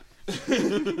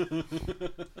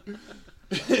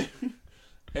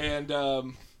 And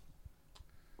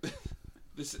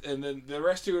this, and then the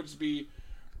rest of it would be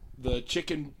the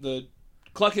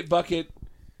Clucket Bucket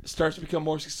starts to become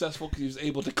more successful because he was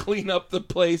able to clean up the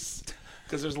place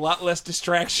because there's a lot less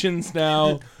distractions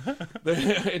now.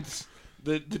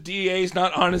 The DEA's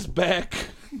not on his back.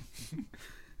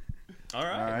 All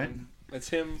right. That's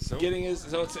him getting his.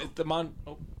 So it's the mon.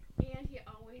 Oh. And he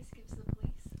always gives the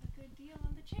police a good deal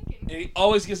on the chicken. And he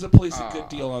always gives the police a good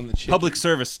deal on the chicken. Public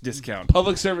service discount.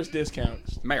 Public service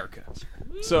discount. America.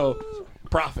 So,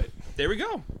 profit. There we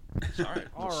go. All right.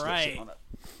 All right.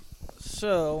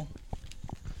 So,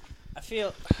 I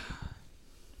feel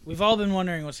we've all been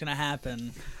wondering what's going to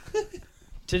happen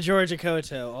to Georgia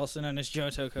Koto, also known as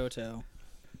Johto Koto.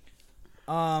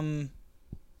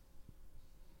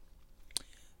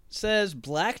 Says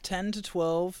black 10 to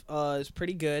 12 is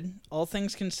pretty good. All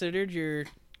things considered, you're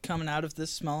coming out of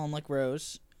this smelling like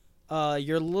rose.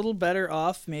 You're a little better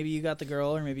off. Maybe you got the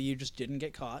girl, or maybe you just didn't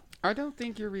get caught. I don't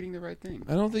think you're reading the right thing.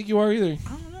 I don't think you are either. I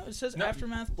don't know. It says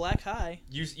aftermath black high.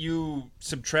 You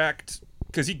subtract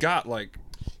because he got like.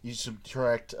 You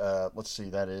subtract. Let's see.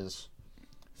 That is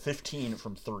 15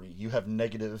 from 3. You have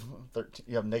negative 13.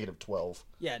 You have negative 12.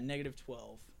 Yeah, negative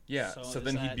 12. Yeah. So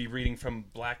then he'd be reading from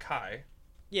black high.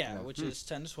 Yeah, which is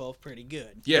 10 to 12, pretty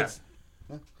good. Yeah.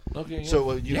 Okay.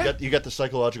 So you got the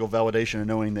psychological validation of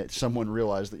knowing that someone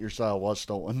realized that your style was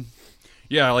stolen.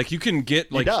 Yeah, like you can get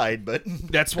like he died, but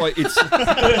that's why it's.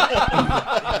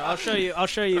 I'll show you.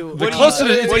 The closer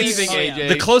to what do you think, AJ?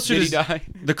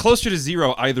 The closer to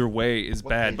 0 either way is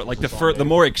bad, but like the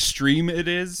more extreme it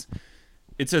is,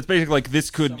 it's basically like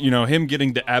this could him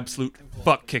getting the absolute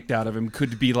fuck kicked out of him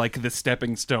could be like the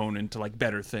stepping stone into like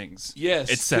better things.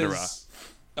 Yes, etc.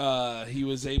 He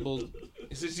was able.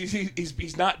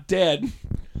 He's not dead,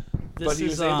 but he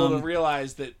was able to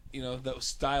realize that that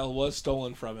style was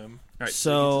stolen from him. Right,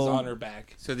 so he gets his honor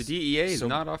back. So the DEA is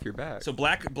not off your back. So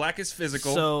black is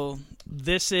physical. So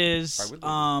this is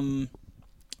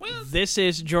this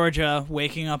is Georgia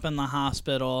waking up in the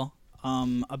hospital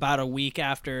about a week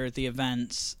after the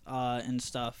events and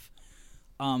stuff.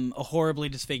 A horribly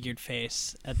disfigured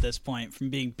face at this point from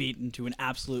being beaten to an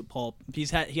absolute pulp. He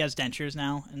has dentures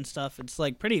now and stuff. It's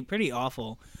like pretty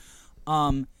awful.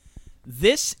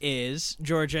 This is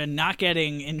Georgia not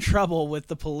getting in trouble with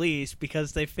the police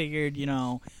because they figured,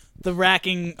 the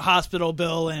racking hospital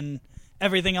bill and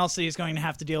everything else that he's going to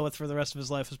have to deal with for the rest of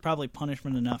his life was probably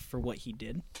punishment enough for what he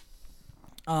did.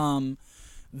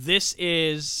 This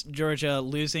is Georgia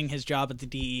losing his job at the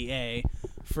DEA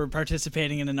for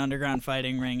participating in an underground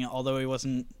fighting ring, although he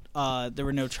wasn't. There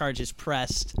were no charges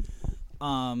pressed.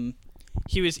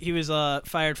 He was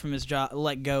fired from his job,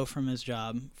 let go from his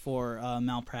job for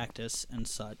malpractice and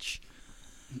such.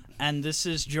 And this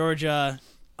is Georgia.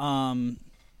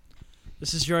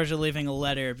 This is Georgia leaving a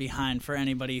letter behind for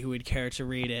anybody who would care to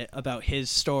read it about his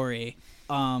story,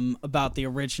 about the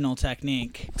original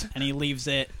technique, and he leaves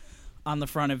it on the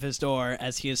front of his door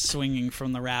as he is swinging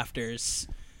from the rafters.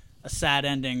 A sad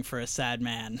ending for a sad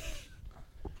man.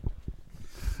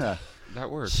 That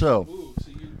works. So,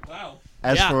 wow.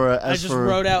 I just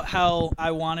wrote out how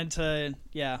I wanted to.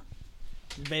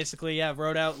 Basically,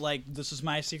 wrote out like this is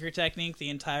my secret technique the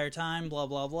entire time. Blah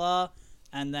blah blah,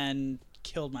 and then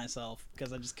killed myself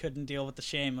because I just couldn't deal with the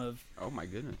shame of. Oh my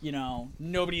goodness.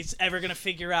 Nobody's ever gonna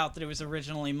figure out that it was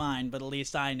originally mine, but at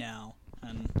least I know.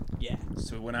 And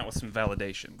so we went out with some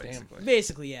validation, basically.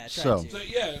 Basically, So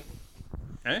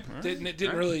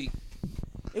didn't really.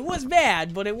 It was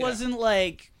bad, but it wasn't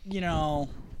like It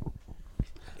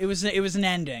was an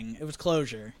ending. It was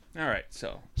closure. All right,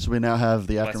 so we now have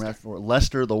the aftermath for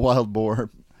Lester the Wild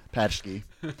Boar Patchkey,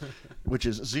 which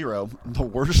is 0, the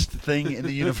worst thing in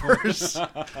the universe.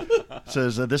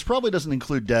 Says this probably doesn't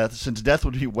include death, since death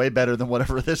would be way better than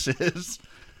whatever this is.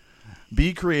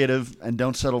 Be creative and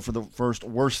don't settle for the first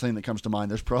worst thing that comes to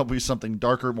mind. There's probably something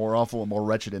darker, more awful, and more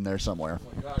wretched in there somewhere.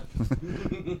 Oh my God.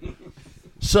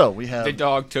 So we have The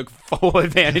dog took full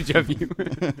advantage of you.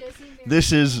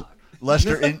 this is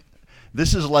Lester.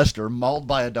 This is Lester mauled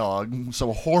by a dog,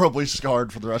 so horribly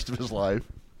scarred for the rest of his life.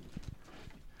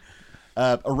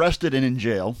 Arrested and in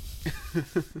jail.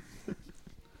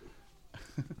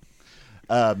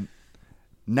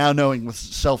 Now knowing with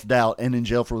self-doubt and in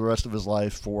jail for the rest of his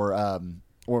life for a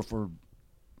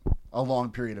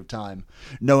long period of time,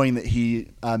 knowing that he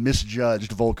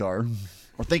misjudged Volkar,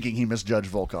 or thinking he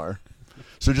misjudged Volkar.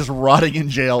 So just rotting in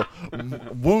jail,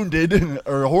 wounded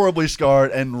or horribly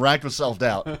scarred and racked with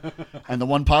self-doubt. And the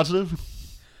one positive?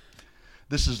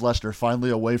 This is Lester finally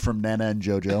away from Nana and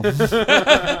JoJo.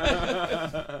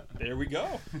 There we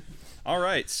go. All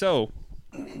right, so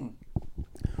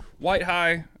White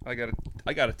High, I got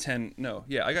a 10. No,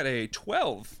 yeah, I got a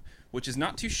 12, which is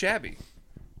not too shabby.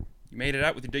 You made it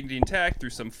out with your dignity intact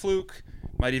through some fluke.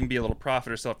 Might even be a little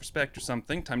profit or self-respect or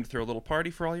something. Time to throw a little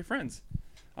party for all your friends.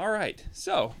 All right,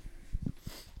 so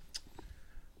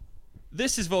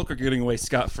this is Volker getting away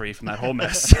scot-free from that whole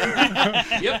mess.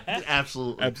 Yep,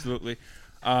 absolutely. Absolutely.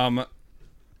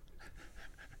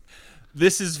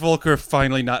 This is Volker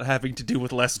finally not having to do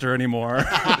with Lester anymore.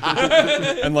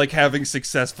 And, like, having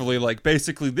successfully, like,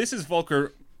 basically, this is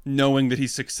Volker knowing that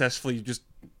he's successfully just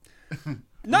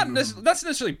not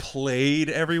necessarily played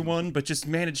everyone, but just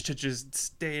managed to just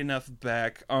stay enough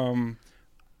back. Yeah,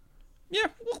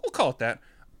 we'll call it that.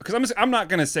 Because I'm not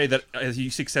going to say that he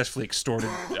successfully extorted...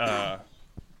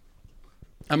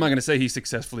 I'm not going to say he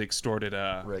successfully extorted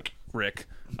Rick.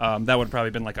 That would have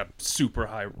probably been like a super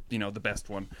high, the best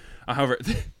one. However,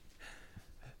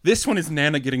 this one is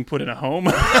Nana getting put in a home.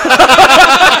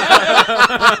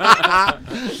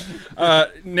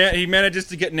 He manages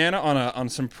to get Nana on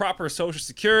some proper Social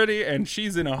Security, and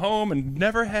she's in a home and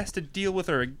never has to deal with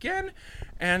her again.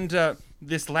 And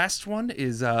this last one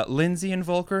is Lindsay and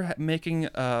Volker making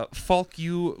Falk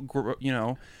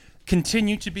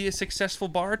continue to be a successful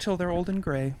bar till they're old and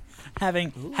gray.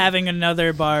 Having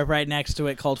another bar right next to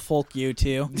it called Folk U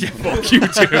too. Yeah, Folk U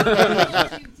too.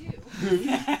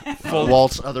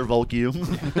 Walt's other Volk U.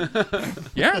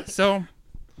 Yeah, so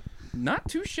not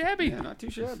too shabby. Yeah, not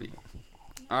too shabby.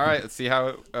 All right, let's see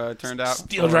how it turned out.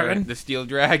 Steel Dragon? The Steel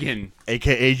Dragon.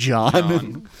 A.K.A.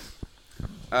 John.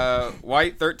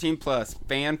 White 13 plus,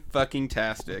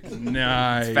 fan-fucking-tastic.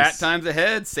 Nice. It's fat times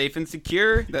ahead, safe and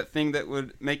secure. That thing that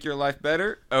would make your life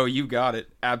better. Oh, you got it,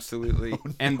 absolutely. Oh,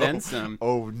 no. And then some.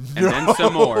 Oh no! And then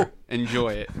some more. Enjoy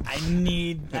it. I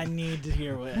need to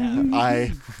hear what happened.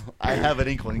 I have an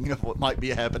inkling of what might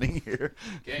be happening here.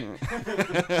 Okay.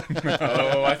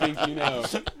 Oh, I think you know.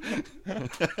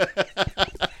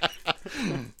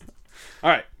 All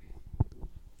right.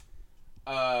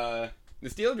 The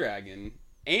Steel Dragon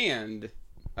and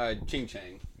Ching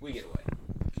Chang, we get away.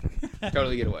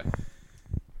 Totally get away.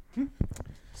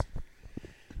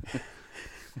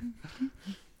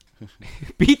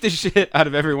 Beat the shit out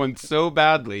of everyone so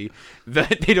badly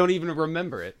that they don't even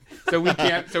remember it. So we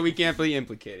can't be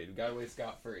implicated. We got away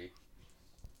scot-free.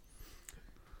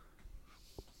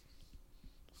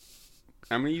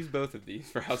 I'm gonna use both of these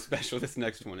for how special this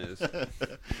next one is.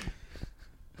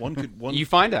 One. You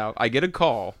find out. I get a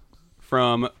call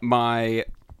from my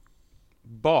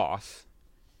boss,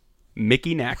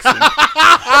 Mickey Naxon.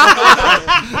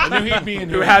 I knew he'd be in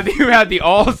who here. had the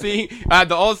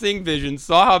all-seeing vision,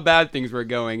 saw how bad things were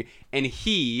going, and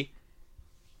he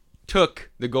took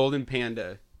the Golden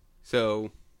Panda,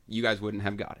 so you guys wouldn't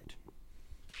have got it.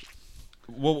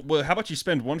 Well, how about you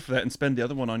spend one for that and spend the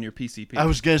other one on your PCP? I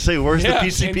was gonna say, where's the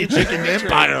PCP Chicken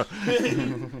Empire?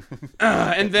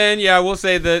 And then, we'll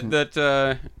say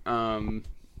that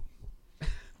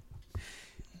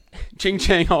Ching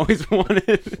Chang always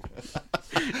wanted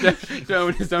to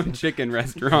own his own chicken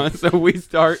restaurant, so we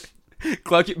start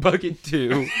Cluck It Bucket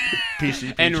 2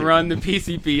 PCP and chicken. run the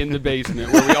PCP in the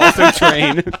basement where we also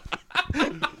train.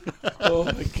 Oh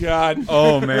my god.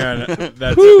 Oh man,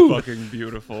 that's fucking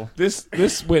beautiful. This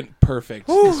went perfect.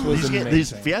 This was These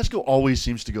amazing. Fiasco always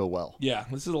seems to go well. Yeah,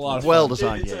 this is a lot of Well fun.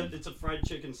 designed game. It's a fried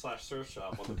chicken / surf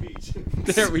shop on the beach.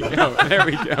 There we go.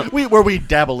 Where we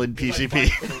dabble in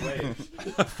PCP.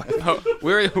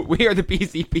 We are the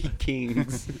PCP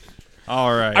kings.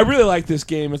 All right. I really like this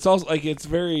game. It's also like it's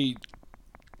very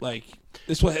like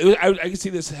this way. I can see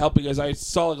this helping as I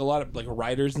saw like a lot of like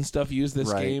writers and stuff use this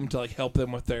Right. game to like help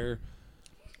them with their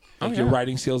Oh, your yeah.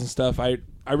 writing skills and stuff. I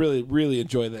really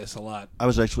enjoy this a lot. I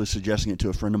was actually suggesting it to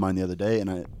a friend of mine the other day,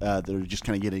 and they're just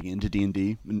kind of getting into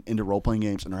D&D and into role-playing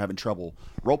games, and are having trouble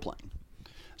role-playing.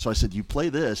 So I said, you play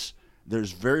this,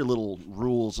 There's very little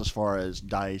rules as far as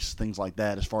dice, things like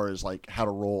that, as far as like how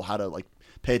to roll, how to like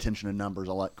pay attention to numbers,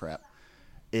 all that crap.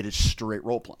 It is straight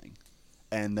role playing,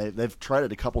 and they've tried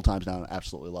it a couple times now and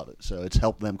absolutely love it. So it's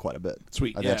helped them quite a bit.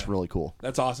 Sweet, That's really cool.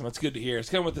 That's awesome. That's good to hear. It's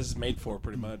kind of what this is made for,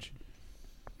 pretty much.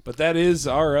 But that is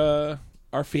our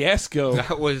fiasco.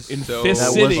 That was in so Fist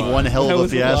That City. was one hell That of a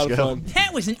was lot of fiasco. fun.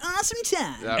 That was an awesome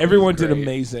time. That was Everyone did great.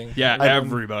 amazing. Yeah,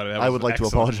 everybody. That I was would like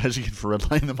excellent. to apologize again for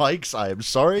redlining the mics. I am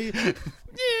sorry. Yeah,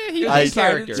 he was I a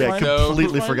character. yeah, so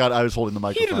completely forgot I was holding the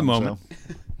microphone. Heat of the moment.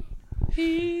 So.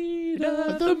 Heat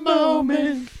of the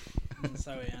moment.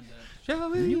 Sorry,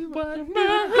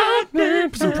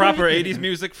 Some proper 80s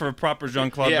music for proper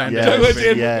Jean-Claude Yeah. Van Yes,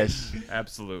 Damme. yes.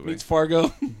 Absolutely. Meets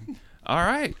Fargo. All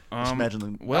right. Just imagine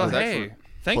the- well, that was hey, excellent.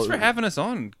 thanks for having us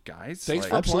on, guys. Thanks Like,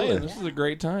 for Absolutely. playing. This was a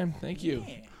great time. Thank you.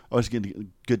 Always good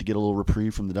to get a little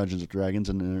reprieve from the Dungeons and Dragons,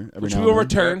 and every Which now we will and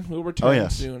then. return. We'll return Oh,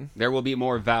 yes. soon. There will be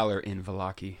more valor in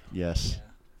Valaki. Yes.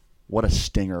 What a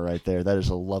stinger right there. That is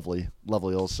a lovely,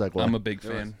 lovely little segue. I'm a big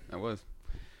fan. That was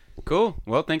cool.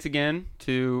 Well, thanks again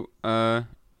to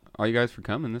all you guys for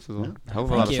coming. This was a hell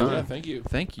of a lot of fun. Yeah, thank you.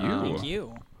 Thank you. Thank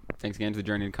you. Thanks again to the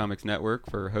Journey to Comics Network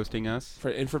for hosting us.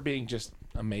 For being just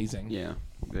amazing. Yeah,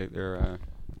 they're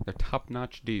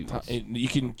top-notch dudes. You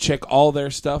can check all their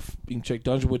stuff. You can check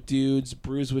Dungeon with Dudes,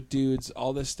 Brews with Dudes,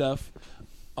 all this stuff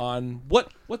on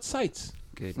what sites?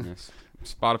 Goodness.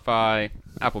 Spotify,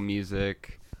 Apple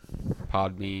Music,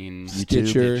 Podbean,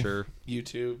 Stitcher,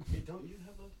 YouTube. Hey, don't you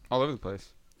have all over the place.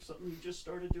 something you just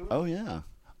started doing? Oh, yeah.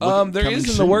 There Coming is in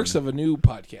the soon. works of a new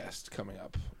podcast coming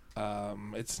up.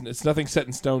 It's nothing set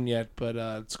in stone yet, but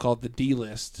it's called The D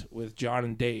List with John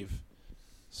and Dave.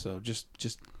 So just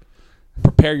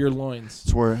prepare your loins.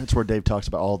 It's where Dave talks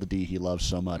about all the D he loves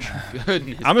so much.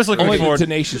 Goodness. I'm just looking Only the forward.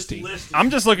 Tenacious D. I'm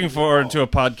just looking forward to a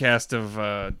podcast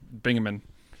of Bingaman,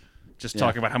 just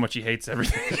talking about how much he hates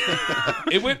everything.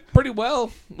 It went pretty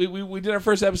well. We did our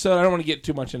first episode. I don't want to get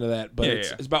too much into that, but Yeah, it's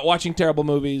yeah. it's about watching terrible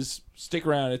movies. Stick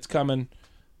around. It's coming.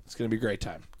 It's going to be a great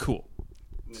time. Cool.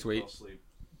 Sweet.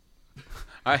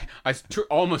 I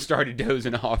almost started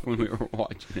dozing off when we were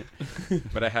watching it,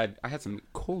 but I had some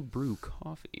cold brew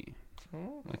coffee.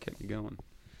 That kept me going.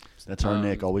 That's our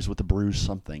Nick, always with the brews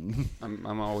something.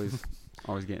 I'm always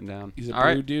getting down. He's a All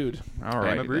brew right. dude. All I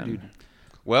right. am a brew dude.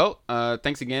 Well,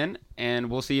 thanks again, and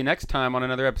we'll see you next time on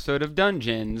another episode of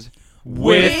Dungeons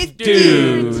With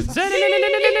Dudes.